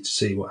years, really, to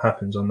see what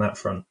happens on that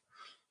front.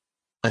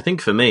 I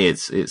think for me,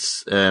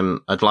 it's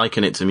I'd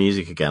liken it to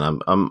music again.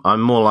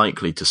 I'm more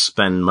likely to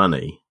spend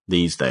money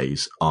these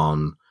days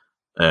on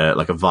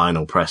like a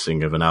vinyl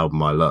pressing of an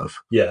album I love,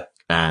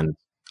 and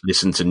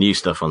listen to new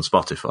stuff on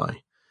Spotify,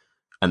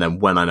 and then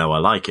when I know I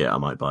like it, I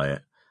might buy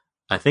it.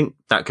 I think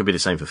that could be the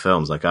same for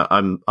films. Like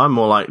I'm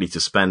more likely to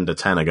spend a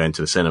tenner going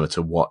to the cinema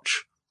to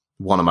watch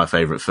one of my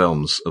favorite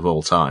films of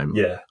all time,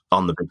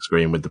 on the big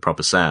screen with the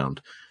proper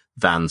sound,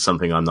 than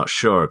something I'm not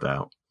sure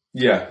about.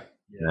 Yeah.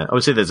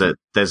 Obviously,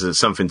 there's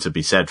something to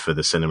be said for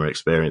the cinema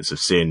experience of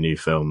seeing new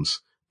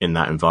films in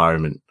that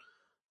environment,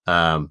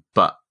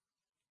 but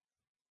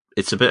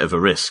it's a bit of a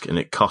risk and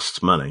it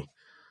costs money.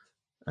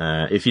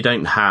 If you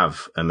don't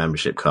have a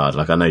membership card,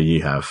 like I know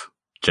you have,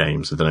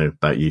 James, I don't know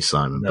about you,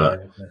 Simon,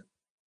 but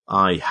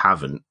I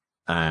haven't.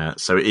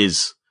 So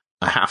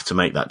I have to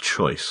make that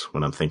choice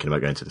when I'm thinking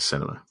about going to the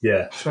cinema.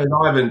 Yeah. I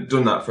haven't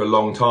done that for a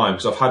long time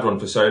because I've had one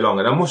for so long.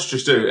 And I must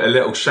just do a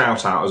little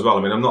shout out as well.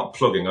 I mean, I'm not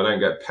plugging, I don't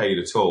get paid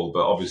at all,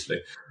 but obviously.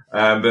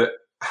 But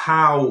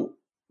how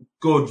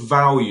good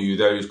value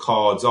those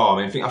cards are.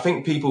 I mean, I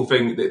think people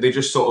think that they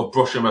just sort of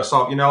brush them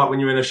aside. You know, like when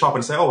you're in a shop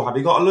and say, "Oh, have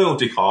you got a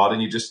loyalty card?"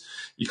 And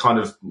you kind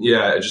of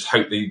just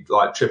hope they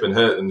like trip and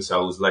hurt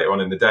themselves later on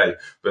in the day.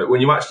 But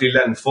when you actually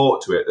lend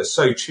thought to it, they're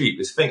so cheap.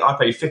 I think I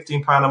pay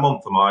 £15 a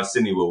month for my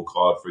Cineworld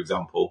card, for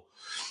example.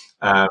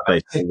 I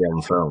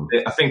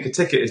think a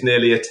ticket is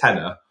nearly a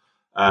tenner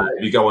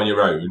if you go on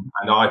your own,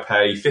 and I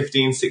pay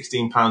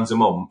 £15-16 a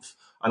month,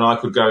 and I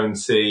could go and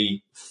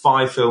see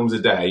 5 films a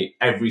day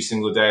every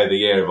single day of the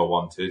year if I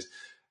wanted.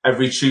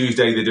 Every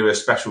Tuesday they do a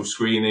special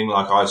screening,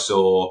 like I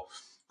saw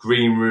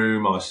Green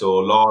Room, I saw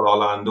La La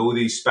Land, all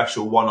these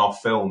special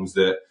one-off films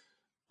that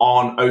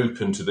aren't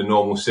open to the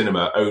normal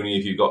cinema, only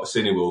if you've got a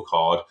Cineworld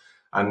card.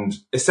 And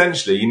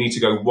essentially, you need to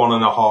go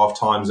 1.5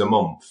 times a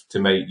month to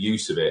make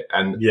use of it.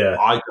 And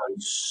I go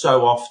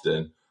so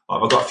often.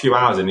 Like, I've got a few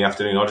hours in the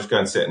afternoon, I'll just go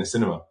and sit in the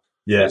cinema.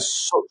 Yeah.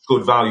 It's such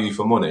good value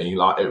for money.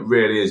 Like, it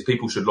really is.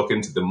 People should look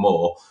into them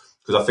more,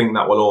 because I think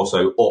that will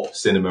also up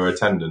cinema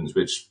attendance,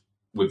 which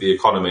with the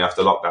economy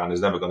after lockdown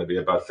is never going to be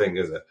a bad thing,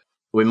 is it?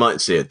 We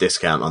might see a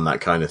discount on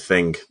that kind of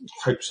thing.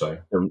 Hope so.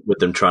 With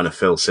them trying to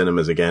fill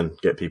cinemas again,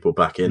 get people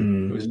back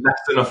in. It was less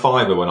than a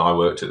fiver when I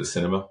worked at the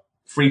cinema.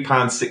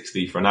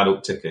 £3.60 for an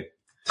adult ticket.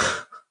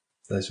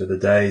 Those were the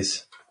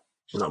days.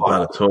 Not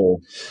bad at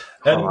all.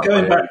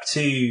 Going back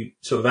to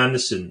sort of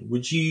Anderson,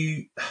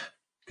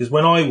 because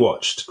when I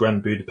watched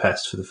Grand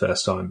Budapest for the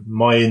first time,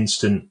 my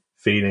instant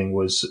feeling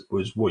was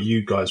what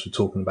you guys were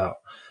talking about.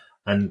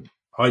 And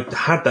I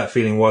had that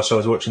feeling whilst I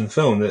was watching the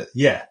film that,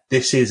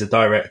 this is a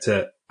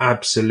director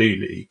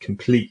absolutely,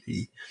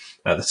 completely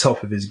at the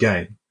top of his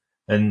game.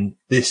 And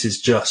this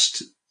is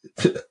just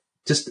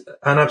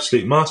an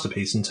absolute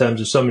masterpiece in terms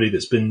of somebody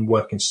that's been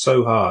working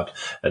so hard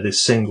at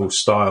this single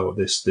style,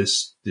 this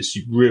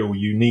real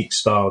unique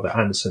style that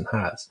Anderson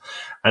has.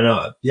 And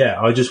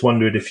I just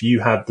wondered if you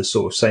had the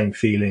sort of same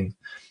feeling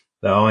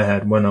that I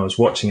had when I was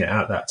watching it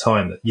at that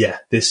time, that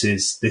this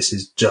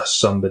is just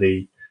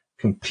somebody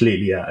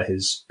completely at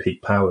his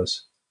peak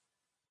powers.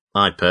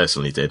 I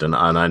personally did, and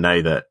I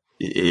know that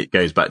it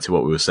goes back to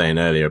what we were saying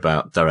earlier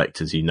about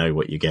directors. You know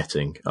what you're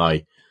getting.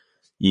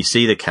 You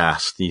see the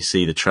cast, you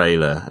see the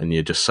trailer, and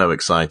you're just so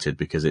excited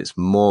because it's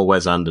more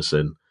Wes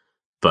Anderson,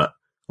 but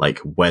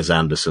like Wes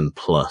Anderson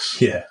plus.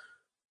 Yeah.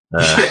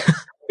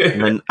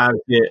 And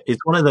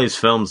it's one of those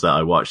films that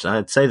I watched. And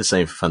I'd say the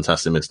same for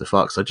Fantastic Mr.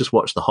 Fox. I just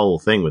watched the whole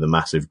thing with a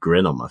massive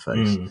grin on my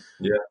face.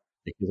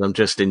 Because I'm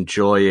just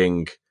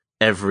enjoying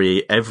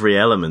every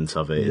element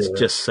of it. It's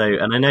just so,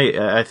 and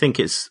I think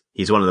he's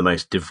one of the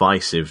most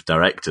divisive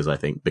directors, I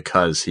think,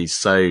 because he's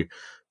so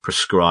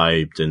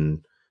prescribed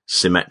and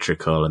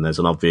symmetrical, and there's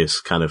an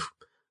obvious kind of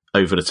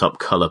over the top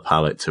color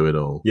palette to it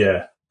all.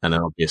 Yeah. And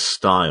an obvious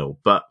style,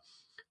 but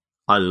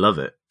I love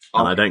it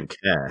and I don't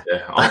care.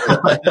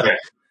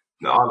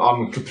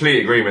 I'm in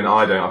complete agreement.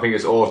 I don't. I think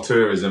it's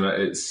auteurism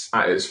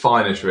at its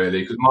finest,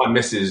 really. Because my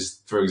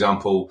missus, for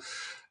example,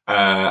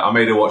 I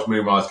made her watch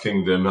Moonrise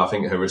Kingdom. I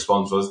think her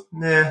response was,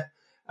 nah.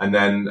 And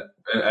then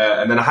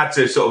I had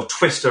to sort of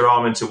twist her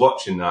arm into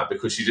watching that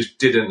because she just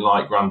didn't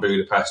like Grand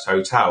Budapest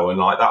Hotel. And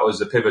like, that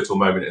was a pivotal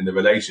moment in the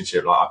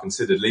relationship. Like, I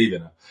considered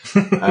leaving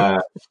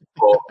her.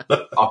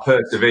 But I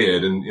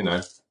persevered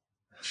and,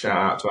 shout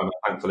out to her.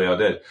 Thankfully I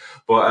did.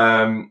 But,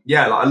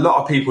 like a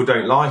lot of people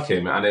don't like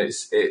him, and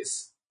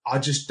I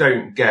just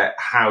don't get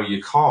how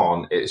you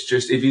can't. It's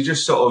just, if you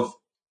just sort of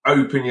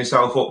open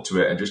yourself up to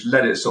it and just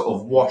let it sort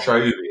of wash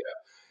over you,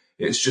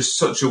 it's just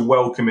such a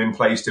welcoming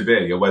place to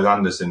be, a Wes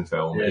Anderson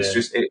film. Yeah.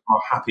 It's my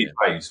happy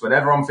place.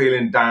 Whenever I'm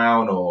feeling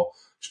down, or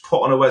just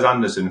put on a Wes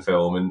Anderson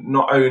film, and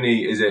not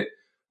only is it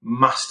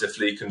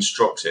masterfully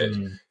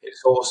constructed,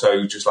 it's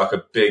also just like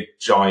a big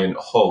giant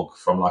hug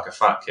from like a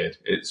fat kid.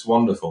 It's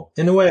wonderful.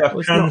 In a way, I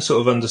can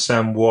sort of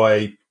understand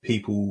why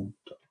people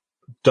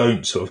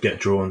don't sort of get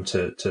drawn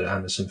to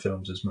Anderson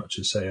films as much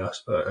as say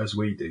us as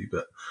we do,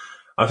 but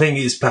I think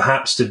it's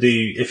perhaps to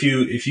do if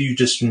you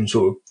just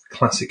sort of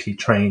classically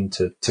trained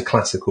to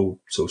classical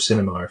sort of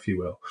cinema, if you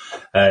will,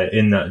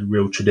 in that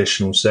real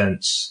traditional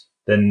sense,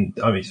 then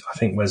I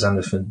think Wes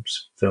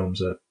Anderson's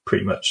films are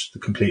pretty much the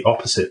complete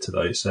opposite to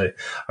those. So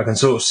I can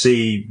sort of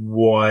see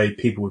why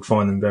people would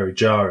find them very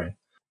jarring.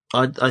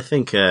 I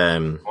think I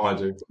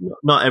do.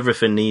 Not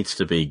everything needs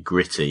to be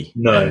gritty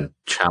and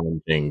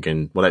challenging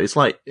and whatever. It's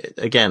like,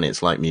 again,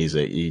 it's like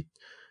music.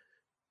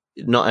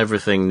 Not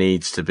everything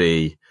needs to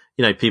be,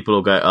 people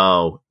will go,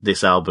 oh,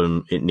 this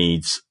album, it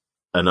needs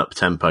an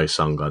up-tempo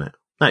song on it.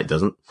 No, it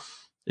doesn't.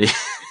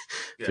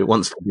 If it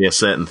wants to be a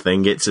certain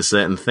thing, it's a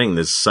certain thing.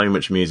 There's so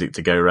much music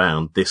to go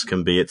around. This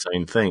can be its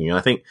own thing. And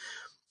I think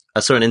I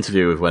saw an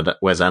interview with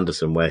Wes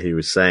Anderson where he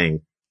was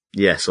saying,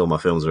 yes, all my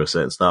films are a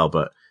certain style,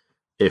 but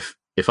if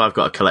I've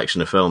got a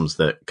collection of films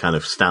that kind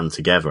of stand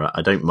together,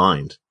 I don't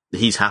mind.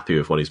 He's happy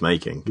with what he's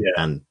making.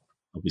 Yeah. And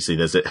obviously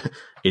there's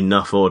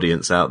enough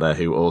audience out there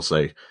who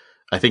also,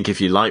 I think if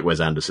you like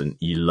Wes Anderson,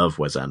 you love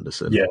Wes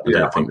Anderson. Yeah, I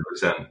don't think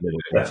 100%.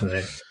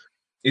 Definitely.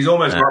 He's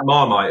almost like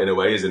Marmite in a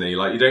way, isn't he?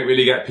 Like, you don't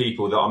really get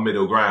people that are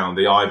middle ground.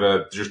 They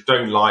either just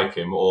don't like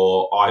him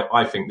or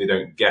I think they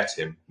don't get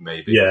him,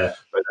 maybe. Yeah.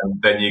 But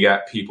then you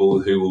get people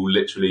who will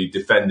literally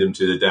defend him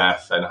to the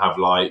death and have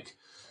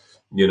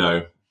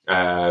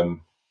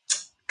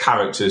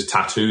characters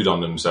tattooed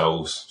on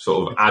themselves,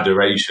 sort of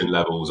adoration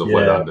levels of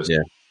Wes Anderson.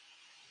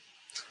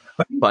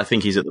 Yeah. But I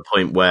think he's at the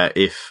point where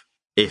if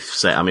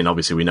say, I mean,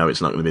 obviously we know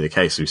it's not going to be the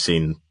case. We've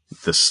seen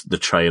the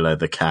trailer,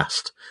 the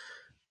cast,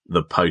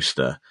 the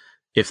poster.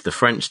 If The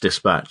French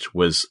Dispatch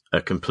was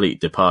a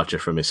complete departure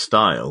from his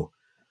style,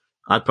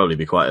 I'd probably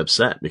be quite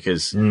upset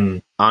because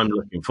I'm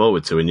looking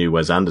forward to a new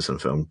Wes Anderson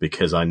film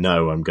because I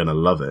know I'm going to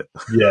love it.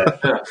 Yeah.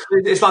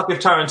 It's like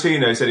if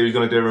Tarantino said he was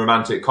going to do a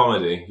romantic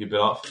comedy, you'd be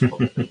like,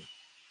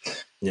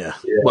 yeah.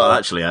 Well,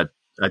 actually, I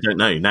don't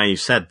know. Now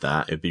you've said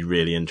that, it'd be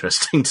really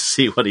interesting to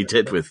see what he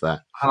did with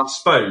that. And I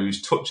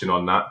suppose, touching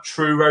on that,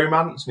 True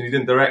Romance, I mean, he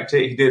didn't direct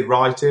it, he did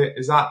write it.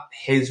 Is that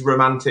his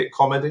romantic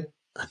comedy?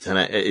 I don't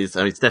know. It's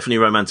definitely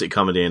romantic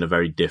comedy in a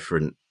very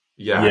different...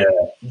 Yeah.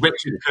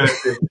 Richard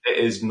Curtis, it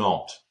is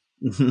not.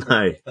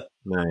 No.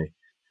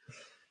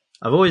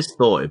 I've always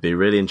thought it'd be a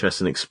really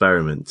interesting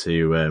experiment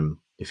to,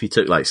 if you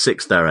took like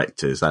 6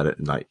 directors,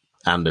 like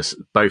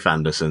both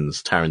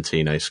Andersons,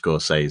 Tarantino,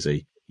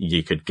 Scorsese,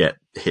 you could get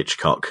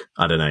Hitchcock,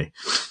 I don't know.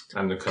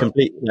 And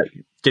complete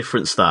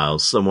different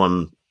styles.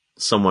 Someone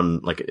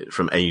like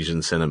from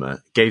Asian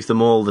cinema gave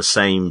them all the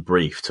same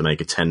brief to make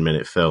a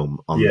 10-minute film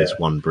on this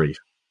one brief.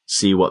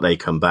 See what they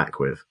come back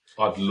with.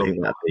 I'd love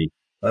that.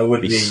 That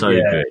would be so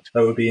good.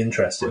 That would be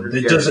interesting.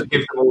 It doesn't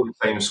give them all the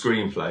same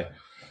screenplay.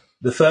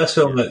 The first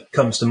film that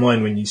comes to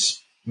mind when you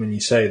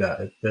say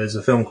that, there's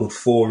a film called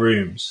 4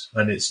 Rooms,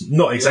 and it's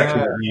not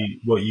exactly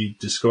what you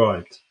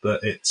described,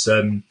 but it's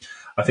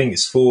I think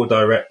it's 4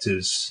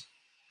 directors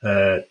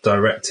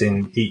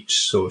directing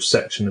each sort of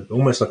section of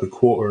almost like a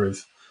quarter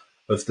of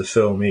the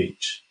film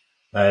each.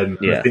 I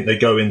think they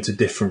go into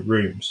different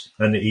rooms,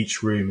 and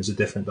each room is a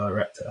different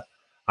director.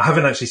 I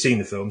haven't actually seen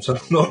the film, so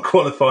I'm not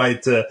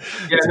qualified to.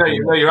 Yeah,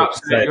 you're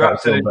absolutely right.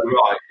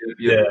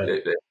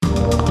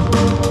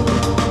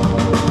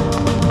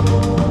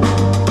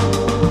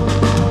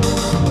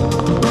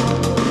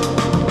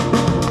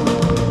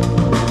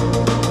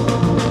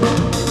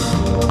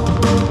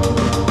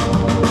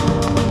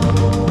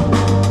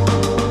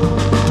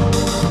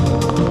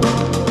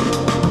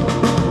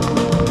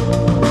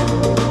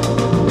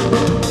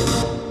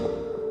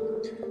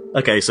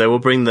 Okay, so we'll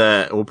bring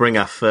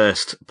our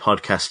first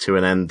podcast to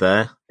an end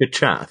there. Good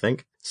chat, I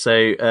think.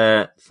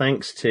 So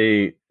thanks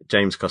to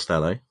James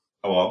Costello.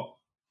 Oh,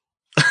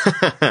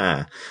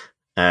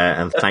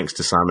 and thanks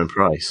to Simon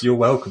Price. You're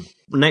welcome.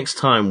 Next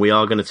time we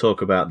are going to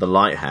talk about The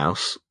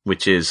Lighthouse,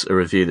 which is a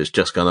review that's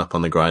just gone up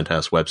on the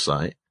Grindhouse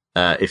website.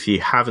 If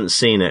you haven't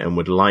seen it and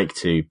would like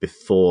to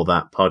before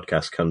that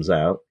podcast comes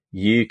out,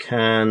 you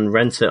can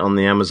rent it on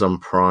the Amazon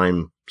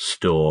Prime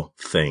store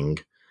thing.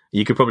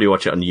 You could probably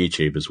watch it on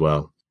YouTube as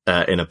well.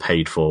 In a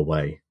paid-for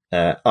way.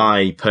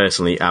 I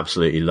personally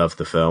absolutely love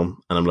the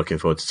film, and I'm looking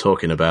forward to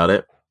talking about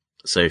it.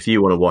 So if you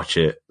want to watch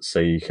it so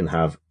you can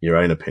have your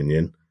own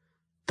opinion,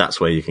 that's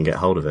where you can get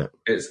hold of it.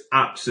 It's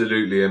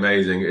absolutely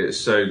amazing.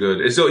 It's so good.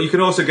 You can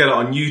also get it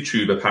on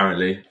YouTube,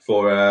 apparently,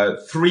 for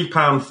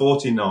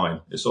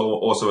 £3.49. It's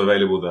also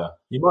available there.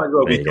 You might as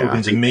well be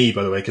talking to me,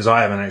 by the way, because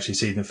I haven't actually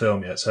seen the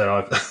film yet,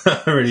 so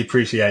I really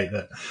appreciate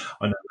that.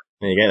 I know.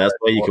 There you go. That's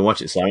where you can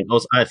watch it, Simon.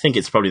 Also, I think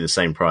it's probably the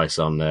same price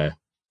on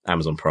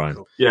Amazon Prime.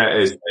 Yeah,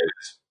 it is.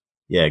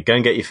 Yeah, go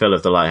and get your fill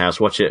of The Lighthouse.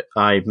 Watch it.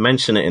 I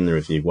mention it in the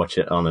review. Watch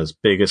it on as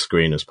big a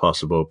screen as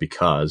possible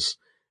because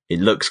it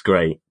looks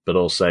great, but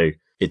also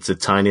it's a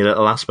tiny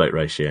little aspect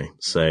ratio.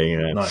 So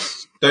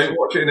nice. Don't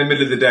watch it in the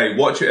middle of the day.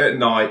 Watch it at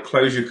night.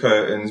 Close your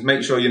curtains.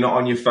 Make sure you're not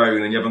on your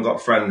phone and you haven't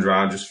got friends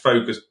around. Just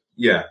focus.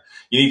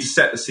 you need to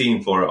set the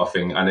scene for it, I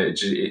think. And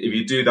if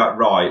you do that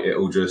right,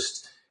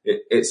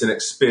 it's an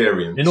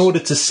experience. In order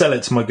to sell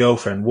it to my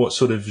girlfriend, what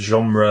sort of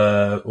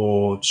genre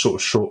or sort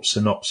of short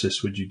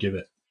synopsis would you give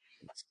it?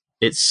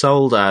 It's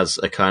sold as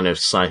a kind of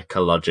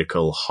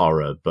psychological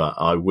horror, but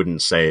I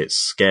wouldn't say it's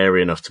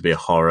scary enough to be a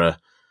horror.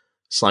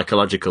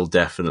 Psychological,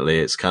 definitely.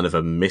 It's kind of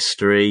a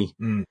mystery.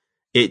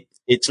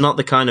 It's not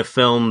the kind of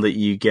film that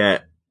you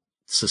get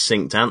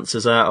succinct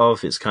answers out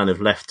of. It's kind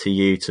of left to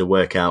you to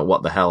work out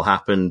what the hell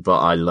happened, but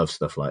I love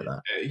stuff like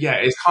that. Yeah,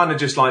 it's kind of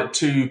just like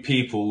two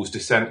people's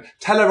descent.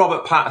 Tell her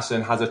Robert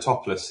Pattinson has a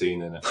topless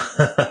scene in it.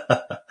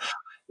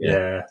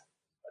 Yeah.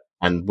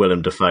 And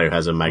Willem Dafoe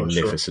has a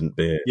magnificent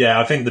beard. Yeah,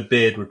 I think the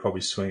beard would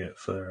probably swing it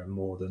for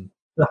more than...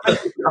 I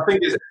think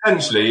it's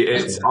essentially,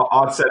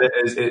 I'd say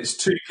it's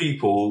two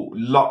people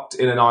locked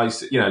in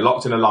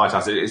locked in a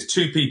lighthouse. It's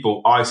two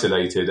people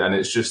isolated, and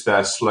it's just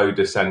their slow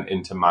descent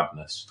into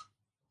madness.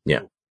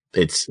 Yeah,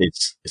 it's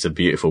a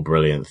beautiful,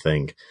 brilliant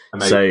thing.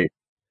 Amazing. So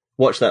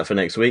watch that for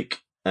next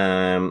week,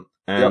 and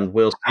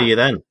we'll see you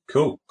then.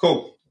 Cool.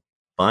 Cool.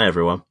 Bye,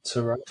 everyone.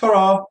 Ta-ra.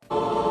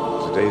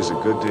 Ta-ra. Today's a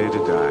good day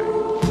to die.